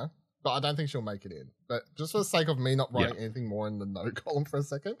Elena, but I don't think she'll make it in. But just for the sake of me not writing anything more in the no column for a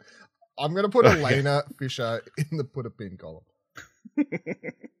second, I'm going to put Elena Fisher in the put a pin column.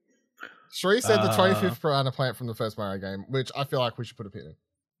 Shree said the 25th piranha plant from the first Mario game, which I feel like we should put a pin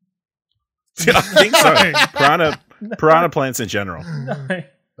in. I think so. Piranha plants in general.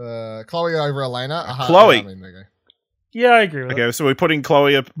 No. Chloe over Elena. Chloe. I mean, there you go. Yeah, I agree with that. Okay, so we're putting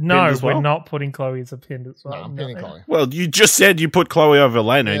Chloe up No, as well? we're not putting Chloe as a pin as well. No, I'm pinning Chloe. Well, you just said you put Chloe over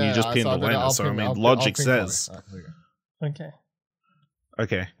Elena and you just pinned so Elena, so I mean, logic says... Right, there you go. Okay.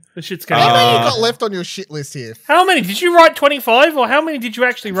 Okay. The shit's going How many on. you got left on your shit list here? How many? Did you write 25 or how many did you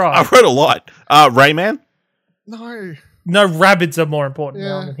actually I write? wrote a lot. Rayman? No. No, Rabbids are more important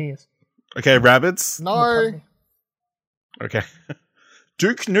now Yeah. than he is. Okay, Rabbids? No. Okay.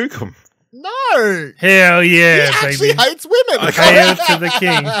 Duke Nukem. No. Hell He yeah, actually baby. hates women. Hail to the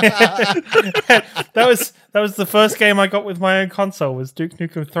king. that was the first game I got with my own console was Duke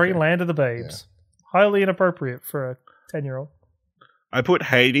Nukem 3 Land of the Babes. Highly inappropriate for a 10-year-old. I put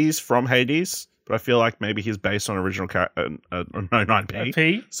Hades from Hades, but I feel like maybe he's based on original 9P.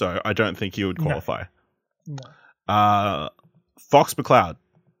 P? So I don't think he would qualify. No. Fox McCloud.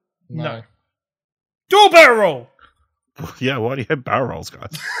 No. Dual barrel roll! Yeah, why do you have barrel rolls,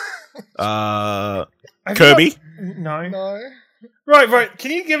 guys? Have Kirby. you got- No. No. Right.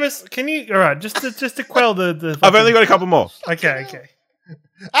 Can you alright, just to quell the I've only got a couple more. Okay.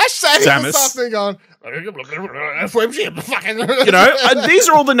 Ash sat here this Samus. afternoon going, You know, these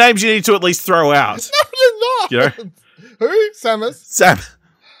are all the names you need to at least throw out. No, You know? Who? Samus?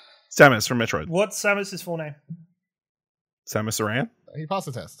 Samus from Metroid. What's Samus's full name? Samus Aran. He passed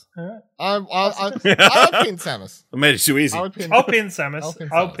the test. Alright. I would pin Samus. I made it too easy. I would pin. I'll pin Samus. I'll pin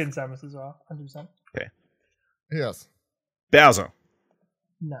I'll Samus. pin Samus as well. 100%. Yes. Bowser.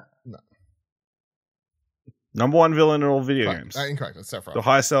 No. Number one villain in all video Correct. games. Incorrect. It's Sephiroth. The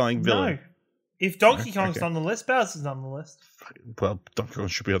highest selling villain. No. If Donkey Kong's Okay. on the list, Bowser's on the list. Well, Donkey Kong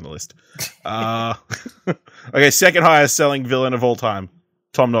should be on the list. Okay, second highest selling villain of all time.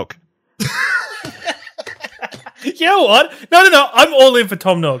 Tom Nook. You know what? No. I'm all in for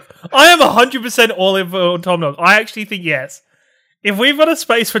Tom Nook. I am 100% all in for Tom Nook. I actually think yes. If we've got a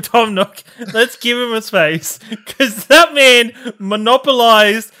space for Tom Nook, let's give him a space. Because that man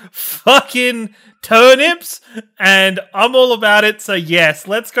monopolized fucking turnips, and I'm all about it. So yes,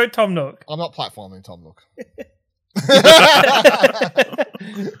 let's go Tom Nook. I'm not platforming Tom Nook.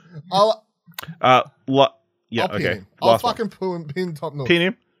 I'll Yeah, pin okay. him. I'll Last one. fucking pin Tom Nook. Pin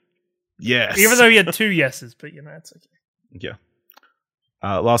him? Yes. Even though he had 2 yeses, but it's okay. Yeah.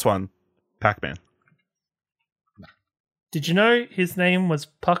 Last one. Pac-Man. Did you know his name was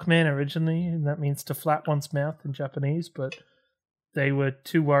Puckman originally, and that means to flap one's mouth in Japanese, but they were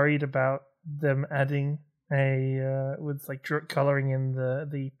too worried about them adding with coloring in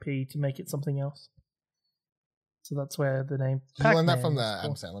the P to make it something else. So that's where the name Did you learn that Pac-Man from the is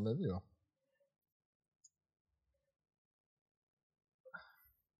Adam for. Sandler movie? Or?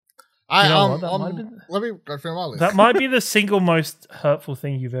 You know what? That might have been- Let me go through my list. That might be the single most hurtful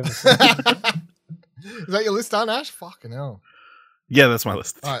thing you've ever said. Is that your list done, Ash? Fucking hell. Yeah, that's my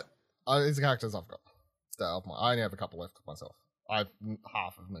list. All right. These are characters I've got. of my. I only have a couple left myself. I have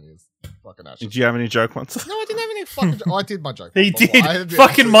half as many as fucking Ash. Did you have any joke ones? No, I didn't have any fucking. I did my joke. He before. did. I did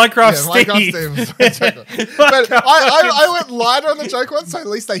Fucking Minecraft Steve. Minecraft Steve was my joke one. But I went lighter on the joke ones, so at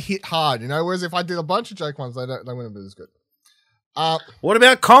least they hit hard, you know. Whereas if I did a bunch of joke ones, they wouldn't be as good. What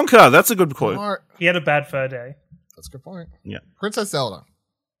about Conker? That's a good clue. No, He had a bad fur day. that's a good point. Yeah. Princess Zelda.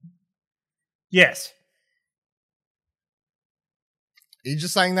 Yes. Are you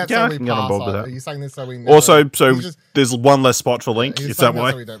just saying that Yeah, I so we can get on pass? board with Are that. you saying this so we never, Also, so he's just- there's one less spot for Link. he's Is that saying why?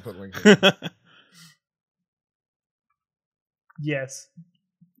 so we don't put Link in. Yes.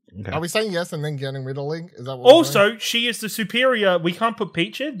 Okay. Are we saying yes and then getting rid of Link? Is that what we're doing? Also, she is the superior. We can't put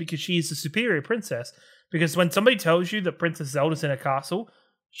Peach in because she is the superior princess. Because when somebody tells you that Princess Zelda's in a castle,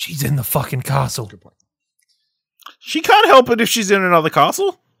 she's in the fucking castle. Good point. She can't help it if she's in another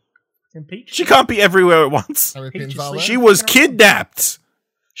castle. In Peach? She can't be everywhere at once. Are we Peach pins is are sleeping. there? She was kidnapped.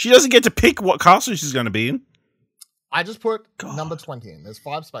 She doesn't get to pick what castle she's going to be in. I just put God. number 20 in. There's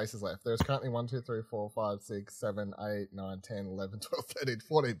 5 spaces left. There's currently 1, 2, 3, 4, 5, 6, 7, 8, 9, 10, 11, 12, 13,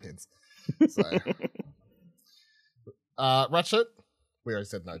 14 pins. So, Ratchet. We already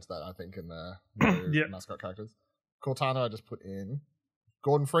said no to that, I think, in the new Yep. mascot characters. Cortana, I just put in.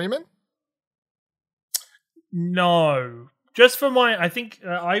 Gordon Freeman. No. Just for my... I think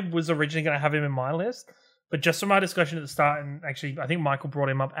I was originally going to have him in my list. But just from my discussion at the start, and actually I think Michael brought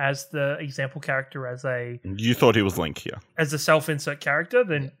him up as the example character as a You thought he was Link here. as a self-insert character,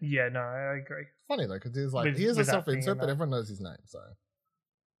 then yeah, no, I agree. Funny though, because he's like With- he is a without being self-insert, in but that. everyone knows his name. So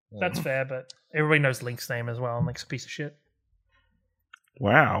yeah. That's fair, but everybody knows Link's name as well, and Link's a piece of shit.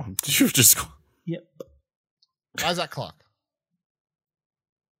 Wow. You've just... Yep. Isaac Clarke.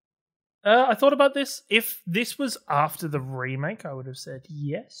 I thought about this. If this was after the remake, I would have said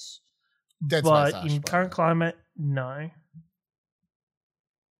yes. Dead But Space Ash, in by current the way. climate, no.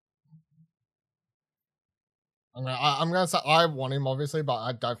 I'm gonna say I want him obviously, but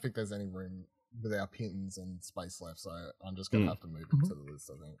I don't think there's any room with our pins and space left, so I'm just gonna have to move him to the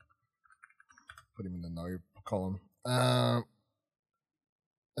list. I think put him in the no column.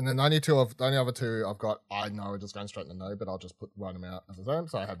 And then the only other two I've got. I know we're just going straight in the no, but I'll just write them out as a term.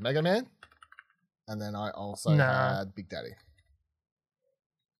 So I had Mega Man, and then I also Nah. had Big Daddy.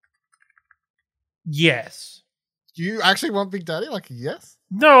 Yes. Do you actually want Big Daddy? Like yes.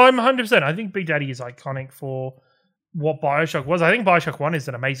 No, I'm 100%. I think Big Daddy is iconic for what Bioshock was. I think Bioshock 1 is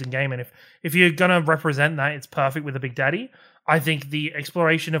an amazing game, and if you're going to represent that, it's perfect with a Big Daddy. I think the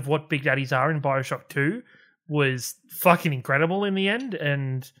exploration of what Big Daddies are in Bioshock 2 was fucking incredible in the end,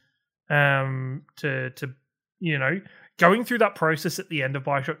 and to you know, going through that process at the end of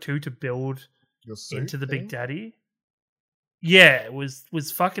Bioshock 2 to build Your suit into the thing? Big Daddy, yeah, it was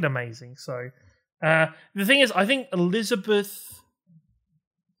fucking amazing. So the thing is, I think Elizabeth...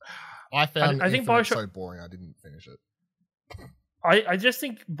 I found I think Infinite Bioshock- so boring I didn't finish it. I just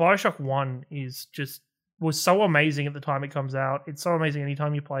think Bioshock 1 was so amazing at the time it comes out. It's so amazing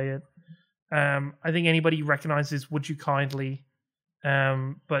anytime you play it. I think anybody recognizes Would You Kindly.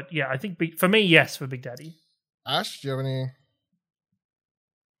 But yeah, I think for me, yes, for Big Daddy. Ash, do you have any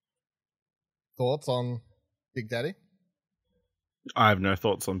thoughts on Big Daddy? I have no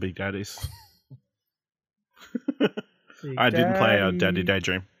thoughts on Big Daddies. Big I didn't play Daddy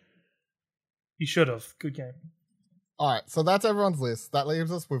Daydream. You should have. Good game. All right, so that's everyone's list. That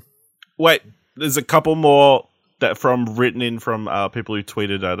leaves us with Wait, there's a couple more that written in from people who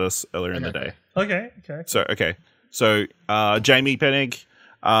tweeted at us earlier in the day. Okay. So Jamie Pennig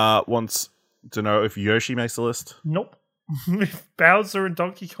wants to know if Yoshi makes the list. Nope. If Bowser and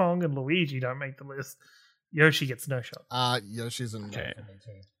Donkey Kong and Luigi don't make the list, Yoshi gets no shot. Yoshi's in Okay. for me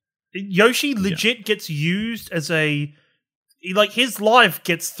too. Yoshi legit gets used as his life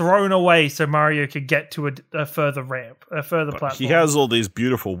gets thrown away so Mario could get to a further ramp, a further But platform. he has all these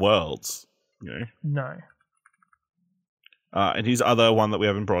beautiful worlds, you know. No. And his other one that we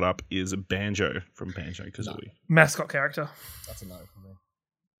haven't brought up is Banjo from Banjo-Kazooie. Mascot character. That's a no for me.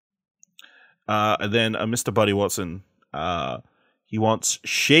 And then Mr. Buddy Watson, he wants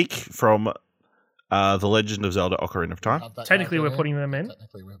Sheik from The Legend of Zelda Ocarina of Time. Have that Technically, character we're putting them in.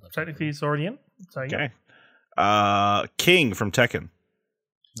 Technically, we have that Technically, it's already in. So yeah. Okay. King from Tekken.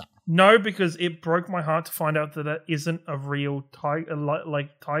 No, because it broke my heart to find out that it isn't a real tiger,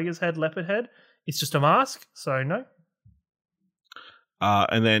 like tiger's head, leopard head. It's just a mask. So no.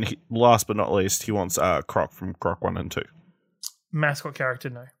 And then last but not least, he wants Croc from Croc 1 and 2. Mascot character,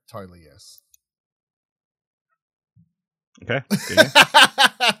 no. Totally yes. Okay. There you go.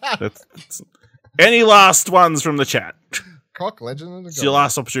 That's- Any last ones from the chat? Croc Legend of the It's your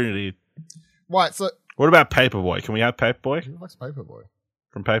last opportunity. Right, so What about Paperboy? Can we have Paperboy who likes Paperboy?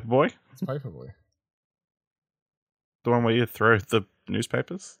 from Paperboy? It's Paperboy. The one where you throw the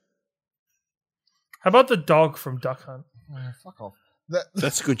newspapers? How about the dog from Duck Hunt? Oh, fuck off.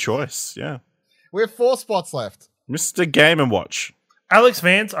 That's a good choice, yeah. We have 4 spots left. Mr. Game & Watch. Alex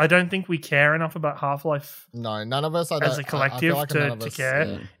Vance, I don't think we care enough about Half-Life No, none of us as a collective none of to us, care.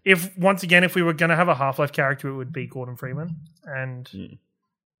 yeah. If we were going to have a Half-Life character, it would be Gordon Freeman, and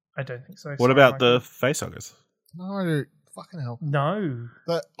I don't think so. What Sorry, about Michael. the facehuggers? No, fucking hell. No.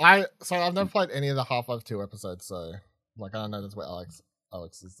 I've never played any of the Half-Life 2 episodes, so like I don't know that's where Alex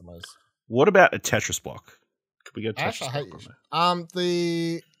is the most. What about a Tetris block? Could we get a Tetris Actually, I hate block you. on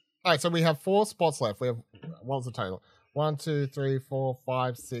there? All right, so we have 4 spots left. We have, what's the total? 1, 2, 3, 4,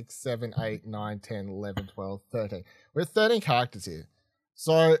 5, 6, 7, 8, 9, 10, 11, 12, 13. We have 13 characters here.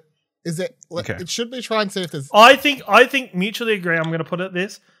 So is it? Okay. It should be try and see if there's. I think mutually agree. I'm going to put it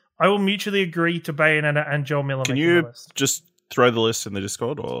this. I will mutually agree to Bayonetta and Joel Miller. Can making you the list. just throw the list in the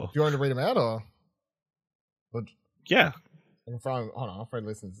Discord, or Do you want to read them out or? yeah? Hold on, I'll probably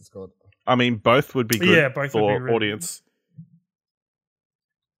listen to Discord. I mean, both would be good Yeah, both for would be really audience.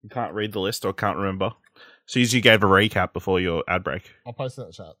 You can't read the list or can't remember. So you gave a recap before your ad break. I'll post it in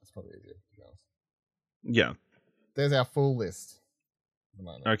the chat. It's probably easier. To be honest. Yeah. There's our full list. At the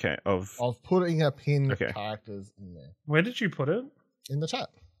moment. Okay. Of putting a pin Okay. characters in there Where did you put it? in the chat.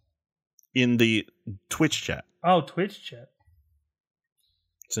 in the Twitch chat. Oh, Twitch chat.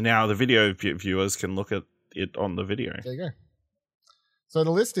 So now the video viewers can look at it on the video. There you go. So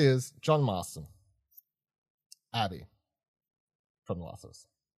the list is John Marston, Abby from The Last of Us,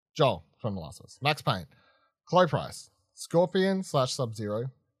 Joel from The Last of Us, Max Payne, Chloe Price, Scorpion / Sub-Zero,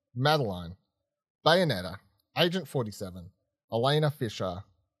 Madeline, Bayonetta, Agent 47, Elena Fisher,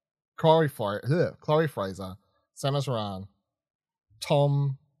 Chloe Fraser, Samus Aran,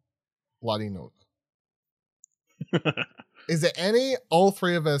 Tom Bloody Nook. Is there any all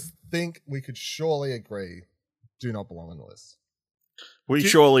 3 of us think we could surely agree do not belong on the list? We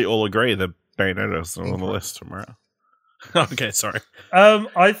surely all agree that Bayonetta is not on the list tomorrow. Okay, sorry.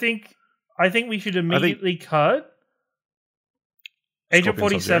 I think we should immediately cut Agent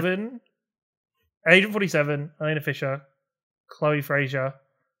Scorpion 47, Agent 47, Elena Fisher, Chloe Fraser,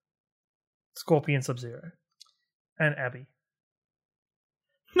 Scorpion Sub-Zero, and Abby.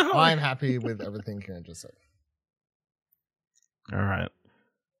 No. I'm happy with everything Kieran just said. All right.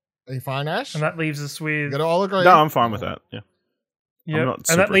 Are you fine, Ash? And that leaves us You with gotta all agree. No, I'm fine with that. Yeah. I'm Yep. not And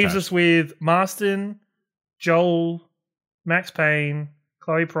that super leaves attached. us with Marston, Joel, Max Payne,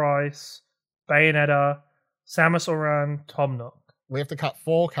 Chloe Price, Bayonetta, Samus Aran, Tom Nook. We have to cut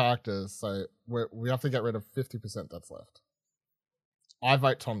 4 characters, so we have to get rid of 50% that's left. I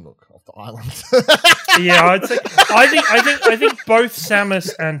vote Tom Nook off the island. Yeah, I think both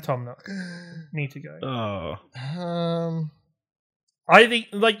Samus and Tom Nook need to go. Oh. I think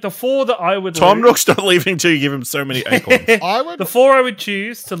like the 4 that I would Tom lose- Nook's not leaving till you give him so many acorns. I would. The 4 I would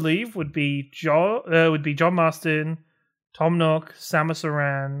choose to leave would be John Marston, Tom Nook, Samus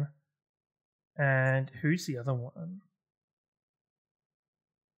Aran, and who's the other one?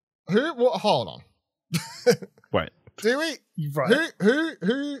 Who? What? Hold on. Wait. Do we? Right.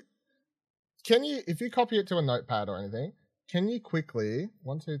 Who? Can you, if you copy it to a notepad or anything, can you quickly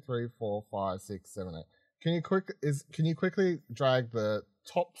 1, 2, 3, 4, 5, 6, 7, 8? Can you quickly drag the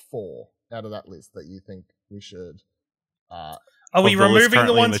top 4 out of that list that you think we should? Are we Of the list removing the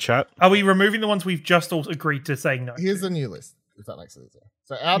currently in ones? the chat? Are we removing the ones we've just all agreed to saying no? Here's to? the new list, if that makes it easier.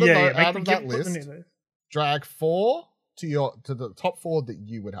 So out of that list, drag 4 to the top 4 that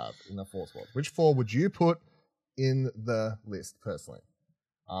you would have in the 4 spots. Which 4 would you put in the list personally?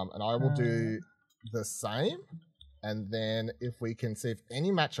 And I will do the same. And then if we can see if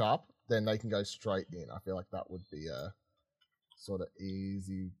any match up, then they can go straight in. I feel like that would be a sort of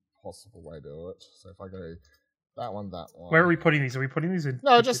easy possible way to do it. So if I go that one. Where are we putting these? Are we putting these in?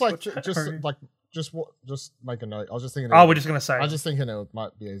 No, just make a note. I was just thinking. Oh, we're just gonna say. I was just thinking it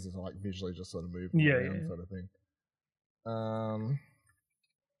might be easy to like visually just sort of move around sort of thing. All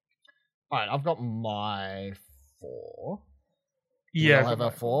right, I've got my 4. Yeah, I have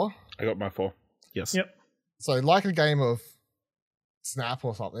our 4. I got my 4. Yes. Yep. So, like a game of Snap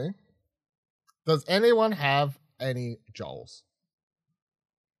or something, does anyone have any Joels?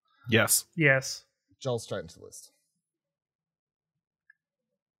 Yes. Yes. Joel straight into the list.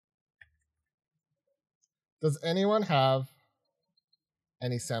 Does anyone have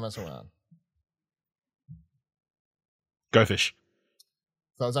any Samus Aran? Go fish.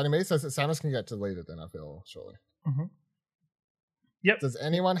 So it's only me, so Samus can get deleted then, I feel, surely. Mm-hmm. Yep. Does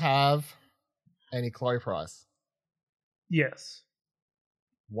anyone have any Chloe Price? Yes.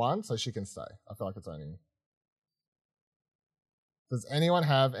 1, so she can stay. I feel like it's only... Does anyone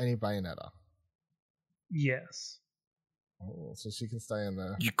have any Bayonetta? Yes. Oh, so she can stay in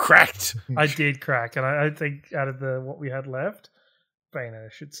there. You cracked. I did crack, and I think out of what we had left,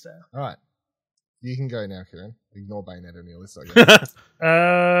 Bayonetta should stay. All right. You can go now, Kieran. Ignore Bayonetta on your list, I guess.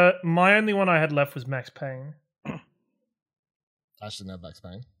 My only one I had left was Max Payne. Ash didn't have Max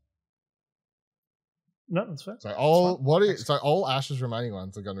Payne. No, that's fair. So all Ash's remaining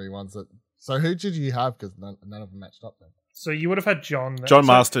ones are going to be ones that. So who did you have? Because none of them matched up then. So you would have had John. John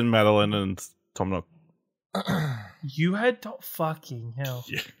Marston, Madeline, and Tom Nook. You had fucking hell.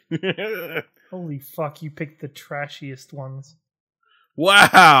 Yeah. Holy fuck! You picked the trashiest ones.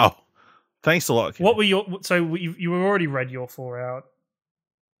 Wow. Thanks a lot. Ken. What were your? So you already read your 4 out.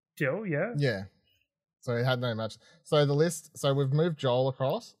 Dill, yeah. Yeah. So it had no match. So the list. So we've moved Joel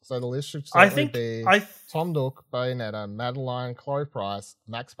across. So the list should be Tom Nook, Bayonetta, Madeline, Chloe Price,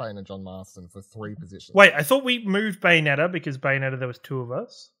 Max Payne, and John Marston for 3 positions. Wait, I thought we moved Bayonetta because Bayonetta there was 2 of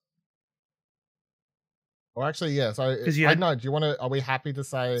us. Well, actually, yeah. So do you want to? Are we happy to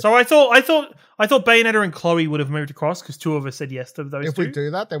say? So I thought Bayonetta and Chloe would have moved across because 2 of us said yes to those. If two. we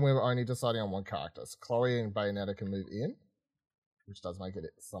do that, then we're only deciding on one character. So Chloe and Bayonetta can move in, which does make it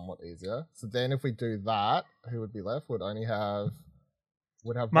somewhat easier. So then, if we do that, who would be left? Would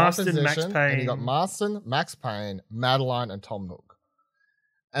have Marston, Max Payne, and you got Marston, Max Payne, Madeline, and Tom Nook.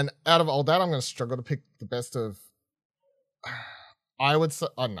 And out of all that, I'm going to struggle to pick the best of. I would say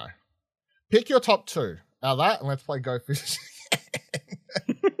I don't know. Pick your top 2. Out of that, and let's play Go Fish.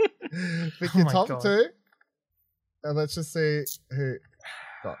 Pick your top 2, and let's just see who.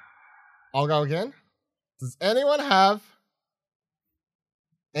 I'll go again. Does anyone have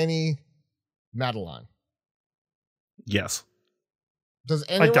any Madeline? Yes. Does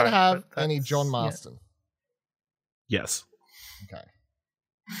anyone have any John Marston? Yeah. Yes. Okay.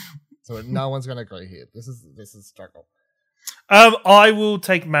 So no one's going to agree here. This is struggle. I will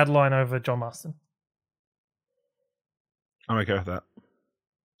take Madeline over John Marston. I'm okay with that.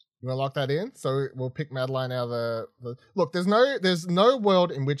 You want to lock that in? So we'll pick Madeline out of the... Look, there's no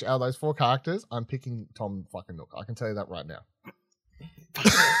world in which out of those 4 characters, I'm picking Tom fucking Nook. I can tell you that right now.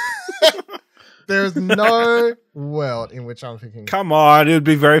 There's no world in which I'm picking... Come on, it would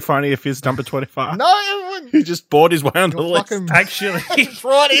be very funny if he's number 25. No, it wouldn't. He just bought his way on the list. Actually,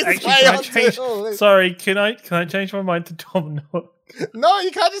 sorry, can I change my mind to Tom Nook? No,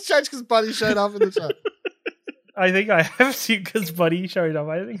 you can't just change because Buddy showed up in the chat. I think I have to because Buddy showed up.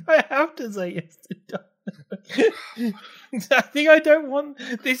 I think I have to say yes to Tom. I think I don't want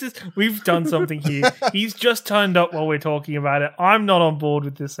this. We've done something here. He's just turned up while we're talking about it. I'm not on board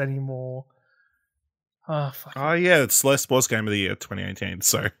with this anymore. Oh, fuck. Oh yeah, it's Celeste Sports Game of the Year 2018.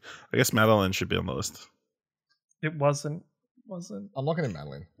 So I guess Madeline should be on the list. It wasn't. I'm locking in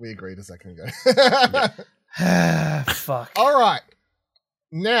Madeline. We agreed a second ago. Fuck. All right.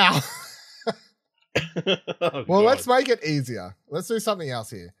 Now. Oh, well, God. let's make it easier. Let's do something else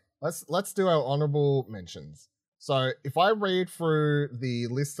here. Let's do our honorable mentions. So if I read through the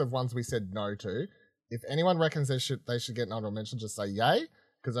list of ones we said no to, if anyone reckons they should get an honorable mention, just say yay,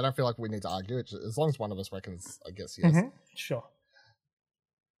 because I don't feel like we need to argue. As long as one of us reckons, I guess yes. Mm-hmm. Sure.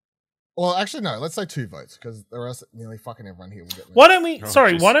 Well, actually, no. Let's say 2 votes because the rest, nearly fucking everyone here will get. Why don't we?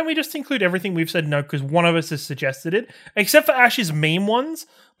 Why don't we just include everything we've said no because one of us has suggested it, except for Ash's meme ones.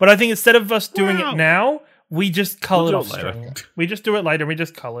 But I think instead of us doing it now, we just cull it off stream. We just do it later. We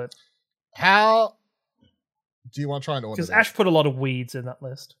just cull it. How do you want to try and order? Because Ash put a lot of weeds in that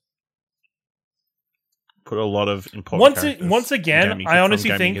list. Put a lot of important. Once again, I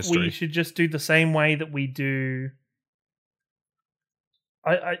honestly think we should just do the same way that we do.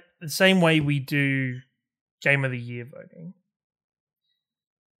 The same way we do Game of the Year voting.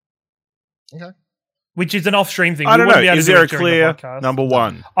 Okay. Which is an off-stream thing. I don't know. Is there a clear number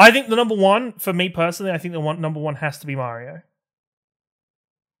 1? I think the number 1, for me personally, I think number 1 has to be Mario.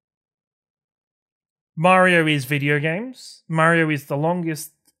 Mario is video games. Mario is the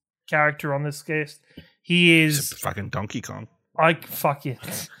longest character on this list. He is... It's fucking Donkey Kong. Fuck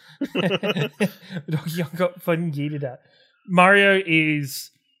it. Donkey Kong got fucking yeeted at. Mario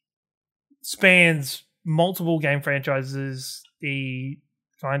spans multiple game franchises. The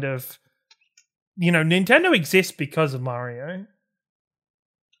kind of... Nintendo exists because of Mario.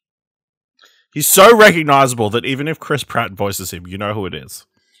 He's so recognizable that even if Chris Pratt voices him, you know who it is.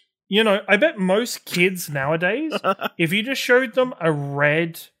 I bet most kids nowadays, if you just showed them a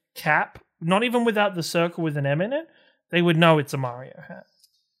red cap, not even without the circle with an M in it, they would know it's a Mario hat.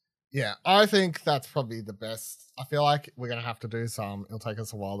 Yeah, I think that's probably the best. I feel like we're going to have to do some. It'll take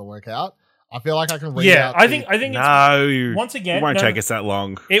us a while to work out. I feel like I can read out. I think no, once again, it won't take us that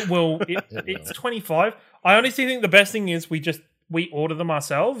long. It will. It's 25. I honestly think the best thing is we order them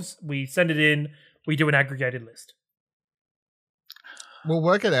ourselves. We send it in. We do an aggregated list. we'll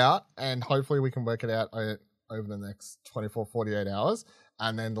work it out, and hopefully we can work it out over the next 24, 48 hours,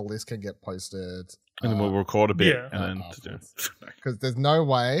 and then the list can get posted. And then we'll record a bit. Yeah. And then Because there's no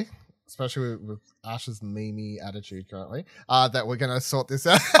way, especially with Ash's meme attitude currently, that we're going to sort this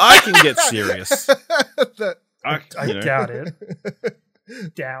out. I can get serious. I doubt it.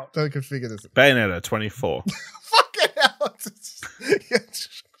 Doubt. Don't configure this. Bayonetta 24. Fucking hell.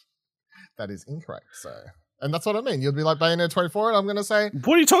 That is incorrect, so... And that's what I mean. You'll be like Bayonetta 24, and I'm going to say...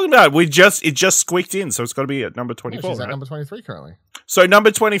 What are you talking about? It just squeaked in, so it's got to be at number 24, she's right? at number 23 currently. So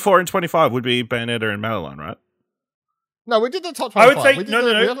number 24 and 25 would be Bayonetta and Madeline, right? No, we did the top 25. I would say We did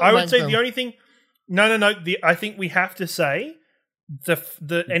no. I would say them. the only thing. No. I think we have to say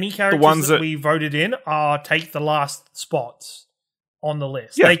the any characters ones that that we voted in take the last spots on the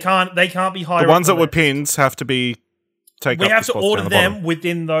list. Yeah. They can't be higher. The ones up that were list. pins have to be taken. We up have the to spots order down the them bottom.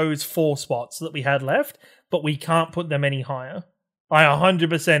 within those 4 spots that we had left, but we can't put them any higher. I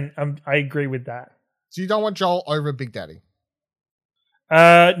 100%. I agree with that. So you don't want Joel over Big Daddy?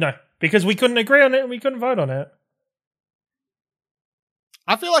 No, because we couldn't agree on it and we couldn't vote on it.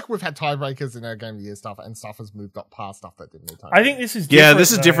 I feel like we've had tiebreakers in our Game of the Year stuff, and stuff has moved up past stuff that didn't need tiebreakers. I think this is different.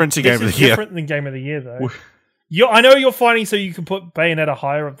 this is though. different to This Game of is the Year. different than Game of the Year, though. I know you're fighting so you can put Bayonetta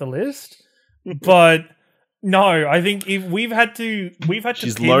higher up the list, but no, I think if we've had to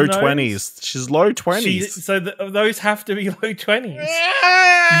She's pin low those, 20s. She's low 20s. So those have to be low 20s.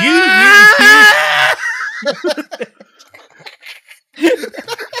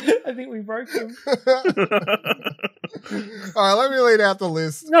 I think we broke him. All right, let me lead out the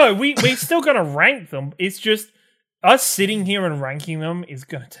list. No, we're still gonna rank them. It's just us sitting here and ranking them is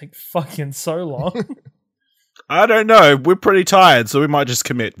gonna take fucking so long. I don't know. We're pretty tired, so we might just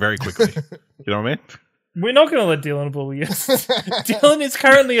commit very quickly. You know what I mean? We're not going to let Dylan bully us. Dylan is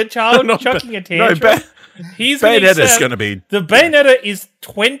currently a child chucking a tantrum. He's Bayonetta's going to be... The Bayonetta is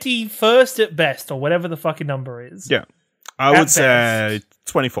 21st at best, or whatever the fucking number is. Yeah. I would say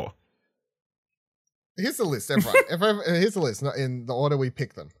 24. Here's the list, everyone. Here's the list, not in the order we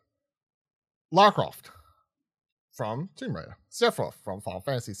pick them. Lara Croft from Tomb Raider. Sephiroth from Final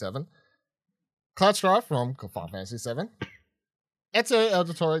Fantasy VII. Cloud Strife from Final Fantasy VII. Ezio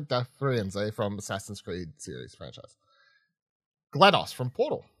Auditore da Firenze from Assassin's Creed series franchise. GLaDOS from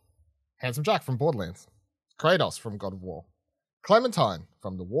Portal. Handsome Jack from Borderlands. Kratos from God of War. Clementine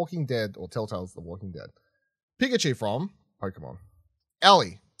from The Walking Dead, or Telltale's The Walking Dead. Pikachu from Pokemon.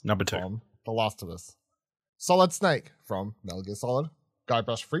 Ellie Number 2. from The Last of Us. Solid Snake from Metal Gear Solid.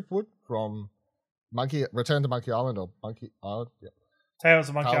 Guybrush Threepwood from Return to Monkey Island, or Monkey Island. Yeah. Tales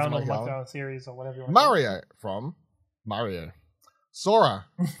of Monkey Tales of Island, or Monkey Monkey Island. Island series, or whatever you want Mario from Mario. Sora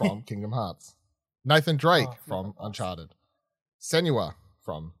from Kingdom Hearts. Nathan Drake from Uncharted. Senua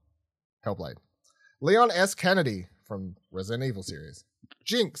from Hellblade. Leon S. Kennedy from Resident Evil series.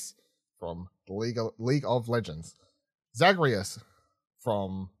 Jinx from the League of Legends. Zagreus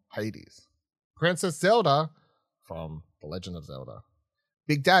from Hades. Princess Zelda from The Legend of Zelda.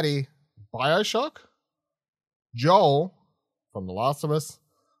 Big Daddy, Bioshock. Joel from The Last of Us.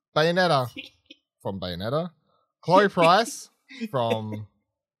 Bayonetta from Bayonetta. Chloe Price from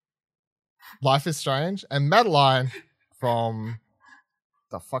Life is Strange. And Madeline from...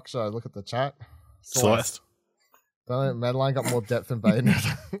 The fuck should I look at the chat? Celeste. Don't Madeline got more depth than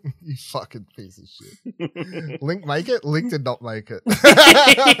Bayonetta. You fucking piece of shit. Link make it? Link did not make it.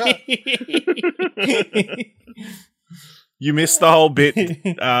 You missed the whole bit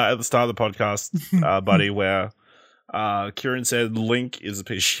at the start of the podcast, buddy, where Kieran said Link is a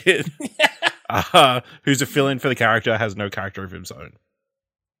piece of shit. Who's a fill-in for the character, has no character of his own.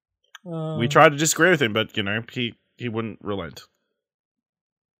 We tried to disagree with him, but, you know, he wouldn't relent.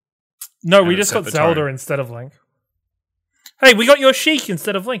 No, And we it just set got the Zelda tone. instead of Link. Hey, we got your Sheik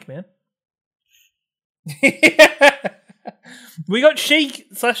instead of Link, man. We got Sheik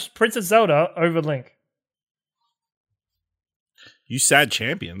 / Princess Zelda over Link. You sad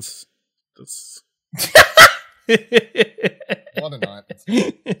champions. That's... What a night.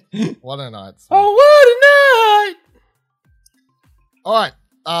 What a night. Oh, what a night! All right.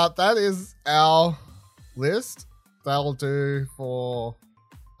 That is our list. That'll do for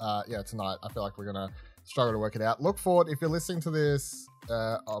tonight. I feel like we're going to struggle to work it out. Look forward, if you're listening to this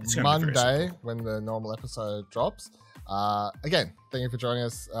on It's gonna be very Monday simple. when the normal episode drops. Again, thank you for joining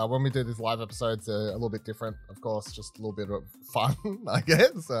us. When we do these live episodes, a little bit different, of course, just a little bit of fun, I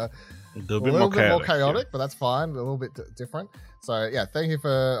guess. A A little bit more chaotic, but that's fine. A little bit different. So, yeah, thank you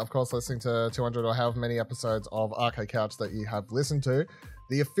for, of course, listening to 200 or however many episodes of Arcade Couch that you have listened to.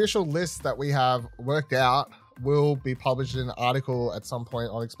 The official list that we have worked out will be published in an article at some point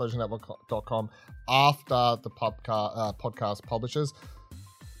on explosionnetwork.com after the podcast publishes.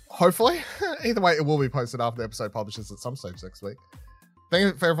 Hopefully. Either way, it will be posted after the episode publishes at some stage next week. Thank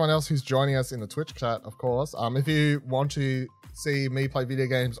you for everyone else who's joining us in the Twitch chat, of course. If you want to see me play video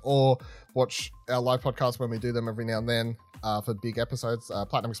games or watch our live podcast when we do them every now and then for big episodes,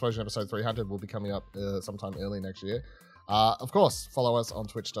 Platinum Explosion episode 300 will be coming up sometime early next year. Of course, follow us on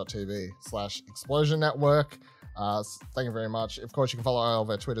twitch.tv/Explosion Network. Thank you very much. Of course, you can follow all of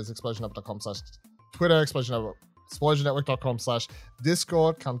our Twitters, explosionnetwork.com/Twitter,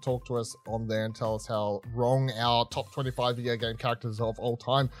 explosionnetwork.com/Discord. Come talk to us on there and tell us how wrong our top 25 video game characters of all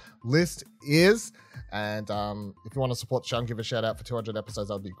time list is. And if you want to support the show and give a shout out for 200 episodes,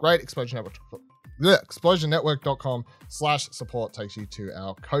 that would be great. explosionnetwork.com/support takes you to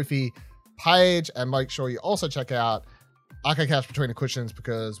our Ko-fi page. And make sure you also check out Arcade Couch Between the Cushions,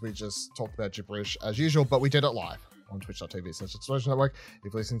 because we just talked about gibberish as usual, but we did it live on twitch.tv/Explosion Network.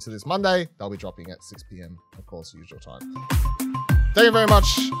 If you're listening to this Monday, they'll be dropping at 6 p.m, of course, usual time. Thank you very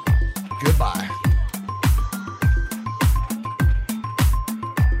much. Goodbye.